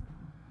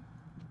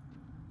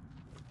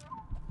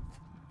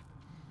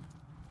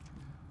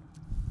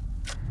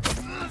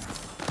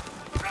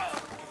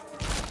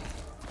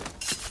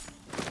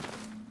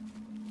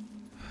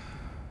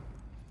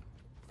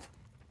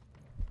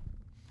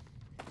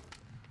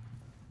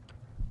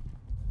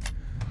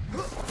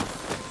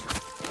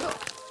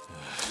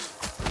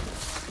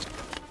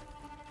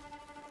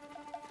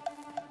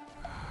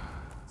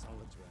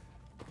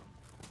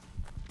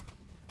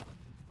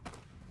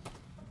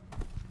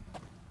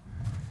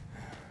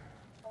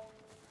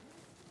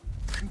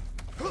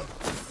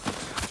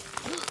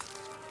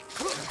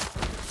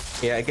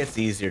 Yeah, it gets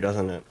easier,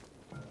 doesn't it?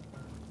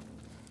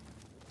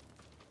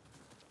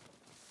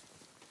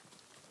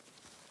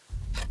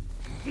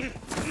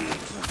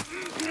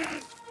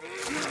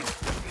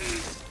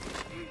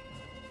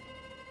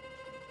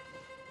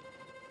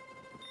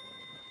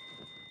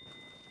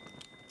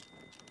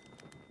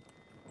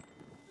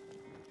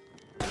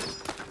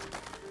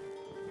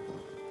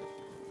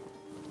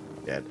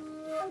 Dead.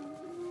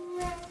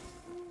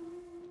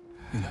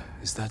 Yuna,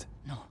 is that?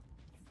 No,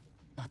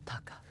 not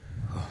Taka.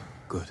 Oh,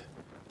 good.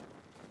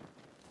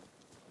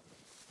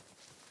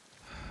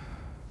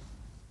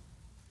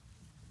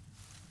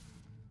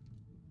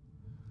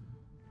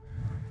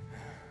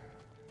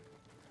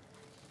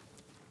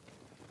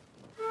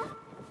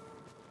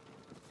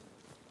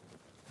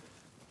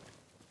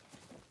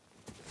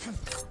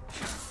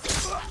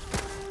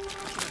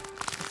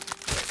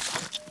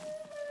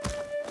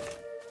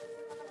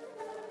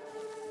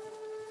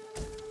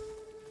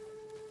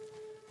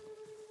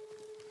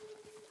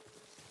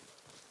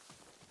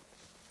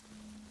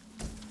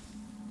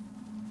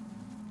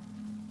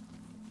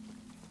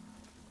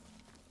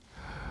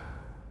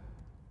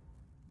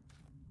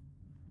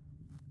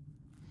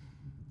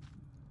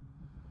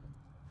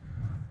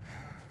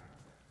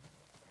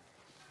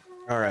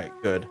 All right,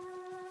 good.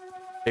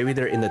 Maybe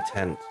they're in the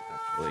tent,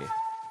 actually.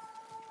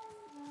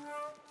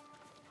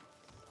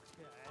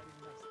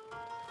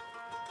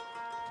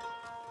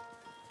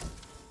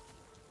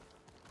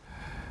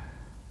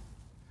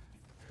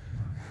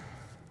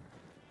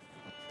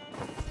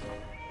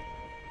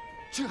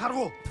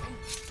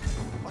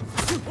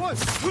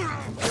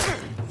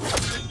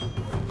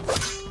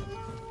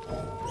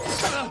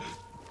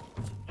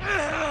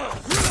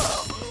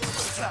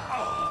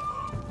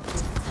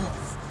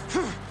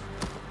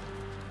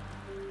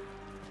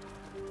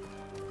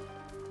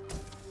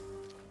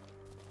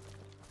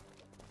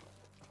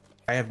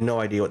 I have no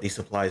idea what these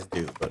supplies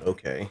do, but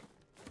okay.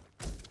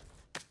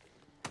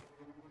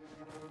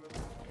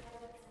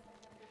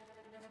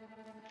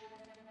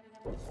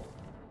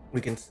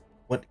 We can.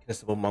 What can a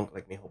simple monk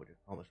like me hope to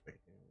accomplish by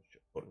continuing this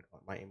quote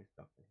unquote? My aim is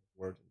stuck in his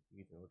words and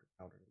deeds in order to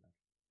counter the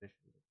natural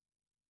condition.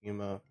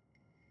 Yuma.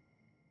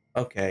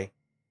 Okay.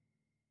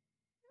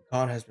 The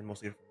Khan has been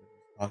mostly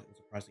talk and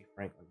surprisingly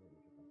frank on him.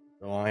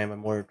 So I am a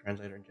more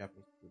translator in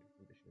Japanese food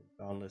condition is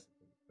boundless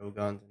and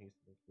shoguns, and he's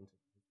been keen to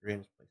history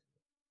and his place.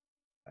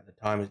 At the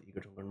time, is eager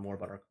to learn more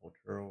about our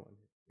culture and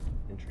he's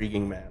an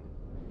intriguing man.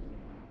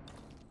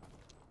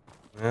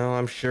 Well,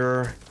 I'm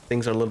sure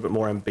things are a little bit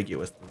more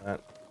ambiguous than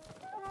that.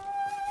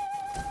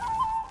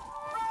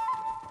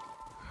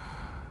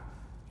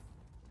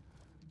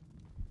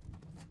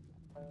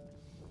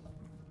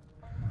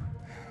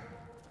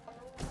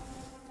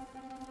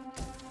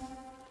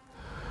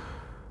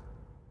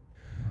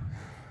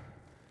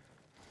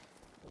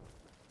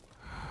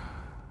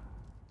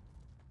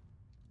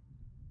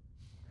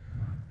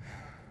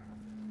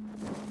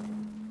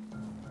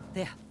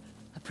 There,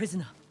 a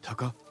prisoner.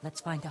 Taka?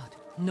 Let's find out.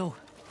 No,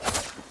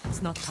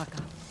 it's not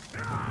Taka.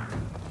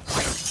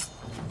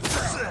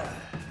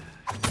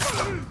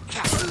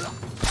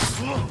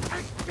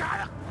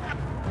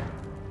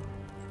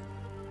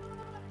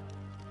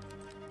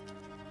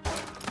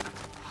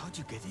 How'd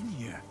you get in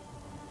here?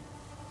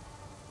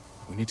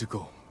 We need to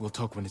go. We'll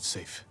talk when it's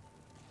safe.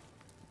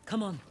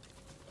 Come on.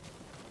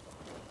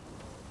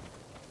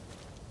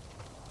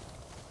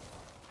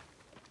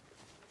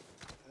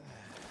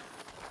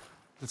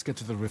 Let's get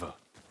to the river.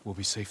 We'll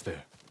be safe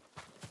there.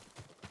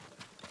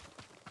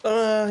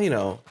 You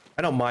know,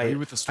 I don't mind. Are you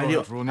with the Straw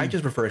Hat Ronin? I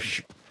just prefer.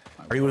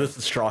 Are you with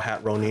the Straw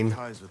Hat Ronin?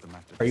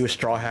 Are you a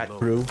Straw Hat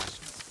crew?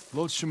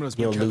 Lord Shimura's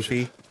You know, been captured,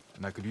 Luffy.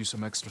 and I could use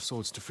some extra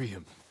swords to free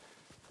him.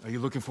 Are you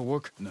looking for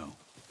work? No,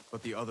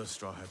 but the other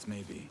Straw Hats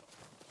may be.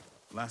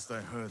 Last I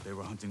heard, they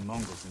were hunting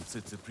Mongols in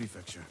Tsutsu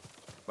Prefecture,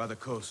 by the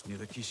coast near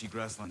the Kishi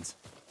grasslands.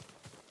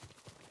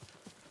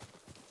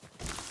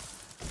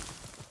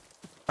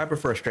 I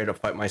prefer a straight up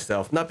fight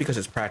myself, not because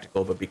it's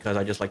practical, but because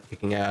I just like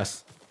kicking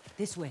ass.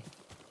 This way.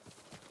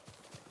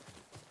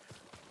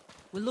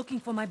 We're looking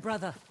for my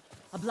brother,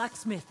 a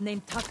blacksmith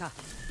named Taka.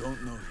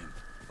 Don't know him,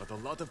 but a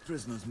lot of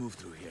prisoners move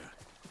through here.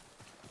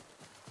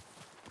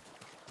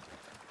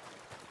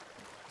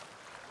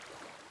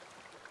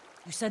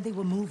 You said they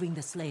were moving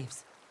the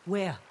slaves.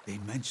 Where? They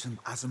mentioned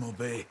Azamo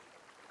Bay.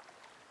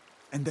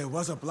 And there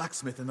was a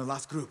blacksmith in the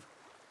last group.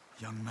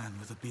 Young man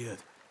with a beard.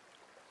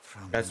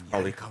 From That's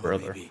probably Yarikawa,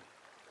 further. maybe.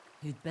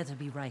 You'd better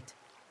be right.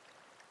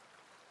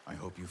 I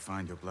hope you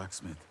find your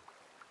blacksmith.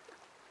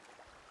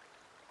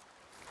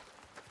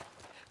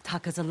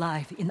 Taka's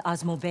alive in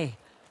Osmo Bay.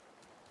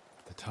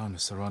 The town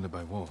is surrounded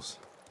by walls.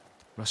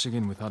 Rushing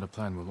in without a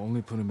plan will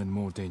only put him in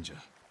more danger.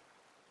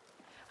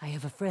 I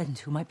have a friend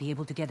who might be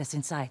able to get us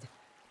inside.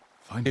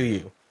 Find Do him.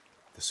 you?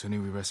 The sooner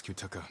we rescue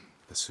Taka,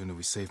 the sooner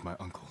we save my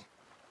uncle.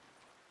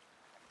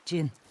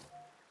 Jin,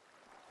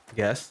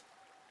 Yes.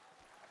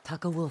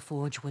 Taka will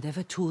forge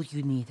whatever tool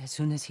you need as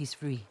soon as he's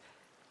free.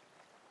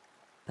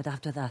 But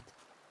after that,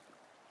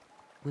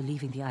 we're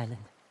leaving the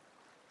island.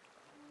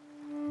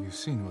 You've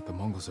seen what the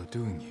Mongols are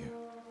doing here.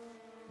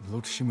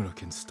 Lord Shimura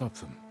can stop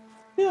them.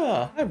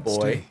 Yeah. Hi, boy.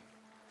 Stay.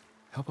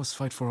 Help us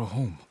fight for a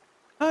home.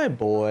 Hi,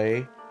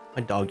 boy.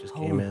 My dog just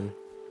came Home. in.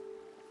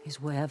 Is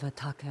wherever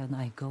Taka and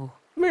I go.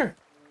 Come here.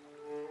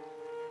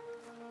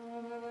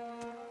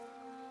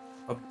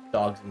 Oh,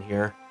 dog's in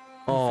here.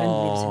 My friend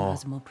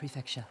lives in Oh. Azamo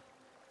Prefecture,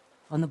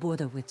 on the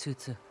border with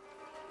Tsutsu.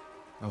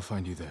 I'll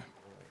find you there.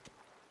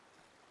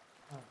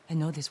 I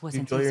know this You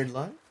wasn't enjoy your easy,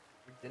 lunch?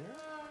 Your dinner?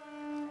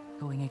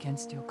 going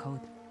against your code.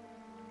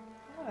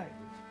 Hi.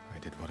 I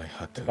did what I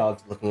had The to.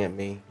 dog's looking at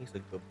me. He's a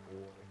good boy.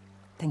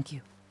 Thank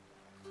you.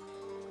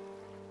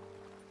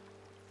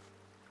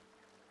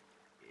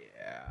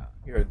 Yeah,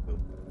 you're a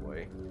good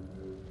boy.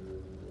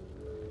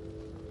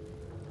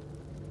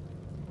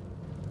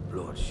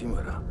 Lord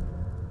Shimura,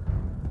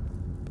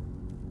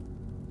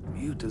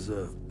 you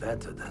deserve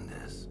better than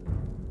this.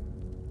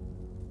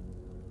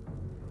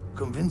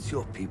 Convince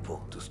your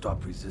people to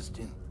stop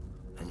resisting,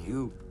 and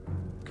you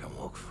can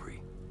walk free.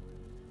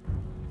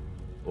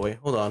 Boy,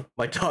 hold on.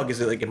 My dog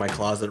is like in my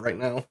closet right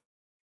now.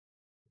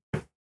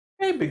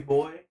 Hey, big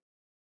boy.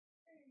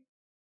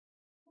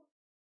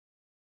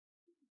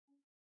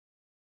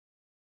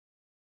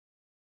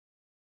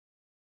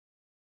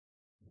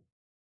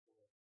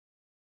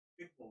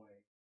 Big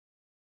boy.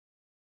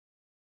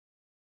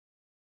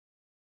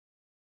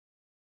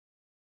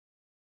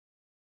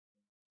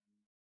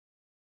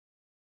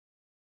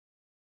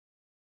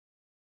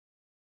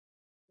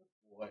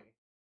 Boy.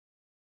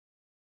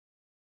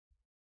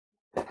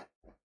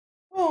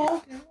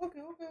 Oh,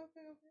 okay.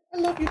 I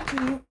love you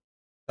too.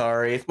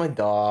 Sorry, it's my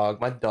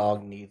dog. My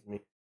dog needs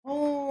me.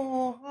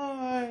 Oh,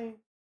 hi.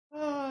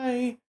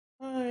 Hi.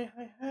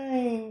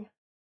 Hi.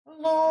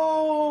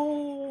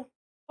 Hello.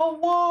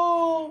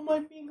 Hello, my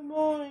big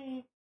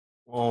boy.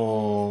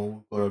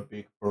 Oh, got a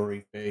big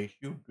furry face.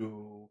 You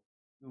do.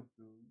 You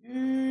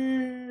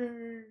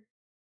do.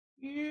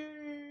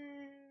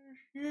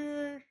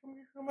 Yes.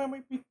 My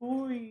big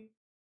boy.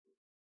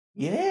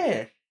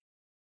 Yes.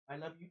 I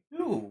love you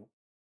too.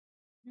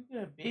 You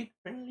got a big,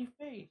 friendly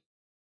face.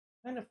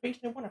 Kind of face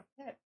I want to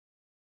pet.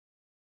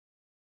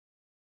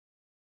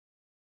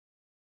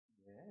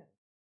 Yeah.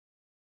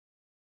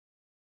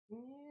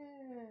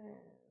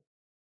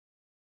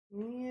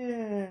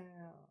 Yeah.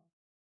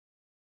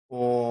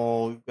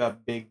 Oh, you've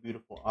got big,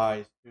 beautiful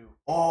eyes too.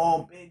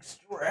 Oh, big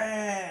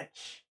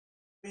stretch.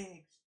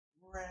 Big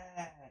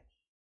stretch.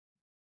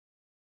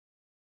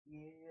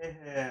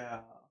 Yeah.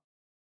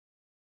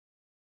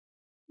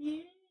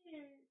 Yeah,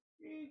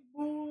 big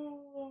boy.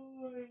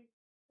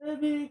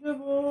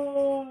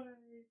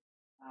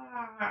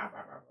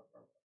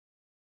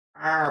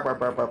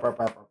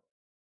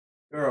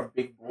 You're a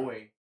big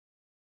boy.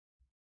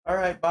 All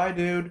right, bye,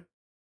 dude.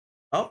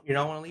 Oh, you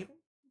don't want to leave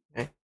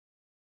him?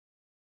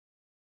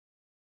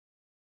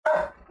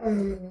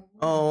 Okay.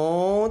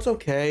 Oh, it's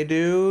okay,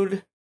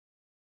 dude.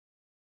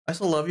 I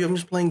still love you. I'm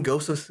just playing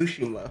Ghost of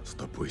Tsushima.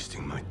 Stop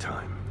wasting my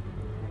time.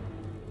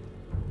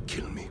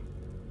 Kill me.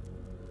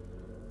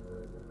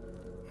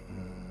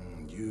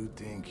 You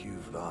think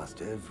you've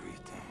lost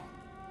everything.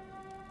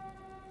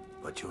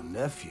 But your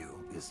nephew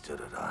is still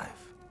alive.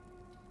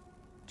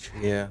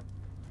 Yeah.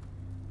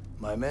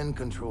 My men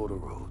control the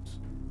roads.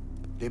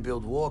 They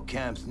build war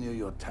camps near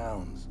your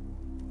towns.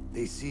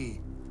 They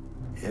see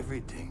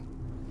everything.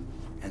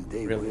 And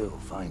they will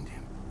find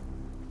him.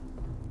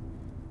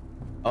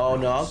 Oh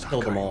no, I'll kill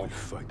them Sakai all. will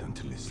fight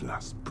until his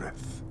last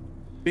breath.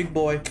 Big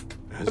boy.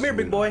 Come here,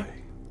 big boy.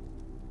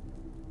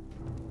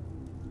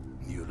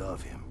 You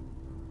love him.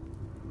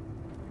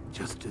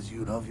 Just as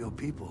you love your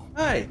people.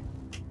 Hi.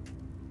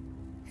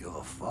 You're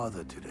a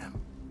father to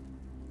them.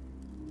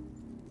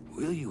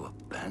 Will you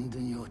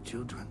abandon your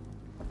children?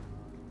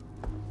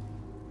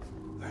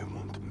 I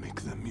won't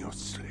make them your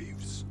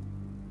slaves.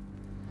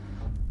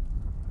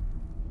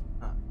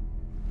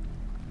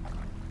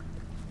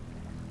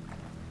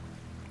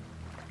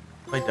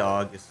 My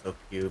dog is so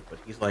cute, but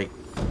he's like...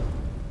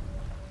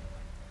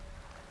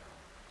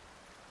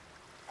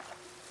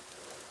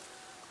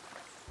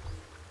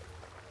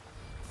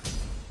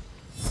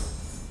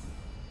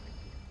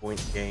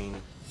 Point gain.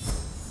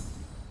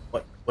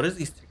 What is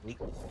these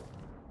techniques?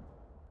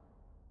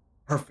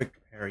 Perfect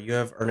repair. You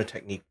have earned a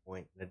technique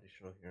point. An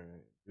additional here.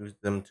 Use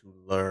them to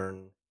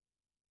learn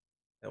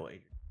that will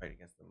aid your fight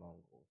against the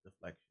Mongols.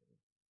 Deflection.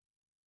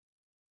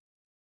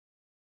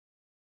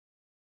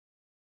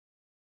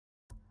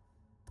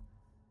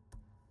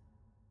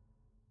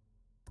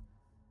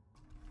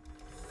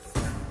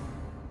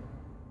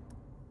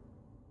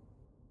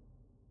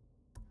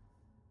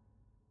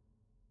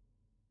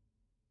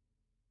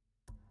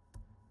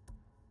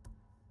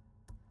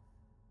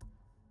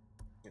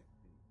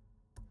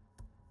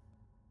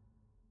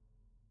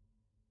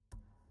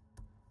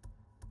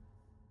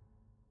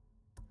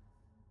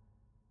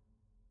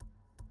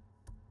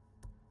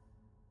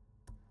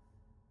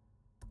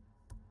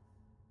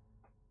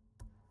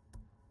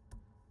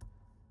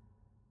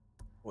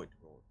 Point to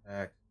roll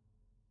attack.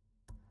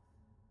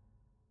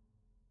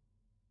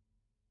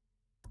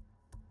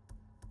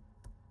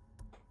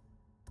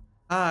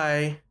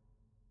 Hi.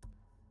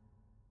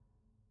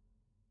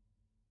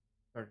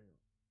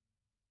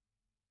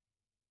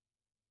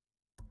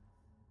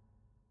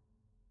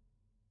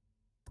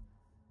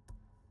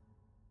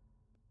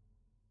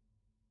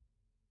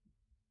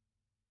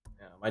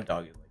 Yeah, my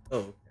dog is like, oh,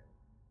 okay.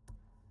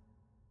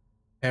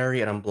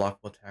 Parry and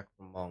unblockable attack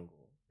from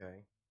Mongol. Okay.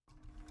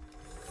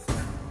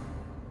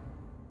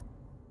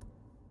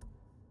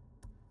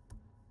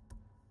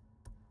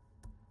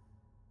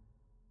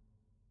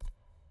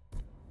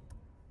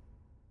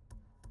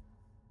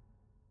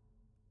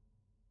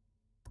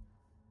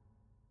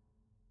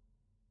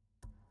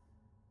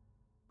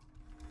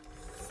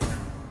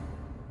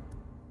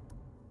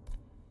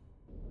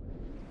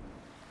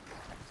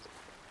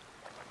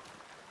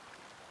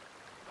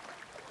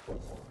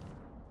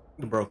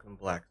 The broken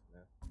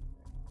blacksmith.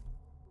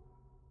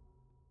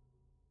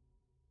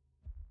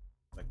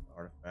 Like the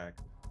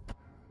artifact.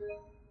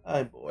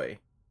 Hi, boy.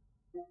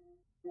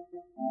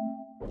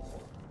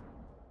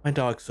 My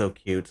dog's so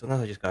cute.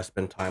 Sometimes I just gotta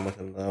spend time with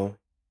him, though.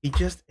 He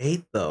just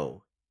ate,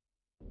 though.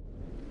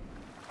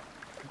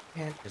 He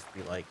can't just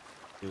be, like,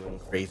 doing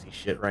crazy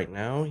shit right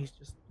now. He's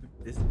just too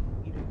busy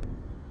eating.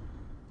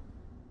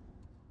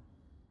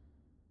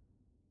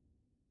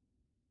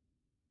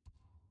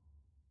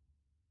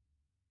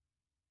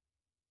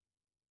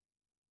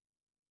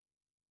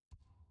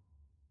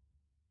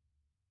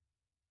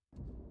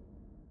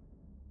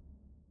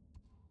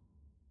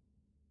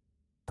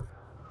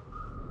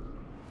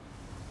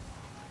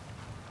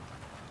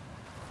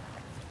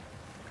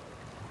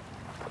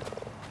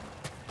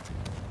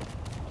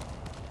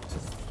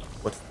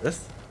 What's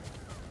this?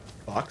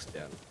 Fox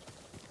den.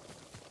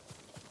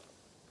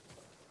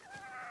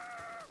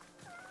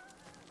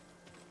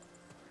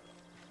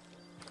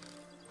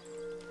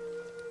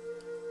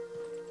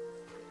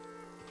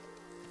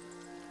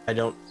 I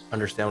don't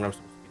understand what I'm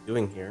supposed to be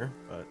doing here,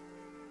 but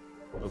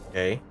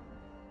okay.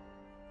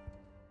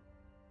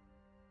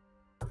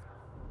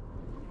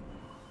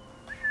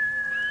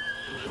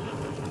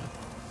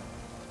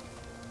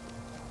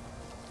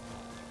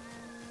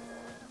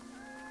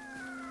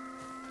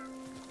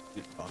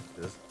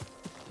 Boxes.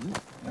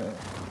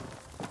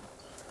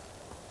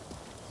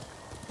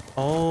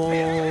 All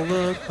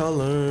the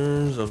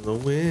colors of the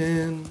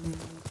wind.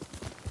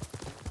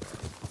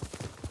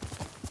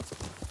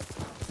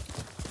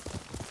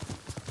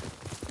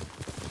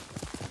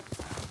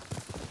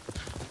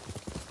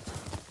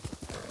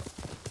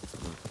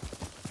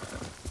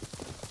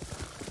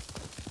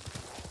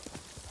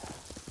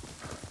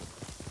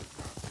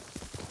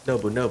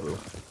 Nobu Nobu.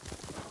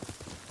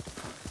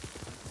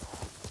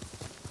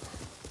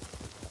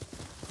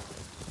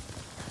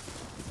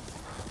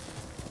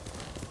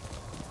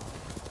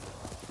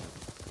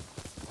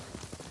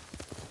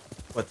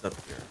 What's up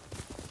here?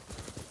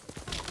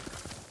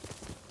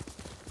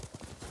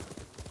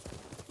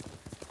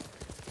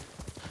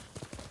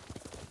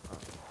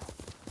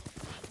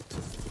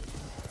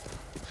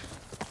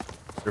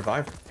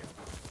 Survivor camp.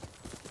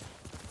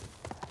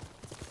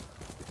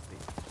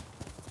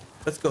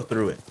 Let's go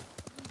through it.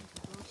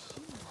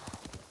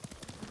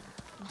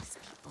 Must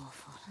be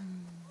awful.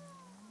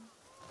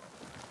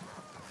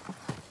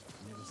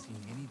 Never seen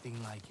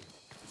anything like it.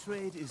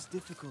 Trade is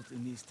difficult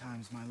in these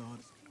times, my lord.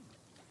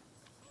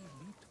 He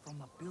leaped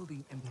from a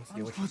building and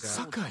plunged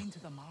Sakai, into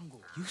the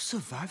Mongols. You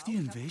survived the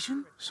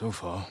invasion? so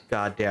far,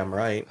 Goddamn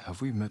right.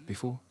 have we met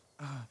before?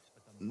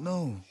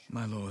 No,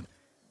 my lord.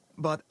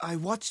 But I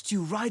watched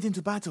you ride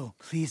into battle.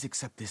 Please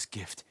accept this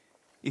gift.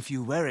 If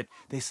you wear it,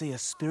 they say a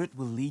spirit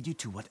will lead you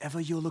to whatever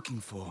you're looking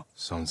for.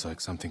 Sounds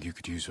like something you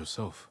could use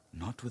yourself.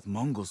 Not with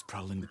Mongols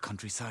prowling the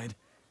countryside.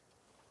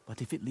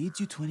 But if it leads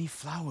you to any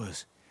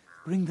flowers,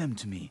 bring them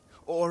to me,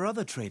 or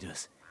other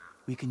traders.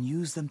 We can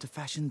use them to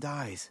fashion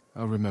dyes.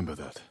 I'll remember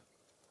that.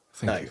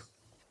 Thank you. Nice.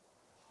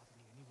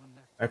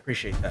 I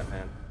appreciate that,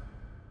 man.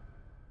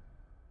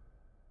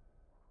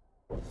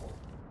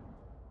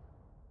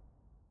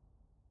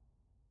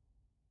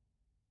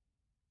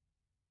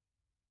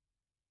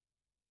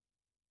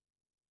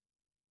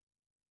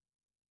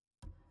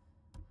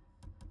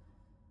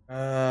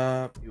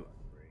 You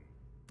upgrade.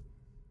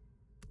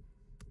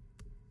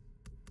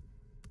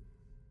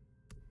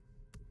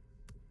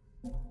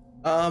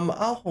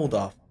 I'll hold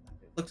off on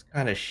that. It looks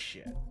kind of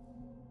shit.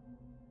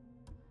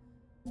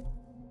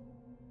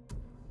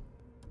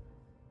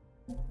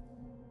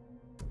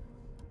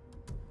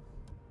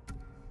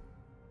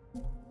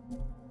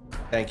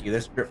 Thank you.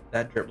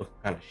 That drip looks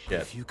kind of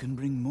shit. If you can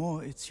bring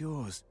more, it's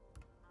yours.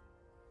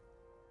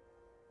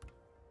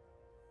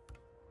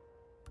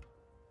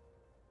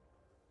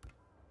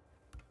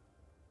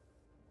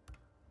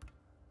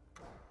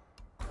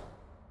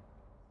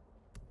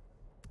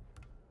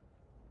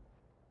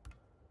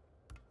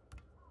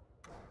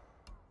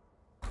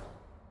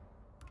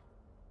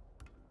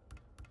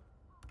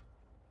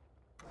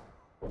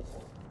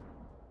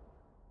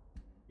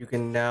 You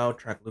can now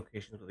track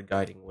locations with a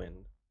guiding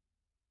wind.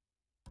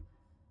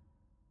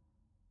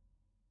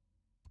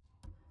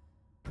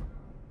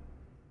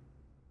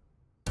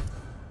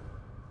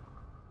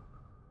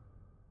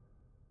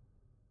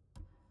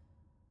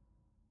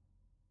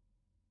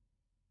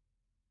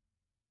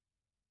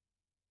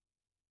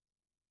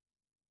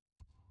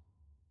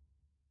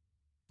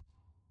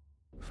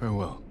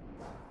 Farewell.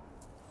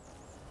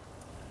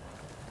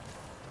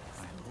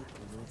 I hope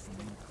the roads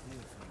remain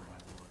clear for you, my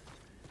lord.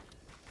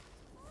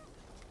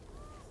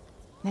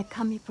 May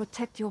Kami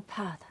protect your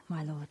path,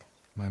 my lord.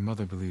 My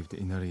mother believed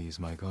Inari is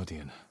my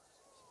guardian.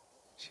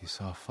 She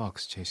saw a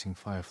fox chasing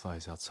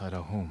fireflies outside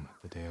our home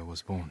the day I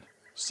was born.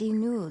 She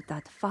knew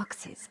that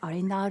foxes are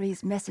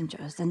Inari's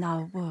messengers in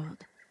our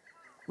world.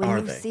 When Are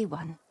you they? see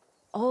one,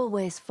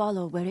 always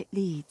follow where it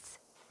leads.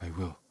 I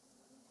will.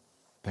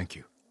 Thank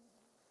you.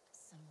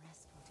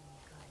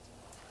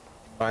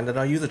 Fine, then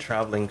I'll use the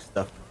traveling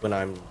stuff when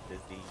I'm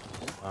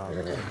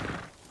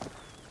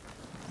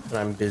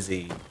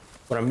busy.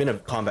 When I'm in a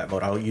combat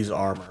mode, I'll use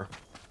armor.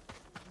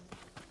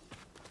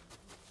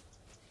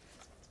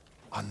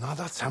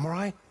 Another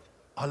samurai?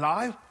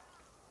 Alive?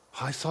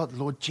 I thought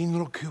Lord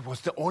Jinroku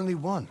was the only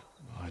one.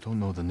 I don't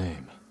know the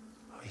name.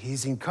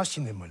 He's in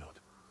Kashine, my lord.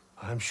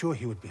 I'm sure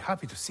he would be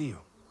happy to see you.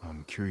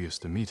 I'm curious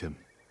to meet him.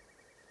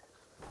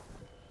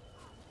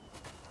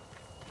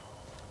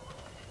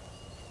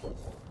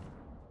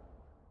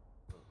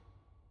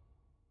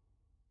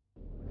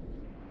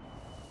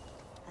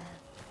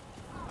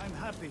 I'm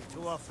happy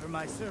to offer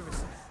my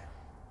services.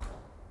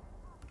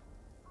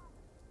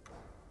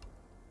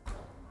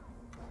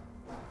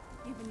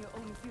 Even your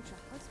own future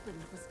husband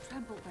was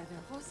trampled by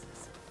their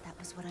horses. That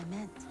was what I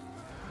meant.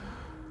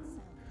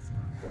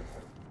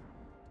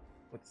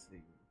 Let's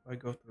see. If I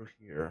go through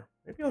here,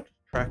 maybe I'll just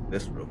track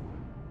this real quick.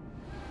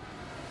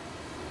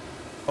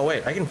 Oh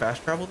wait, I can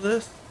fast travel to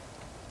this?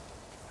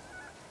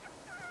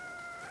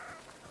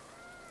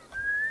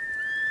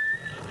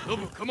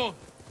 Nobu, come on.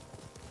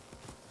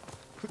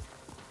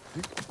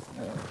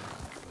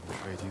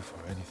 Wouldn't trade you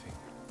for anything.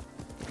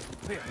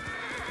 Here.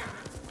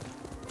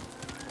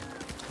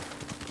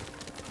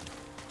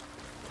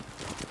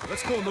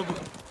 Let's go, Nobu.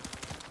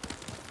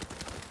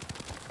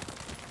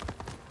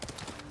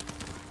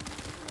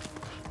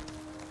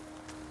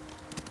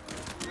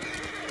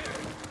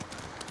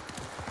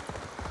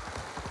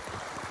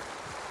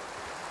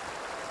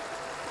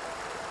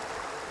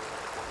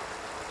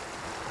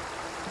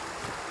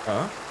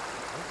 Huh?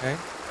 Okay.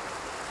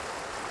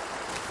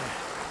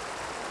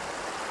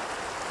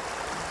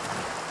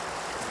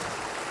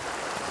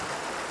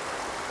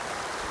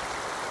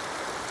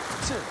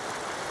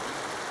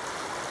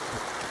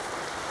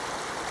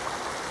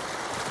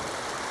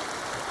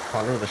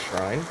 Honor the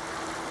shrine?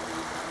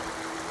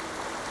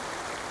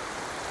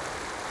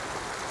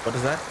 What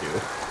does that do?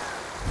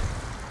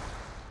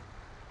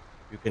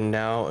 You can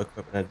now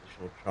equip an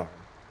additional charm.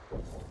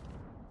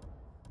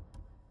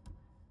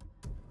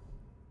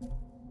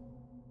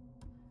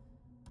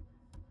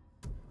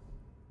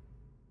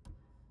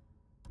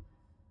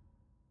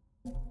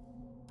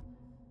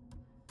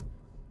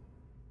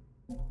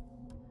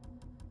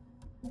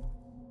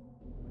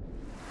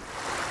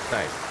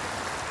 Nice.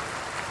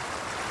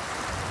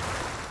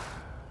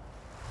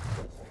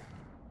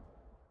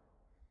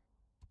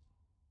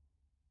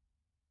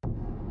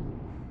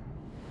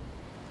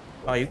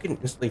 Oh, you can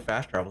instantly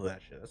fast travel to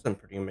that shit. That's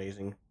pretty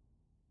amazing.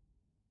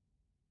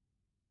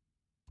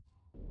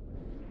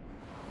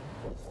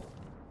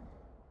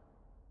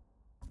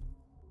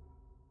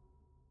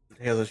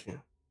 Tales of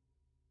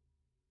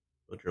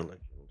Soldier Legend.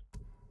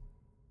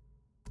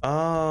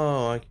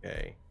 Oh,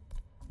 okay.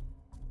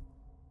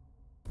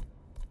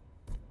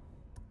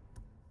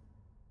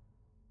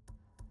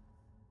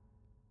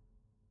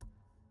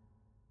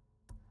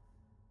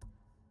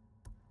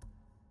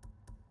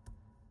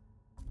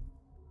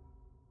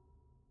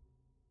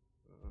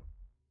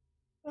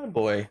 Oh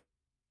boy.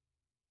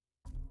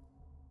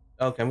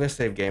 Okay, I'm gonna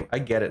save game. I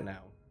get it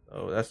now.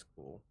 Oh, that's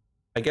cool.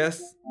 I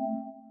guess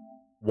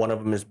one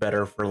of them is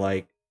better for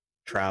like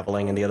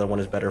traveling, and the other one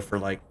is better for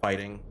like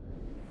fighting.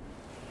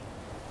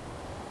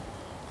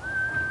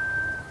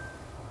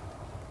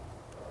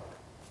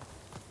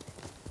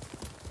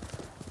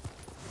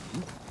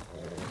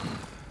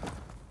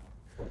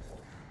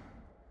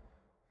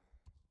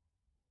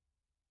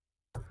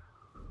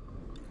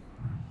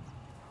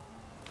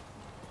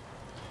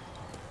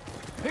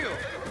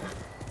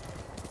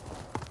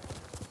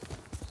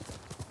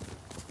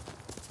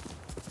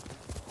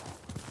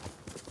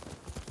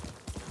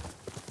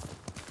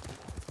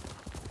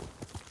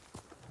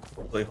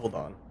 Wait, hold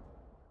on.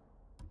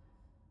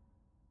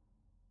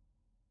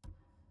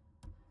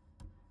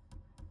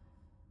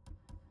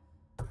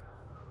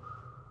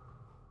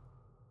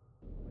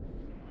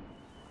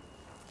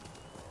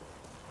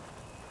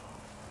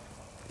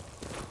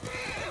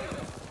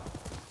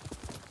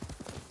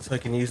 So I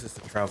can use this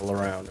to travel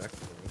around,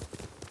 actually.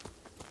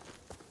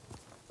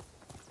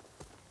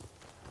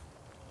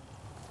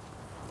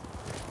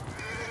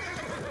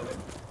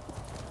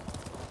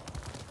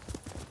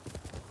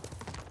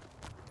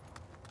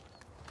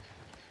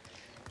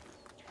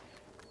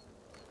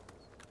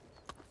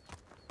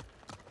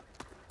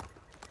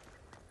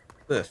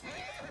 This.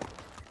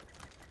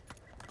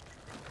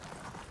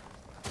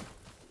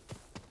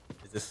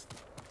 Is this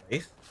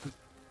place?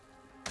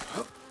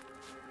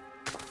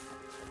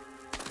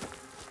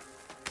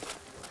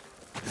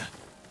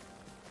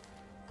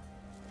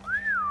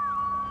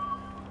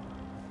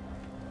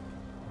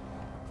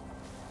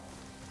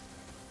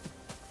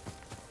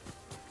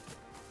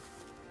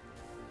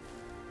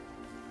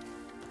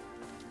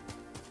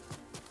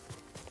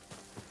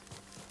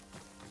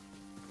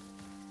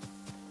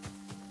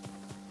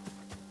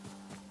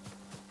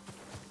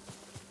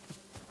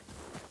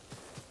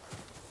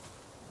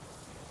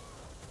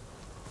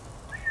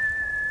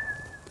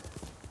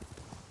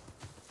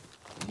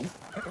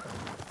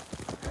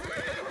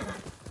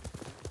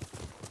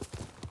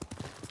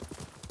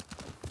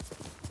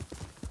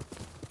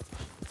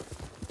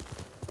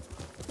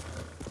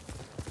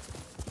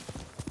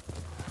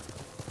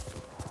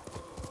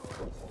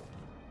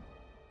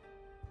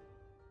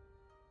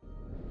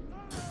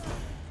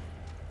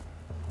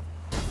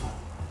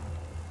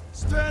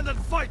 Stand and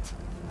fight!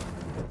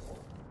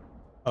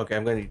 Okay,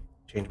 I'm going to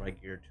change my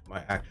gear to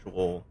my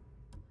actual...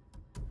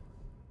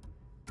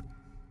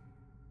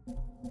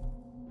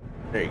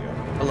 There you go.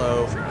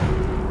 Hello.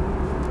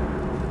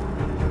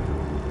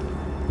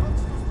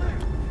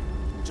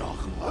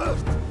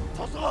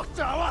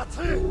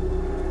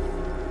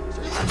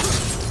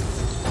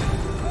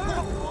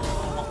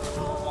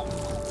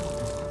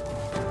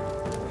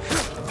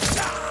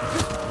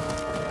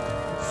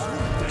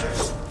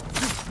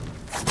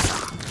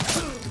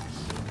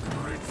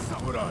 Great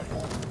samurai!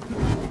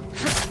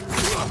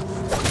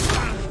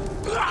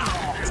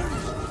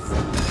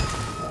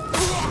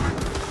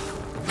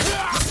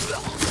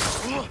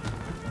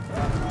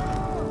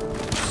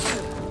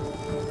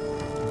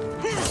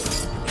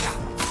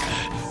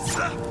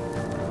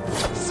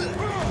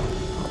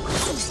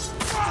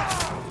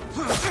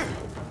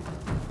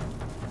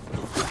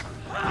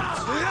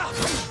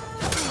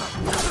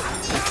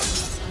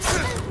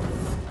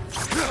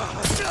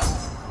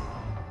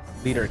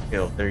 Leader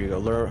kill. There you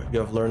go. You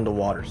have learned the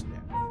water stance.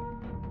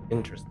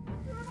 Interesting.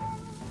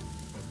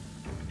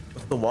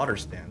 What's the water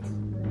stance?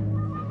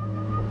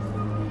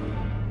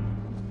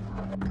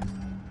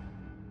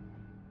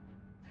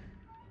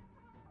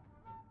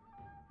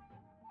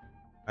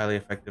 Highly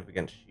effective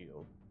against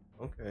shield.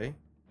 Okay.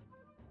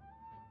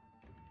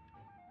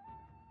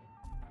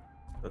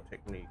 The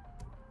technique.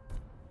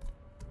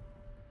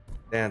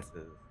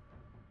 Dances.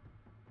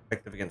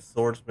 Effective against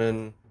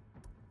swordsmen.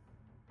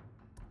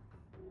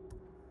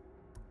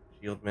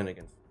 Shieldmen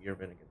against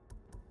spearmen against.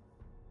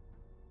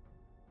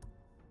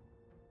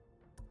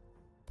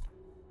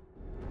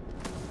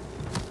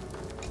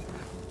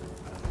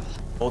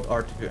 Hold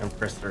R2 and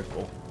press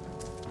circle.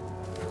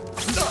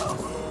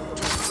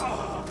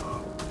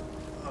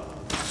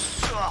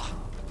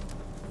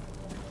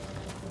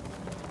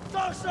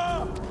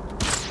 Dasha!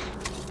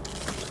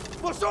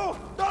 Masho!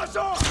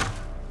 Dasha!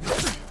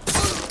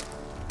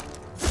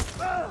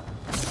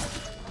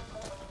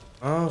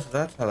 Oh, so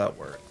that's how that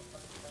works.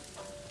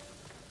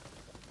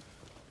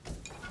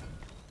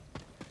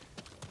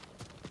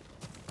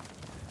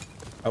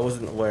 I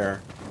wasn't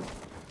aware.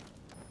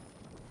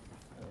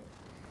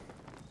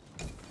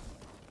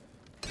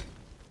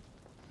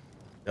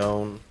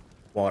 Stone,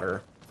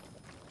 water.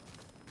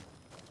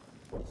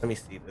 Let me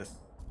see this.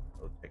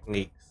 Oh,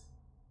 techniques.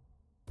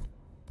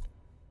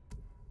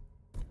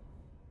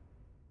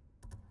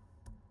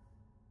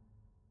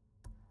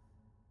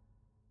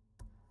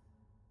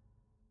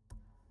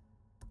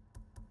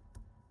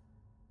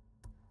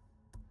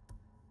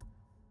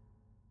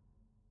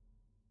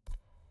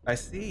 I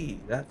see.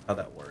 That's how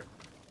that works.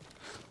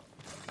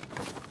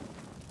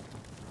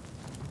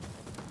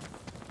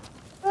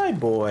 Hi,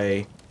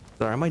 boy.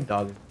 Sorry, my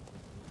dog.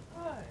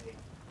 Hi.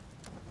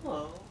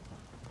 Hello.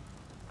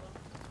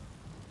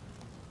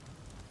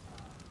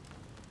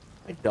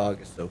 My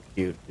dog is so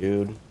cute,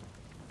 dude.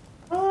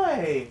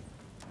 Hi.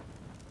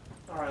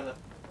 Sorry, I left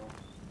you alone.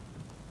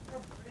 You're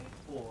a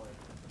brave boy.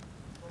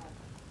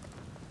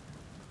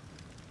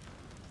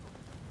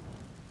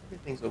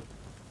 Everything's okay.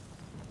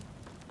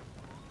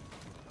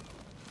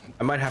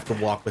 I might have to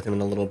walk with him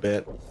in a little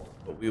bit,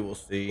 but we will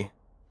see.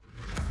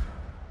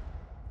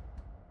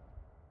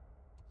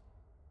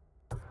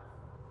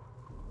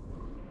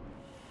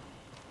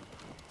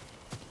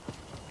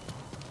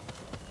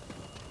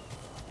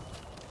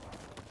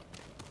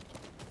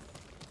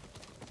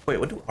 Wait,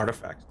 what do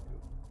artifacts do?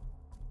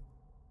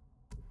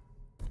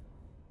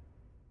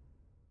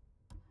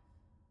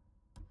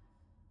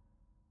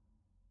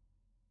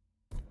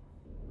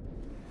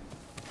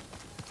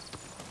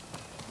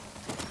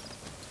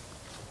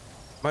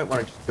 Might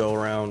want to just go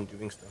around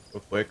doing stuff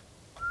real quick.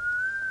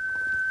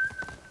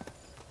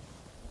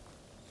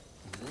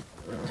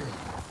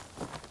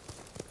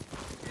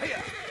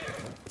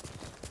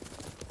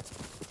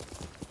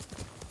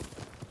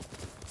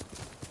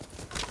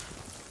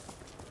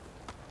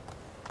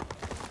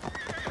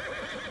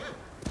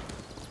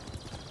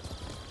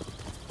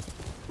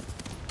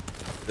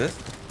 This?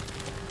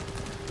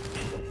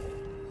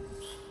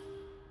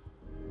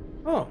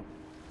 Oh.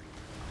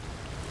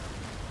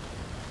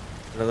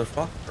 Another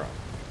fox drop.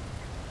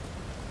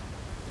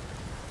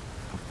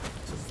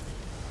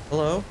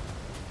 Hello?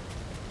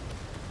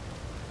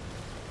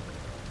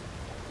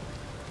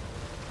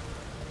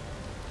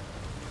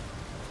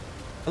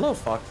 Hello,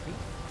 Foxy.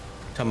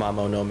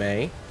 Tamamo no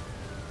me.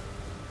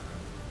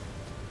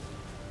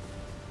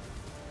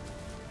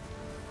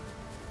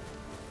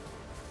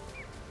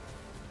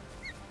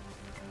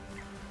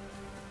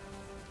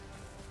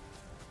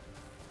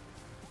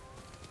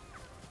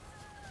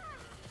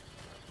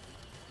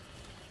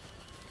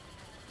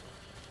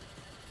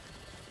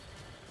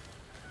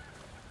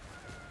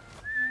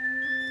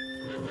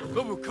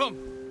 Nobu, come!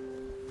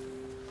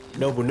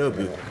 Nobu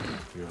Nobu.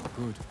 You're a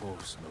good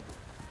horse, Nobu.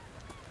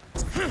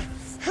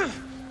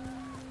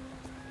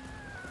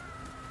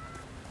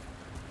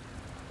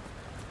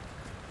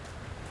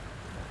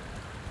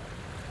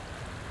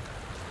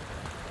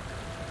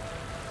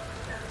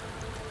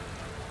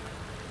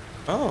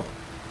 Oh,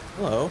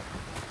 hello.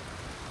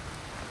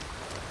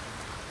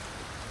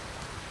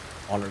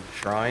 Honor the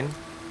shrine.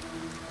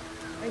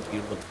 Thank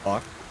you, little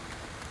fox.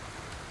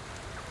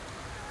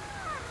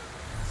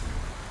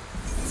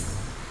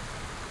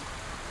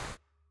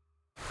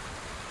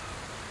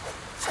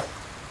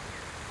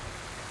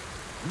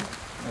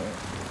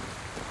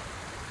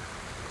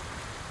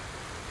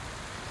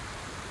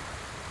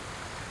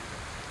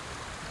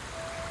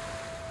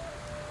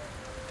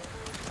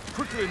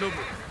 Quickly,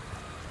 Nobu!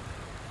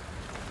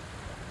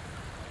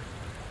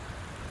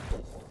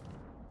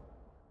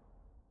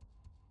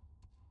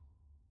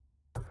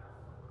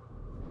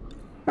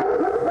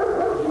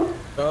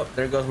 Oh,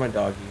 there goes my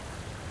doggy.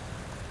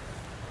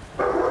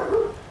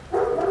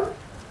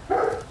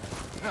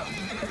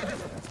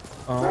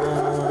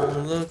 All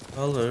the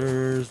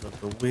colors of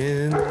the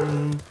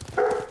wind.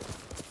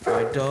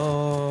 My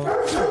dog.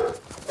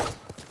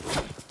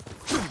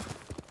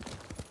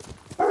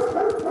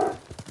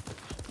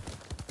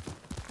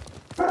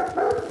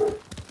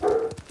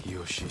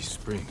 Yoshi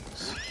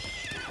Springs.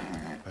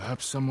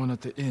 Perhaps someone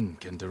at the inn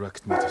can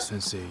direct me to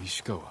Sensei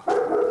Ishikawa.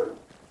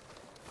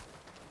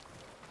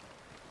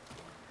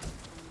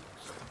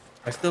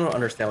 I still don't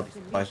understand what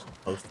these supplies are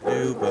supposed to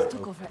do, but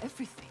took over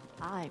everything.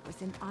 I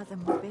was in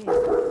Adamu Bay.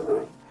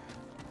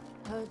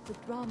 Heard the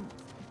drums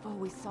before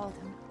we saw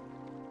them.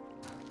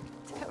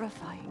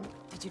 Terrifying.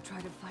 Did you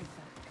try to fight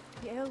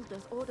back? The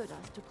elders ordered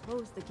us to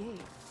close the gate.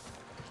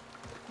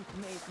 It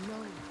made no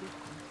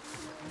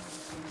difference.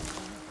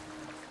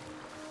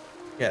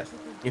 yes.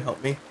 Can you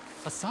help me?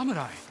 A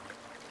samurai?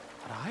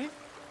 Alive?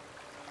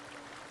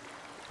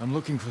 I'm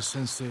looking for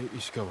Sensei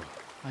Ishikawa.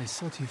 I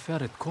thought he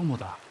fell at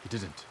Komoda. He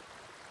didn't.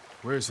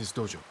 Where is his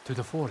dojo? To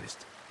the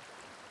forest.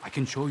 I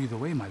can show you the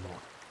way, my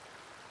lord.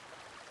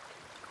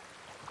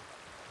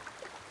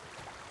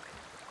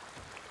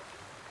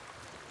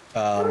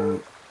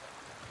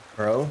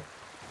 Bro?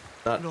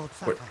 Not Lord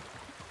where- Sakai.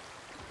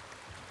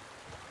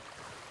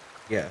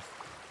 Yes.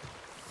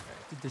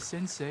 Did the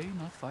sensei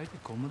not fight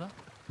at Komoda?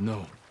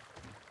 No.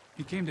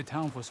 He came to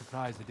town for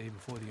surprise the day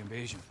before the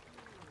invasion.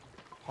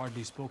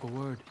 Hardly spoke a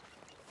word,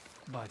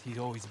 but he'd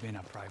always been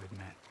a private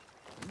man.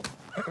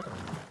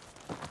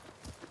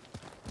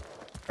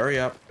 Hurry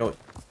up. Go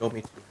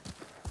me too.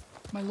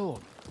 My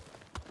lord,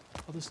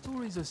 are the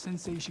stories of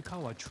Sensei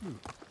Ishikawa true?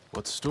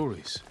 What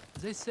stories?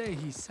 They say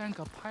he sank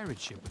a pirate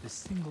ship with a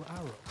single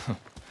arrow.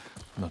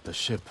 Not the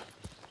ship,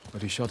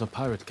 but he shot a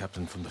pirate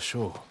captain from the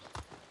shore.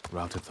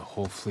 Routed the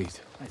whole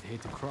fleet. I'd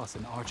hate to cross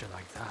an archer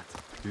like that.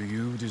 Do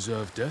you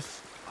deserve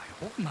death?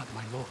 I hope not,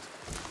 my lord.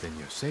 Then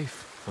you're safe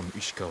from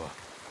Ishikawa.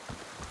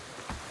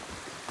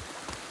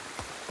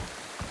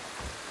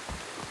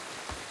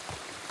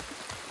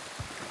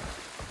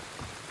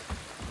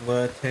 I'm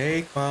gonna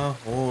take my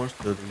horse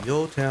to the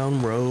old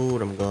town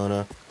road. I'm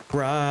gonna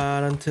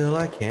ride until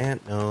I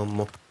can't no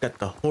more. Got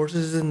the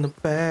horses in the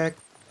back.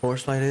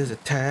 Horse light is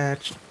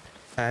attached.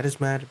 Hat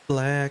is matted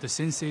black. The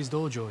sensei's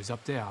dojo is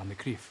up there on the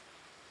cliff.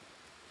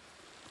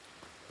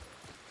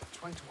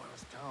 20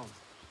 miles down.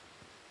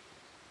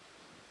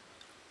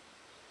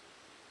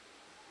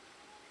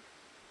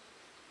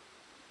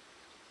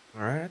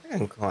 Alright, I think I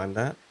can climb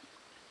that.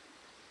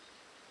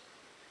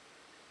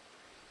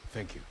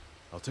 Thank you.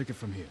 I'll take it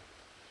from here.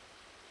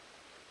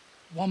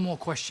 One more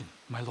question,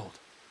 my lord.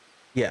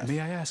 Yes. May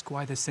I ask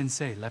why the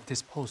sensei left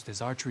his post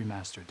as archery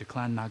master to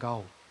Clan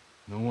Nagao?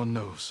 No one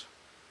knows.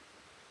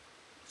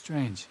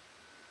 Strange.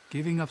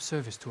 Giving up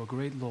service to a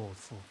great lord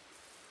for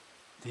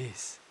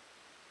this.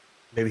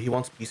 Maybe he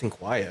wants peace and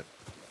quiet.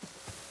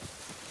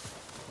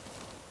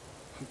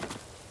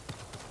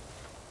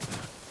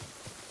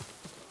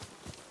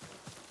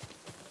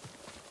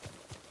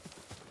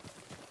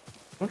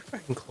 I wonder if I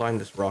can climb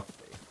this rock face.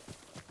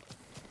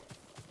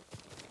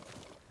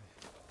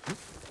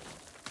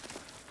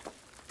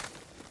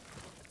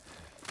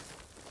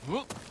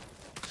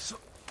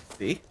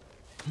 See?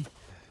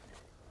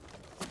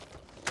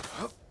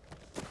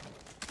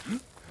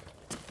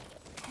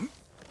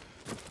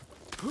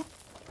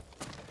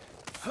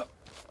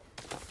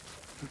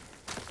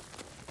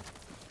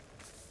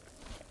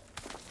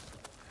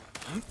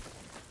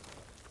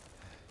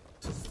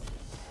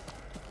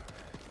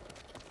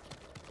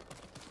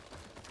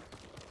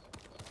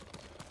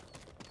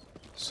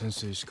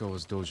 Sensei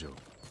Ishikawa's dojo.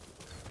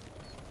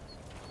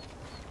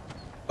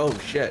 Oh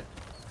shit.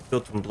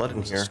 Spilled some blood in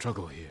There was a here.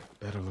 struggle here.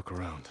 Better look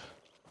around.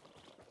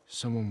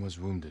 Someone was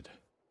wounded.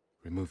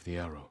 Remove the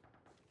arrow.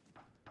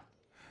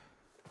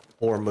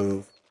 Or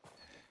move.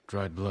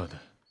 Dried blood.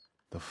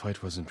 The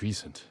fight wasn't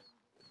recent.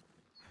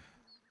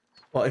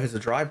 Well, if it's a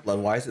dried blood,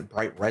 why is it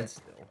bright red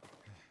still?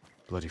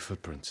 Bloody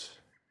footprints.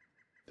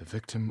 The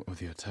victim or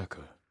the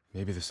attacker.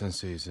 Maybe the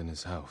sensei is in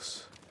his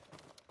house.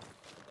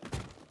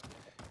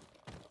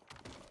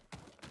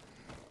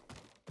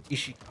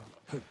 Ishikawa.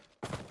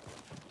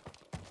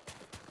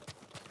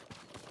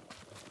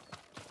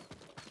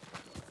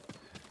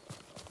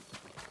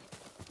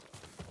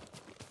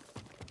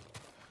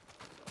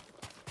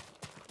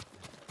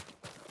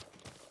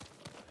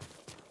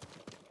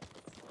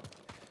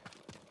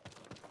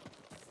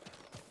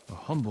 A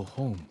humble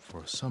home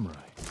for a samurai.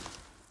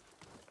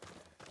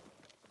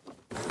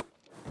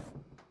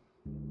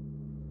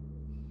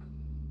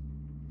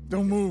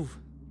 Don't move.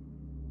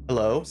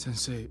 Hello?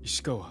 Sensei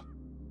Ishikawa.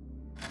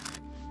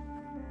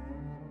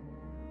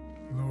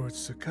 Lord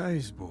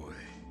Sakai's boy.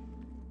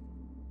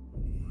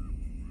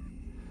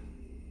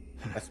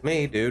 That's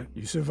me, dude.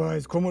 You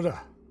survived Komoda.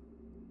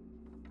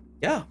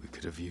 Yeah. We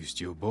could have used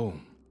your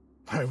bone.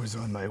 I was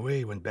on my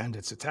way when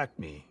bandits attacked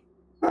me.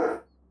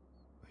 Are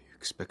you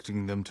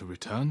expecting them to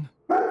return?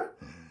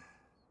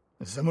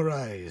 A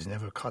samurai is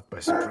never caught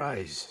by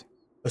surprise.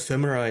 A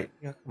samurai.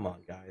 Yeah, come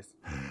on, guys.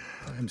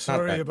 I'm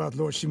sorry about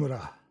Lord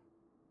Shimura.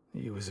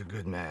 He was a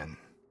good man.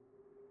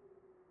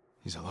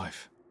 He's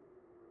alive.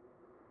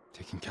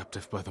 Taken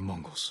captive by the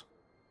Mongols.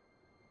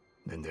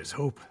 Then there's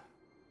hope.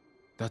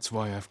 That's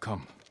why I've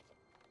come.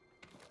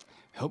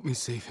 Help me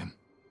save him.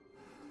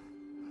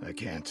 I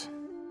can't.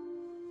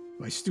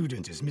 My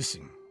student is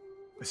missing.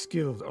 A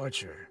skilled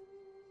archer.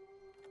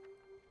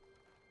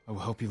 I will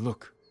help you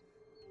look.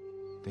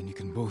 Then you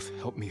can both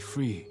help me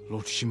free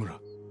Lord Shimura.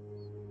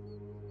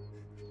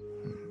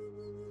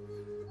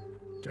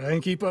 Try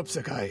and keep up,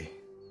 Sakai.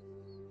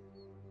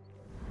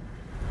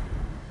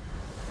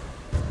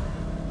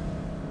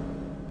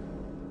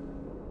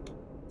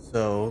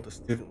 So the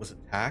student was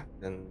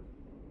attacked and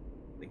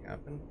something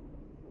happened.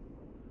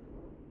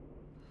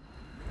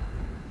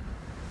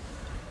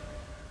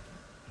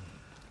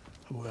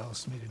 Who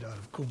else made it out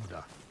of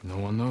Komoda? No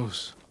one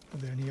knows. Are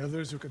there any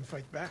others who can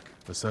fight back?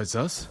 Besides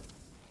us?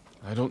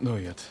 I don't know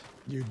yet.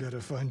 You'd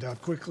better find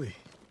out quickly.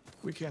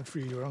 We can't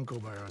free your uncle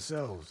by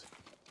ourselves.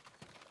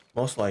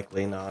 Most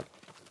likely not.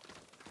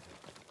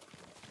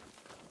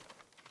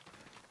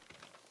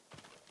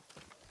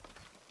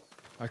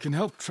 I can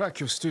help track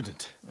your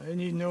student. I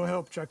need no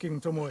help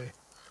tracking Tomoe.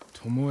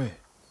 Tomoe.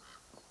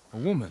 A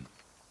woman.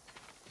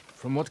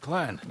 From what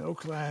clan? No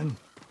clan.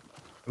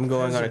 I'm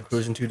going on a Peasant.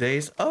 cruise in 2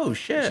 days. Oh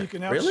shit! She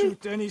can Really?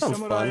 outshoot any Sounds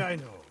samurai fun. I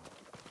know.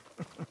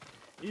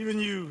 Even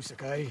you,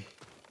 Sakai.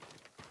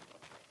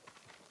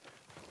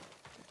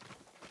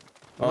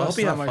 Well, I hope Last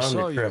you have time I fun on saw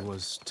your you trip.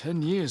 was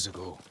 10 years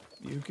ago.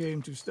 You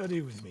came to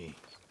study with me.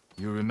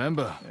 You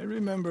remember? I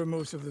remember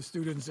most of the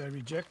students I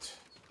reject.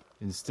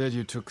 Instead,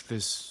 you took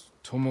this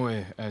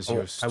Tomoe as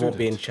your I student. won't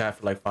be in chat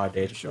for like 5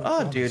 days. Sure Oh,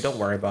 promise. dude, don't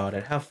worry about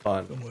it. Have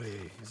fun.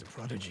 Tomoe is a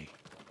prodigy.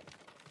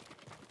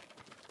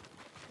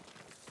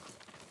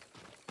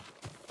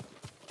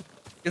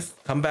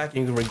 Just come back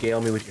and you can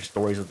regale me with your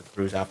stories of the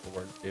cruise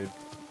afterwards, dude.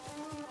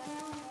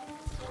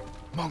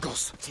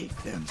 Mongols! Take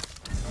them.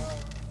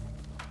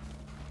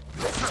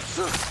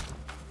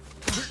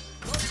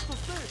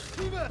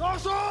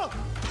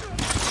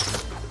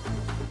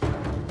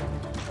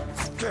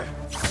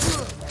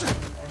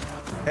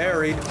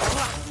 Harried.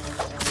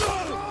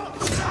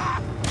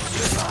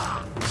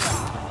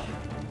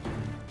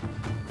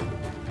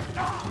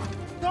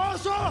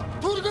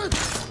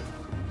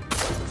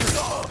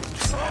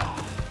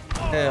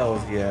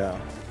 Hells yeah.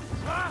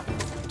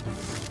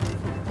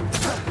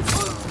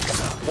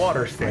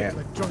 Water stand.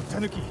 Like drunk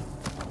tanuki.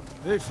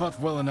 They fought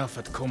well enough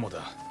at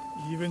Komoda.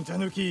 Even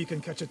tanuki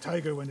can catch a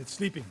tiger when it's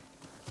sleeping.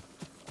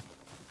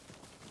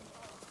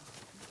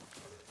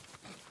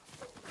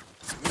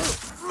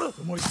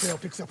 Tomoe's trail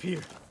picks up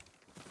here.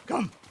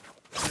 Come.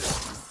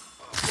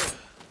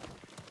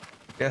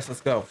 Yes,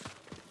 let's go.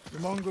 The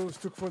Mongols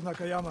took Fort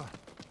Nakayama.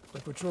 The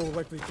patrol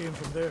likely came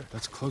from there.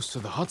 That's close to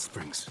the hot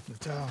springs. The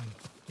town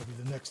will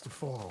be the next to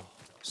fall.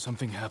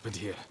 Something happened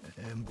here.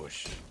 An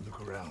ambush.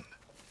 Look around.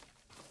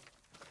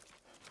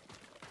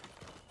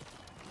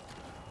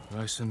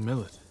 Rice and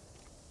millet.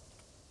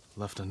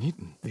 Left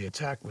uneaten. The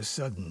attack was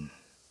sudden.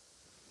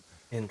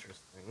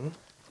 Interesting.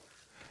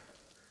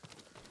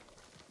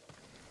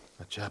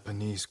 A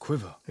Japanese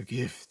quiver. A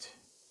gift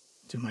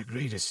to my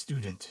greatest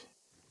student.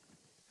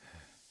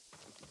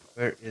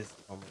 Where is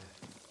Tomoe?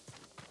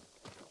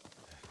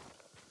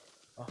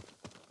 Oh.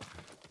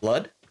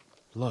 Blood?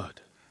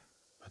 Blood,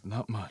 but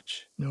not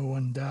much. No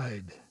one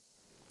died.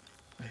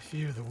 I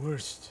fear the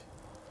worst.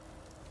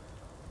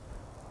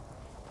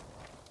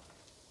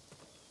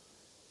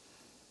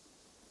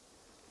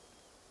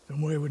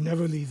 Tomoe would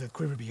never leave that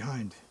quiver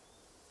behind.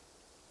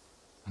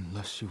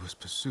 Unless she was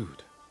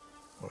pursued.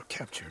 Or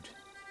captured.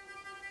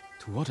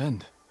 To what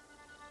end?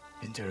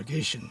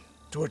 Interrogation.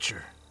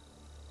 Torture.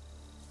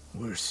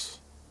 Worse.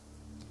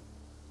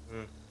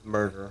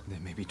 Murder. They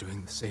may be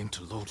doing the same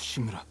to Lord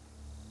Shimura.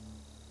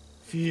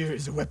 Fear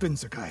is a weapon,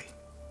 Sakai.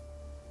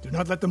 Do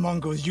not let the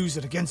Mongols use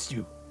it against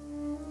you.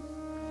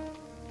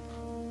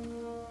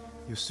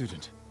 Your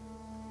student.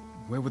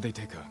 Where would they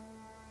take her?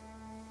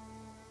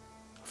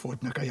 Fort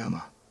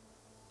Nakayama.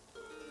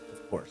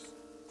 Of course.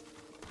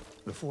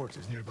 The fort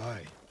is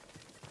nearby.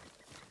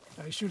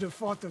 I should have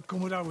fought at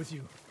Komoda with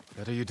you.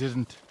 Better you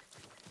didn't.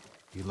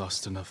 You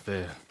lost enough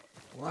there.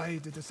 Why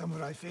did the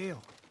samurai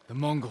fail? The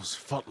Mongols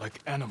fought like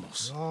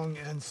animals. Wrong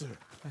answer.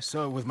 I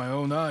saw it with my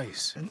own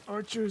eyes. An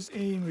archer's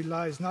aim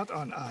relies not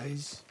on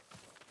eyes,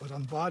 but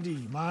on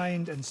body,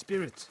 mind, and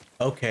spirit.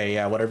 Okay,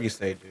 yeah, whatever you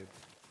say, dude.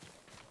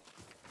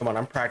 Come on,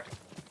 I'm practical.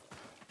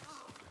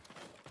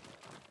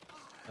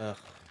 Ugh.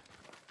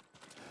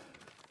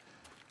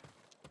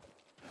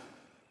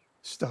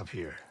 Stop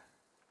here.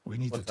 We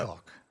need to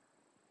talk.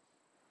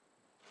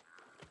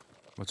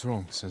 What's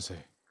wrong, Sensei?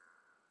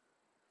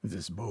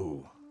 This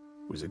bow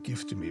was a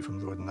gift to me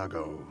from Lord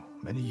Nagao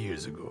many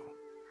years ago.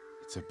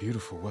 It's a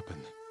beautiful weapon.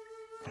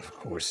 Of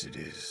course it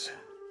is.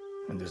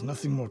 And there's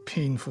nothing more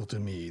painful to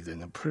me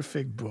than a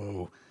perfect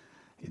bow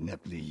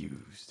ineptly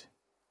used.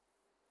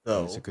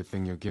 So, it's a good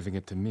thing you're giving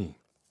it to me.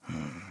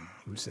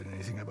 Who said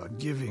anything about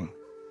giving?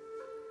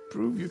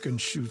 Prove you can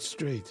shoot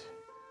straight.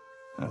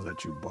 I'll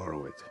let you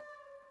borrow it.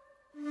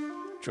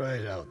 Try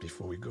it out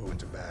before we go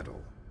into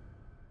battle.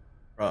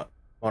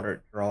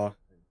 Moderate draw,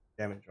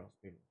 damage draw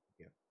speed.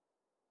 Yeah.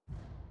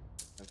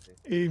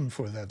 Aim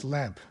for that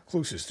lamp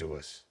closest to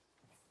us.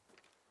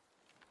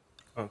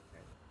 Okay.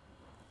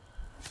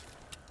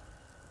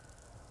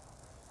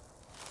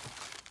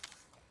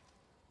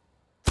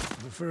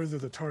 The further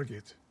the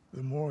target,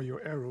 the more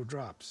your arrow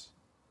drops.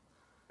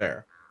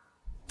 Fair.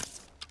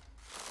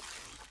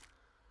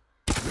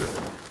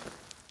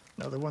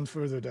 Now the one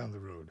further down the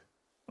road,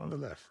 on the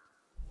left.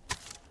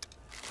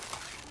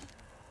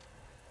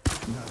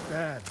 Not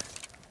bad.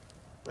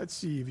 Let's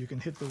see if you can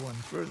hit the one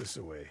furthest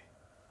away.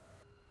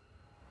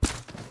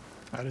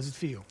 How does it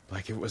feel?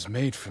 Like it was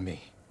made for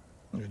me.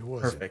 It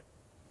was. Perfect.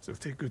 So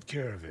take good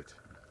care of it.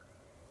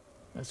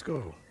 Let's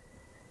go.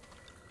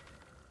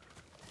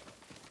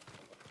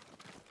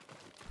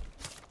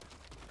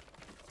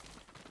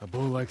 A bow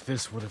like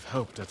this would have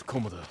helped at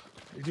Komoda.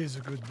 It is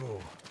a good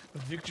bow,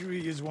 but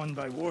victory is won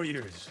by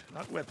warriors,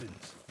 not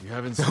weapons. You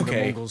haven't seen the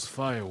Mongols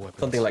fire weapons.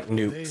 Something like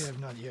nukes. They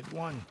have not yet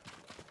won.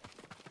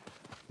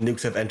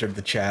 Nukes have entered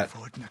the chat.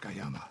 Fort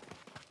Nakayama.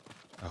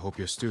 I hope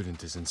your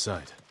student is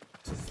inside.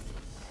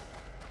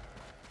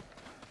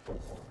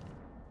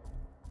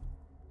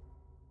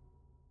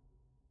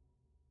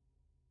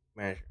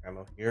 Manage your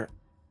ammo here.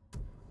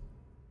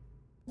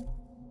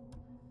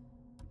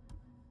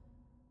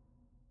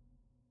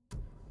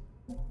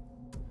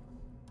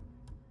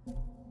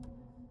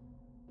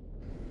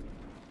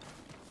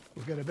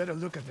 We'll get a better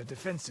look at the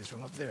defenses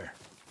from up there.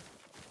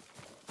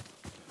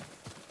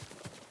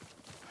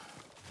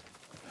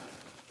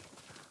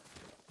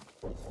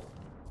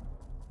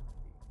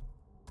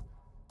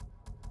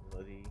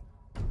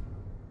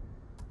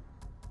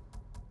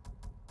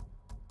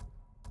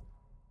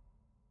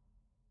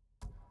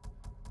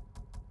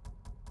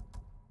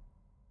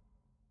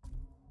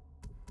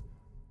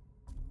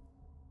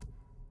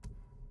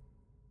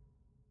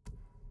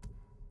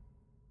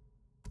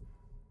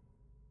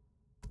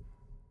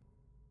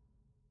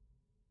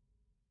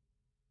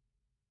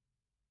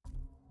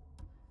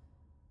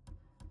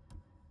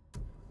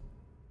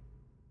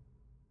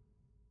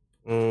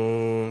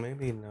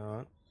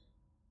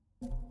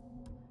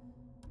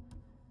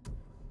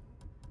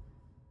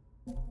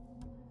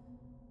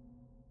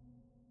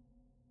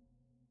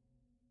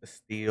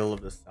 Steel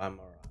of the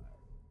Samurai.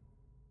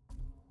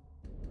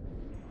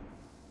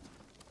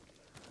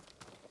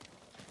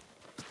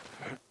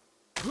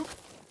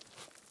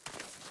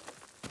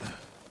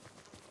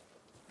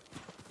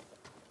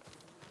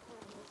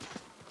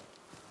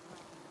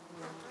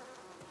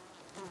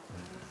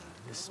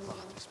 This spot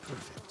is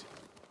perfect.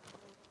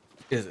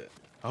 Is it?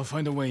 I'll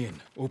find a way in.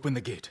 Open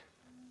the gate.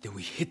 Then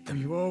we hit them.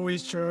 You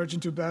always charge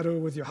into battle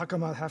with your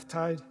hakama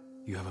half-tied?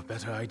 You have a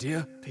better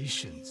idea?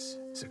 Patience,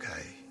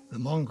 Sakai. The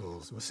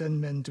Mongols will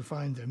send men to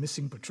find their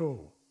missing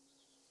patrol.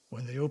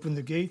 When they open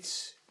the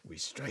gates, we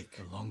strike.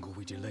 The longer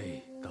we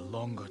delay, the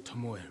longer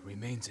Tomoe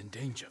remains in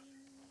danger.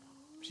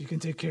 She can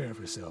take care of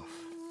herself.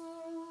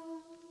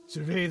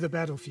 Survey the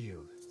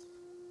battlefield.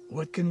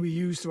 What can we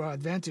use to our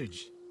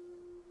advantage?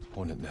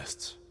 Hornet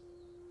nests.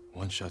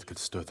 One shot could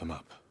stir them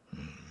up.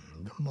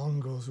 The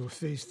Mongols will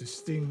face the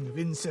sting of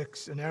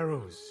insects and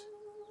arrows.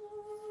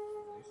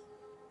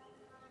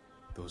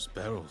 Those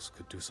barrels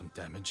could do some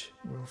damage.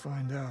 We'll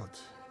find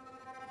out.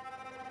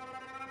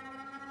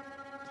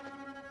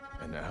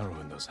 An arrow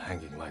in those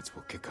hanging lights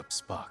will kick up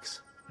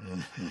sparks.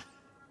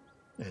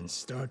 And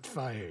start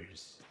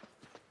fires.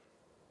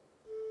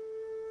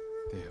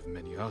 They have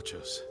many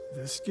archers.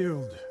 They're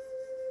skilled,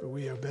 but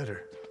we are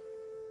better.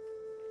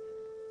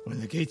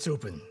 When the gates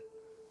open,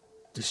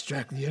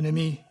 distract the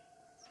enemy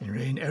and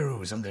rain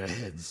arrows on their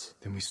heads.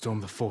 Then we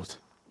storm the fort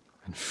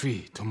and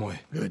free Tomoe.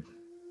 Good.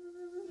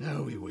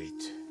 Now we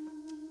wait.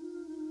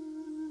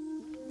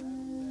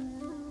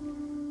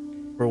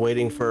 We're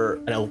waiting for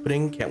an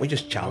opening. Can't we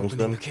just challenge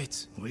them? The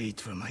gates. Wait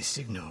for my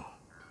signal.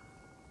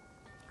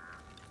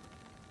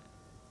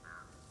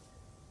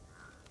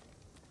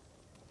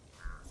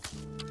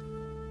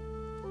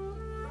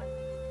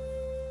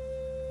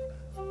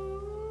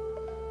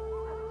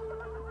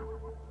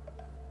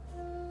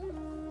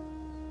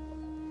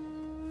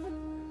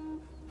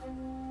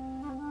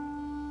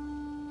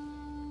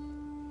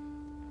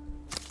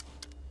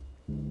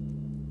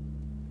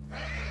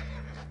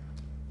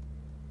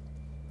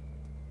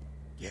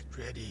 Get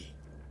ready.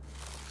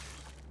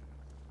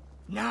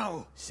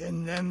 Now,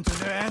 send them to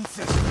their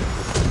ancestors.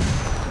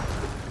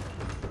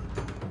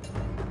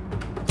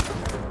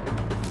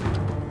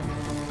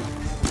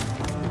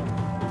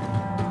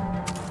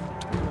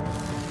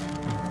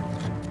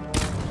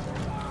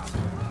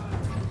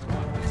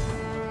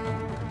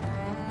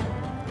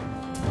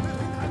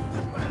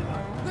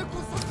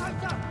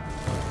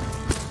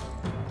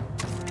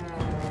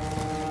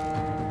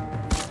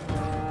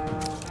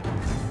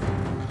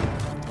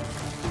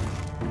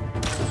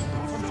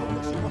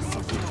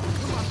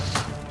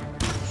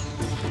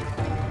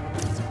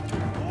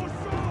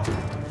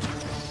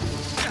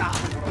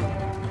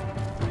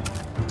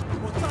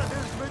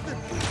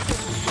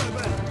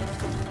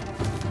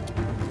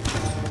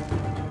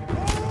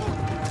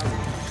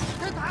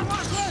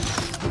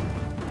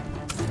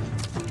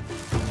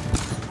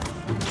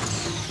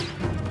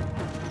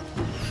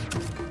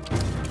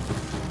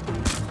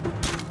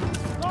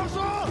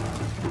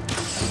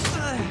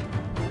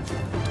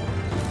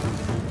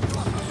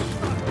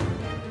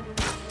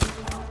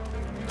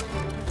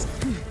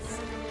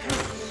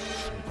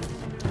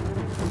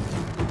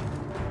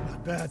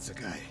 Bad,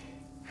 Sakai.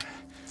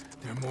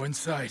 There are more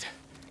inside.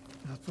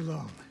 Not for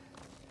long.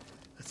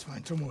 Let's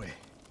find Tomoe. It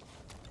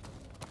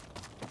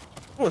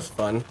was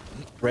fun.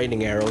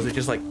 Raining arrows. It's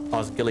just like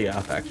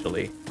Osgiliath,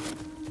 actually.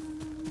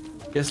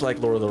 Just like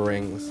Lord of the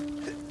Rings.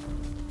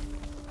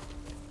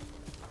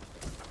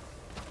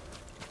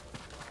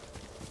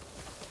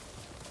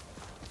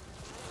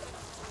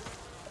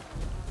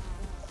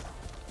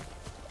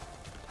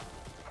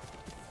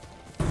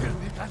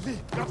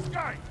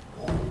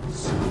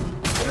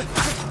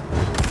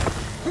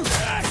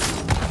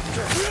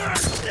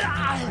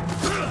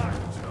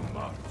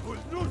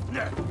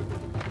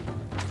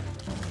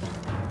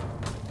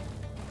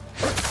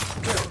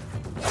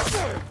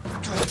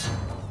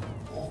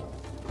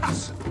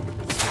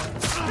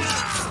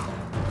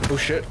 Oh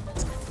shit.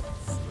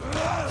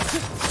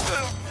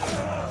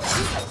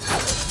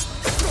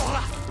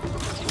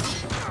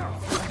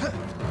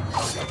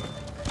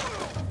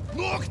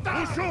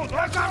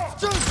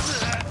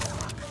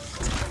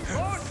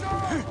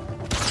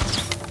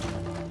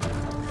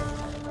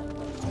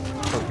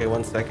 Okay,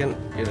 1 second.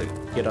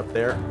 Get up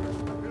there.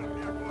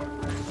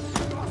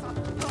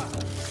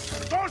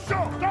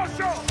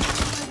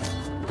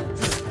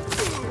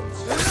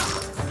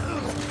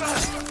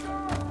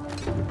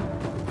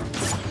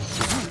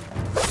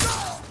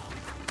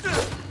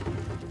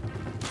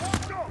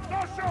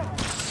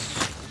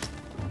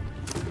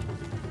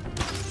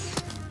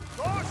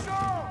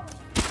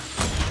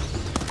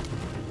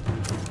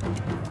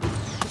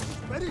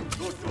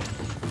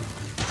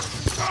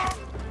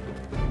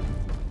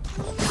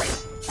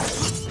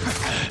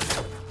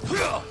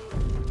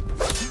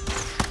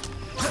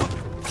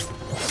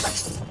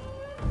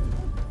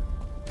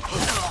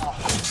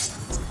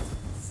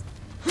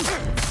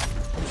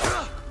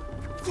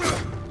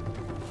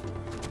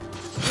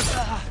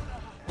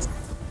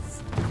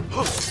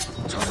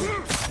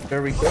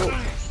 There we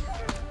go.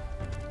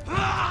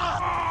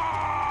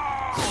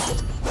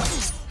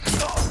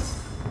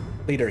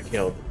 Leader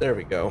killed. There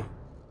we go.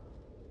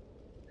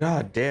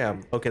 God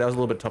damn. Okay, that was a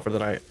little bit tougher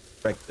than I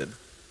expected.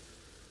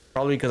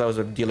 Probably because I was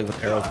dealing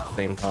with arrows at the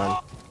same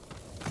time.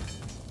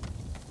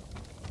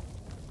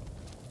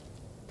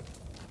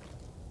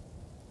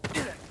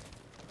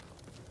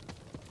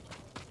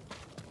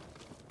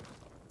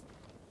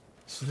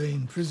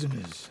 Slain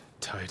prisoners.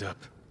 Tied up.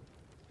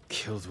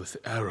 Killed with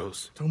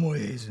arrows. Tomoe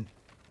isn't...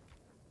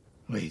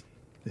 Wait,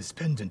 this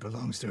pendant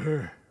belongs to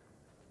her.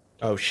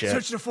 Oh shit.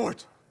 Search the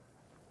fort!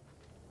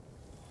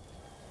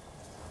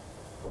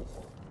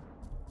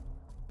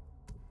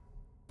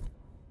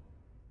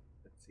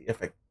 Let's see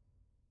if I...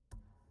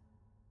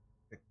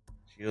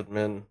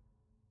 Shieldman.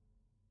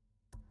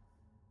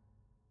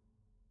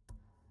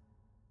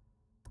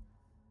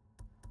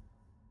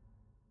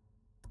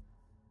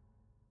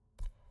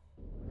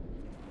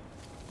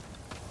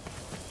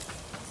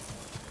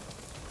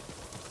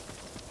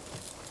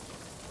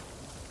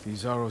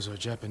 These arrows are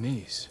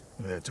Japanese.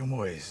 They're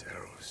Tomoe's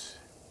arrows.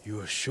 You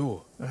are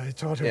sure? I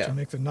taught her to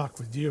make the knock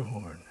with deer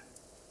horn.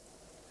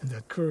 And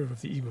that curve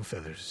of the eagle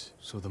feathers.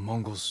 So the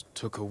Mongols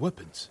took her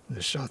weapons?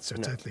 The shots are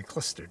tightly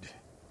clustered.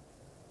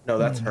 No,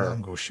 that's her.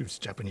 Mongol shoots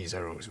Japanese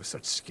arrows with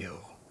such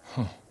skill.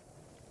 Huh.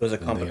 It was a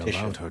Then competition. they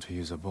allowed her to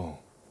use a bow.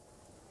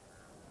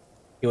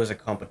 It was a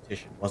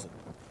competition, wasn't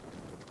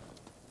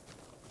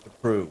it? To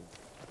prove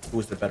who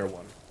was the better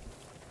one.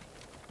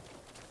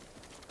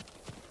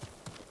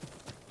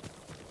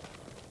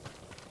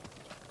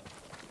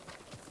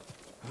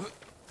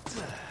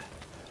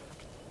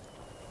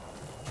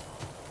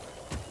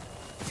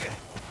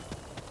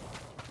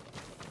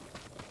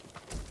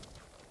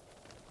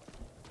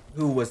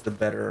 Who was the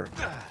better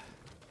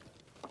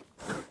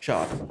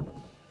shot?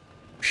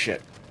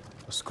 Shit.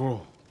 A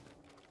scroll.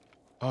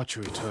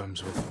 Archery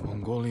terms with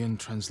Mongolian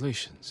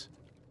translations.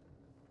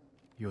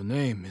 Your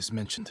name is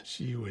mentioned.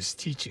 She was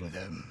teaching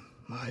them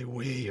my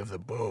way of the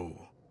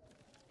bow.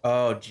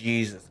 Oh,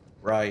 Jesus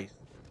Christ.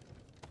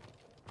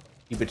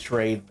 He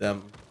betrayed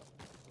them.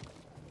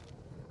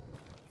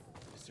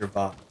 To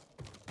survive.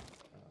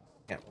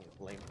 Can't really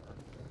blame her.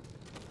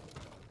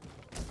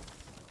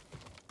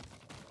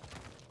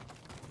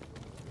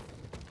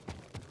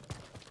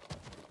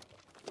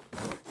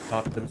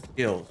 Taught them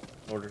skills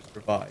in order to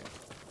survive.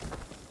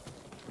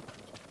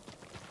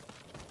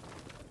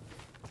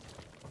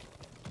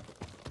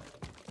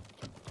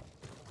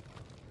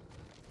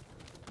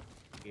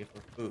 Gave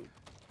her food.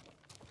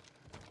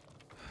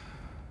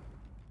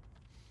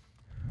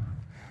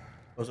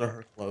 Those are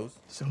her clothes.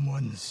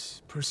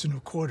 Someone's personal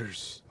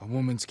quarters. A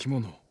woman's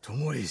kimono.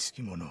 Tomoe's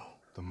kimono.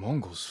 The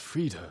Mongols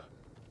freed her.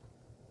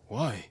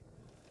 Why?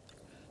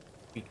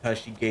 Because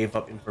she gave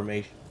up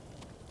information.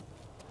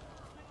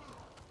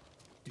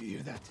 Do you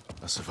hear that?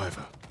 A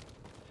survivor.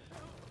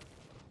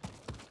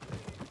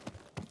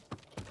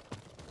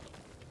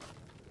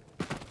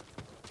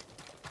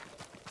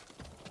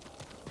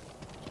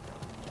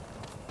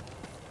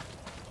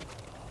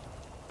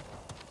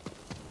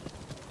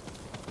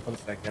 One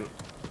second.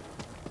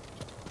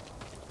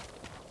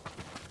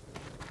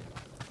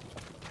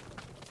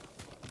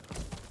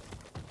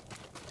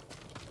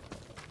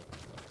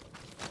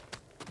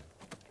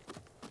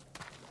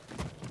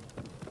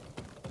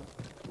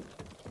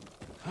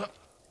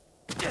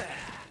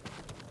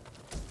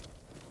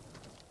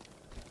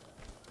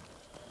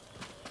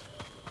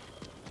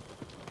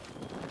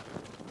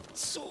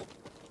 So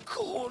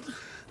cold.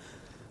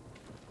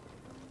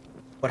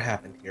 What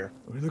happened here?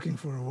 We're looking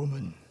for a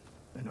woman,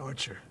 an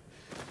archer.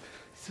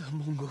 The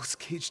Mongols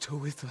caged her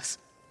with us.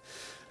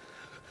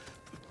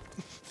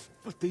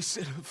 But they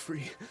set her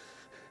free.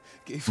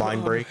 Gave her Mind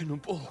armor break. and a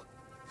bow.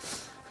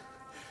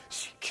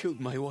 She killed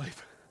my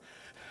wife.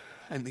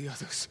 And the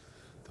others.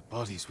 The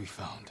bodies we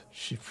found.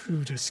 She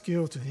proved her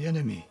skill to the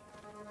enemy.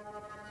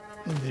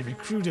 And they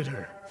recruited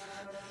her.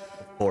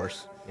 Of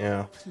course,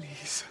 yeah.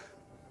 Please.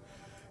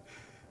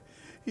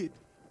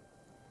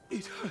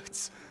 It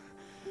hurts.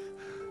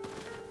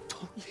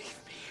 Don't leave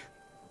me.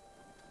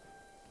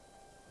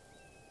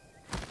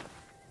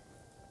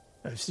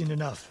 I've seen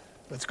enough.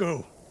 Let's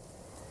go.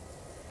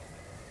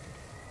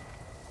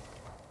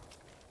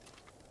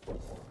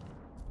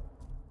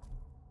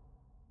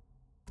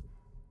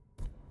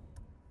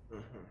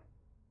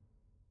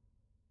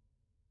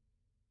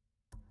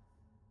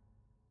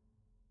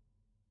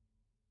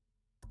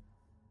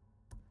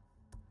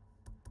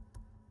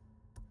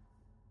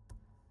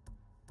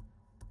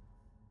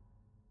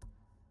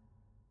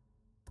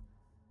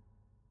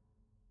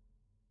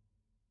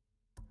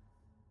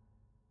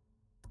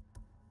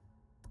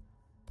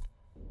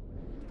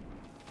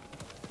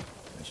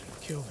 I should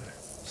have killed her.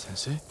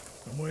 Sensei?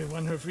 Tomoe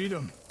won her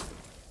freedom.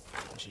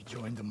 She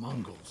joined the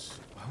Mongols.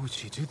 Why would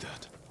she do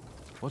that?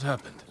 What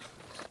happened?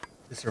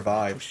 To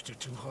survive. Pushed her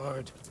too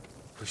hard.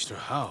 Pushed her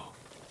how?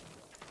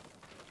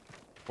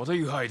 What are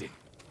you hiding?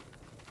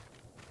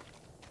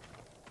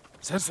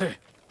 Sensei!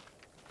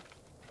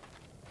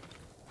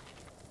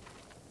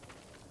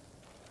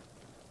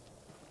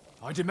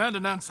 I demand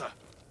an answer.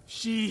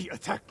 She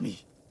attacked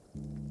me.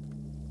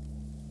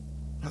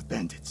 Not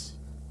bandits.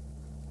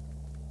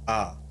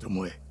 Ah.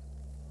 Tomoe.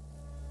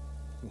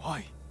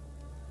 Why?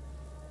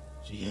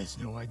 She has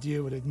no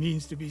idea what it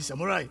means to be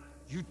samurai.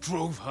 You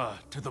drove her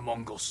to the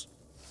Mongols.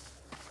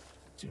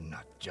 Do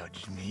not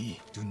judge me.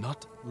 Do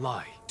not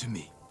lie to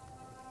me.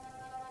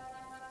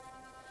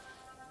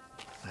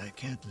 I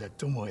can't let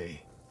Tomoe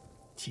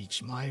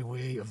teach my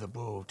way of the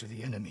bow to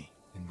the enemy.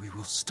 And we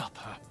will stop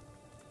her.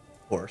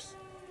 Of course.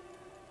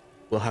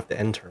 We'll have to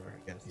enter her,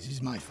 I guess. This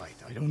is my fight.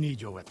 I don't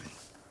need your weapon.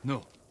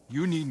 No,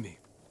 you need me.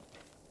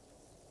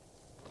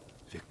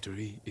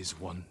 Victory is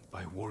won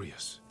by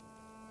warriors,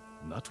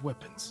 not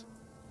weapons.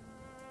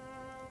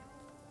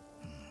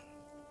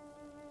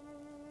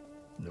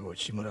 Lord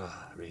Shimura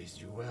raised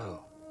you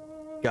well.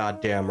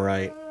 Goddamn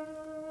right.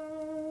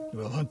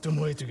 We'll hunt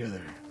Tomoe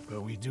together,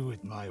 but we do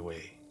it my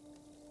way.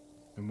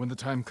 And when the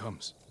time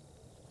comes,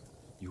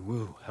 you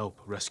will help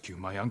rescue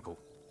my uncle.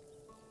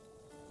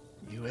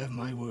 You have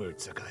my word,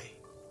 Sakai.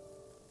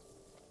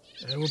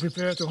 I will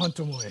prepare to hunt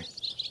Tomoe.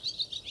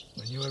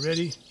 When you are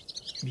ready,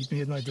 meet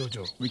me at my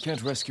dojo. We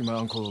can't rescue my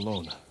uncle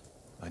alone.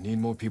 I need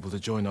more people to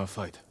join our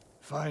fight.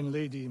 Find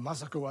Lady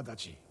Masako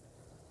Adachi.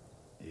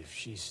 If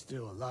she's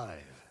still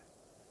alive,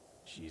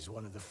 she's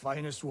one of the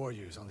finest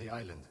warriors on the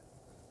island.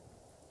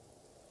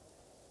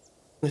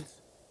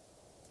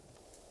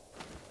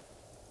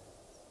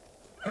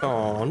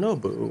 Oh,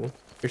 Nobu.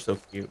 You're so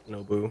cute,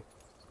 Nobu.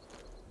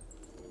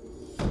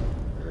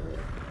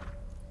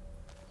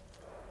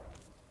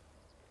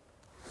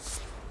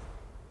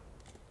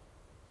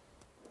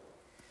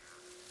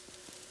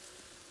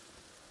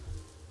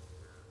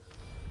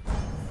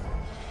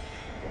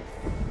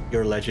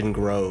 Your legend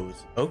grows.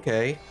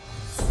 Okay.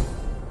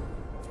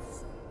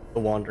 The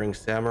Wandering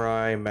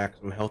Samurai,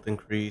 maximum health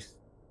increase.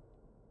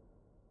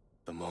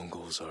 The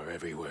Mongols are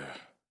everywhere.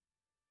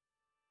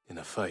 In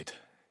a fight,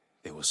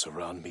 they will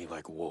surround me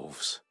like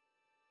wolves.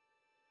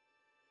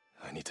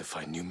 I need to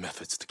find new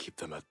methods to keep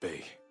them at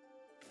bay.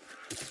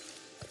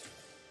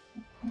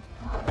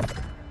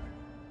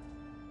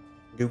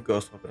 New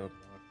ghost weapon unlocked.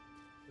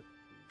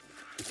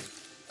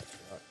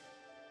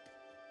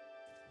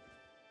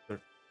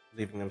 They're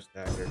leaving them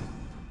staggered.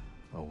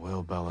 A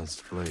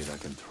well-balanced blade I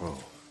can throw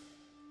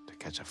to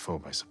catch a foe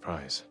by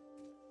surprise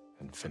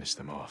and finish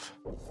them off.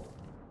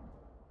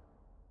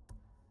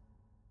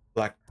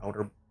 Black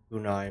powder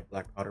kunai,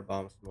 black powder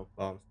bomb, smoke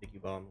bomb, sticky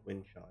bomb,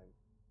 wind chime.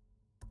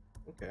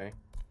 Okay.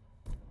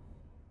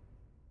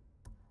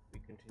 We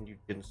continued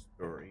Jin's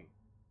story.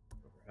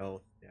 Over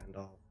health,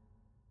 standoff,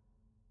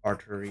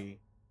 archery,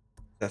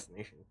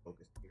 assassination,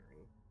 focused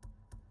hearing.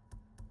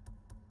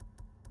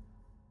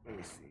 Let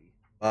me see.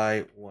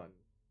 Buy one.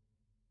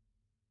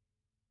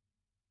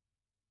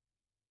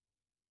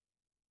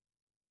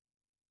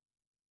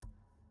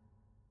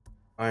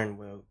 Iron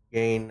will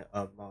gain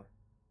a mod.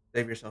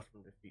 Save yourself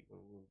from defeat when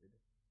wounded.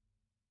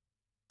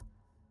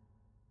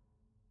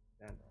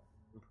 Standoff.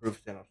 Improve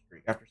standoff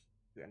streak after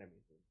 2 enemies.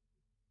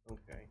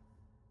 Okay.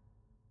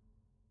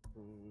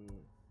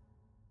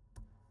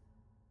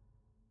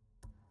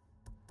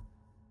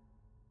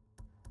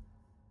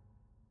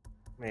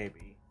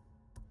 Maybe.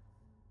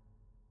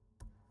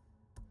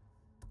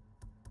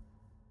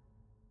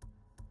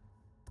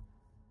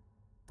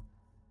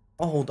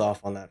 I'll hold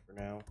off on that for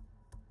now.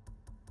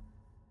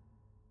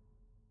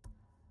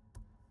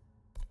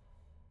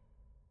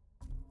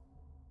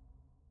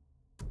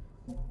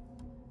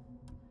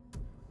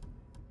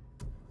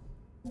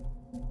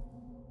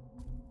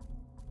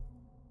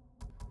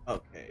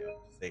 Okay,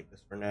 I'll save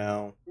this for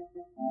now.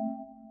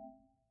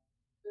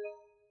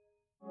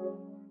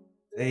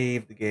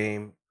 Save the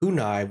game.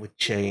 Kunai with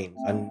chains.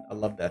 I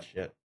love that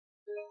shit.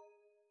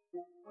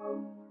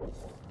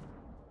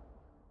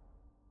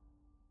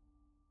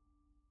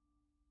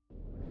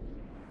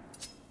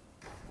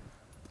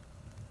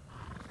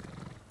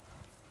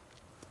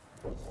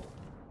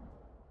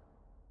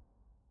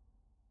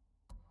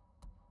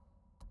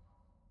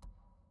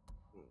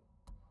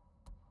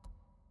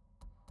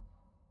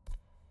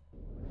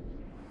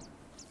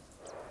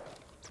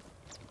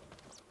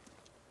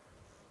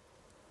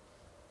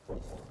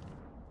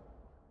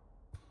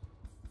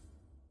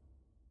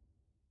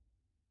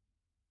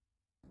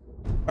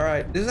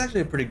 Alright, this is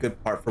actually a pretty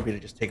good part for me to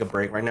just take a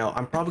break right now.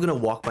 I'm probably going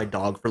to walk my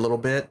dog for a little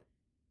bit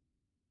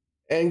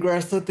and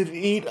grab something to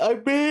eat. I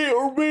may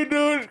or may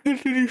not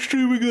continue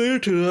streaming later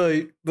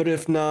tonight. But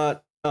if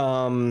not, you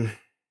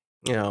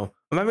know,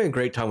 I'm having a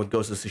great time with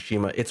Ghost of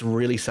Tsushima. It's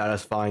really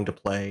satisfying to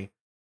play.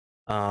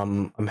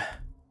 Let's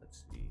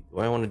see. Do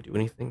I want to do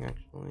anything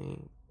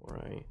actually?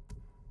 Alright.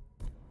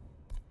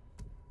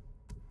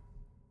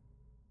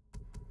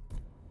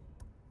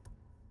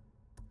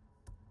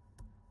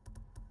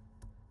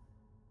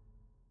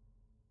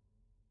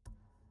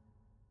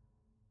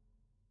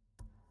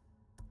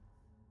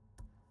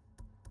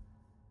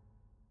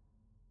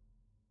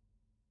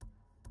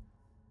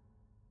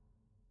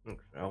 Okay,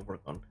 I'll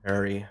work on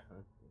parry.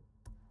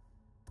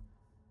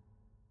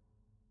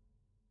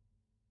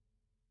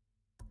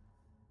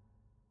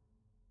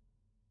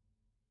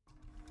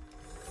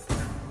 Do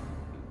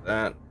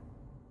that.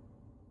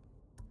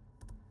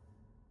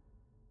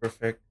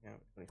 Perfect. Yeah,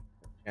 20%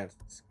 chance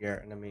to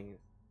scare enemies.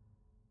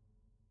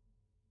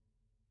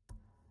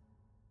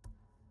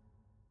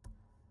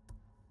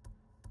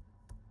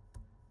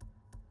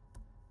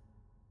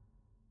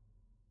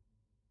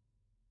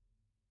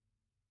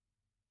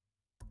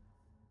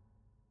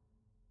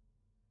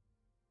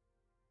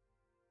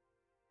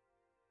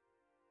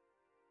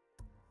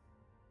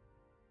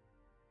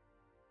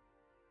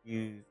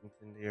 Use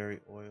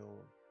incendiary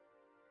oil.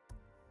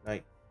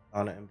 Night,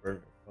 sauna, and burner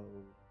code.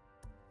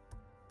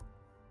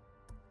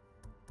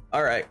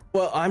 All right.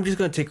 Well, I'm just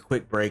gonna take a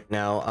quick break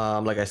now.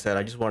 Like I said,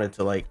 I just wanted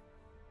to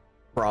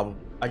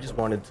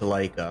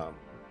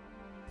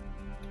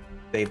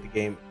save the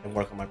game and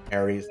work on my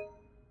parries.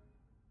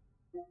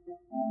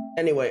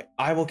 Anyway,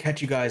 I will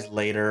catch you guys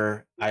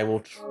later. I will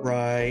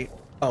try.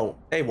 Oh,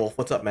 hey Wolf,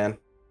 what's up, man?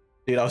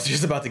 Dude, I was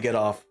just about to get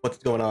off. What's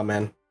going on,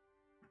 man?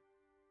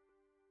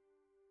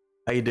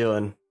 How you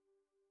doing?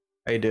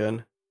 How you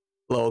doing?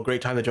 Hello,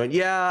 great time to join.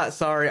 Yeah,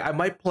 sorry, I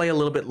might play a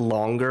little bit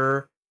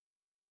longer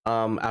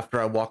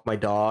after I walk my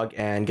dog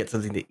and get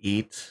something to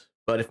eat.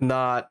 But if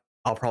not,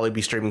 I'll probably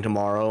be streaming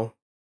tomorrow.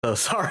 So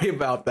sorry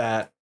about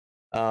that.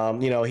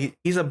 You know,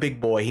 he's a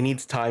big boy. He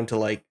needs time to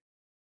like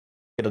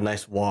get a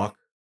nice walk.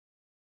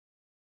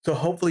 So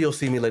hopefully you'll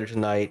see me later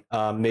tonight.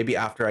 Maybe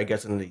after I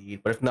get something to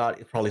eat. But if not,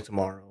 it's probably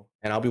tomorrow.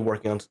 And I'll be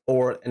working on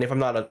and if I'm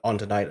not on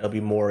tonight, it'll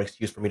be more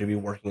excuse for me to be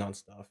working on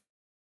stuff.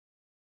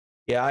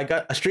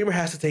 Yeah, a streamer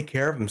has to take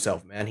care of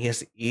himself, man. He has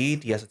to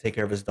eat, he has to take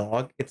care of his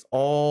dog. It's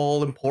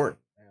all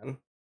important, man.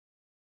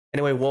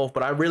 Anyway, Wolf,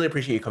 but I really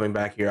appreciate you coming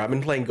back here. I've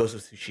been playing Ghost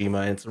of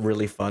Tsushima and it's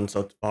really fun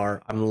so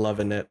far. I'm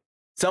loving it.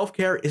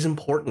 Self-care is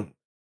important.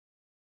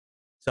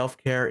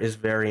 Self-care is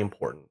very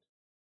important.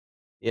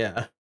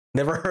 Yeah.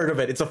 Never heard of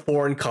it. It's a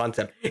foreign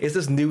concept. It's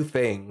this new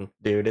thing,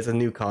 dude. It's a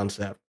new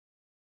concept.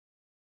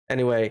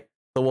 Anyway,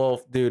 the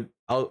Wolf, dude,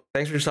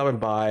 thanks for stopping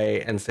by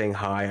and saying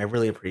hi. I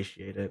really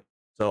appreciate it.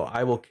 So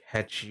I will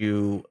catch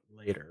you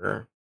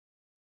later.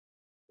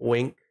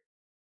 Wink.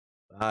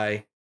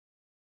 Bye.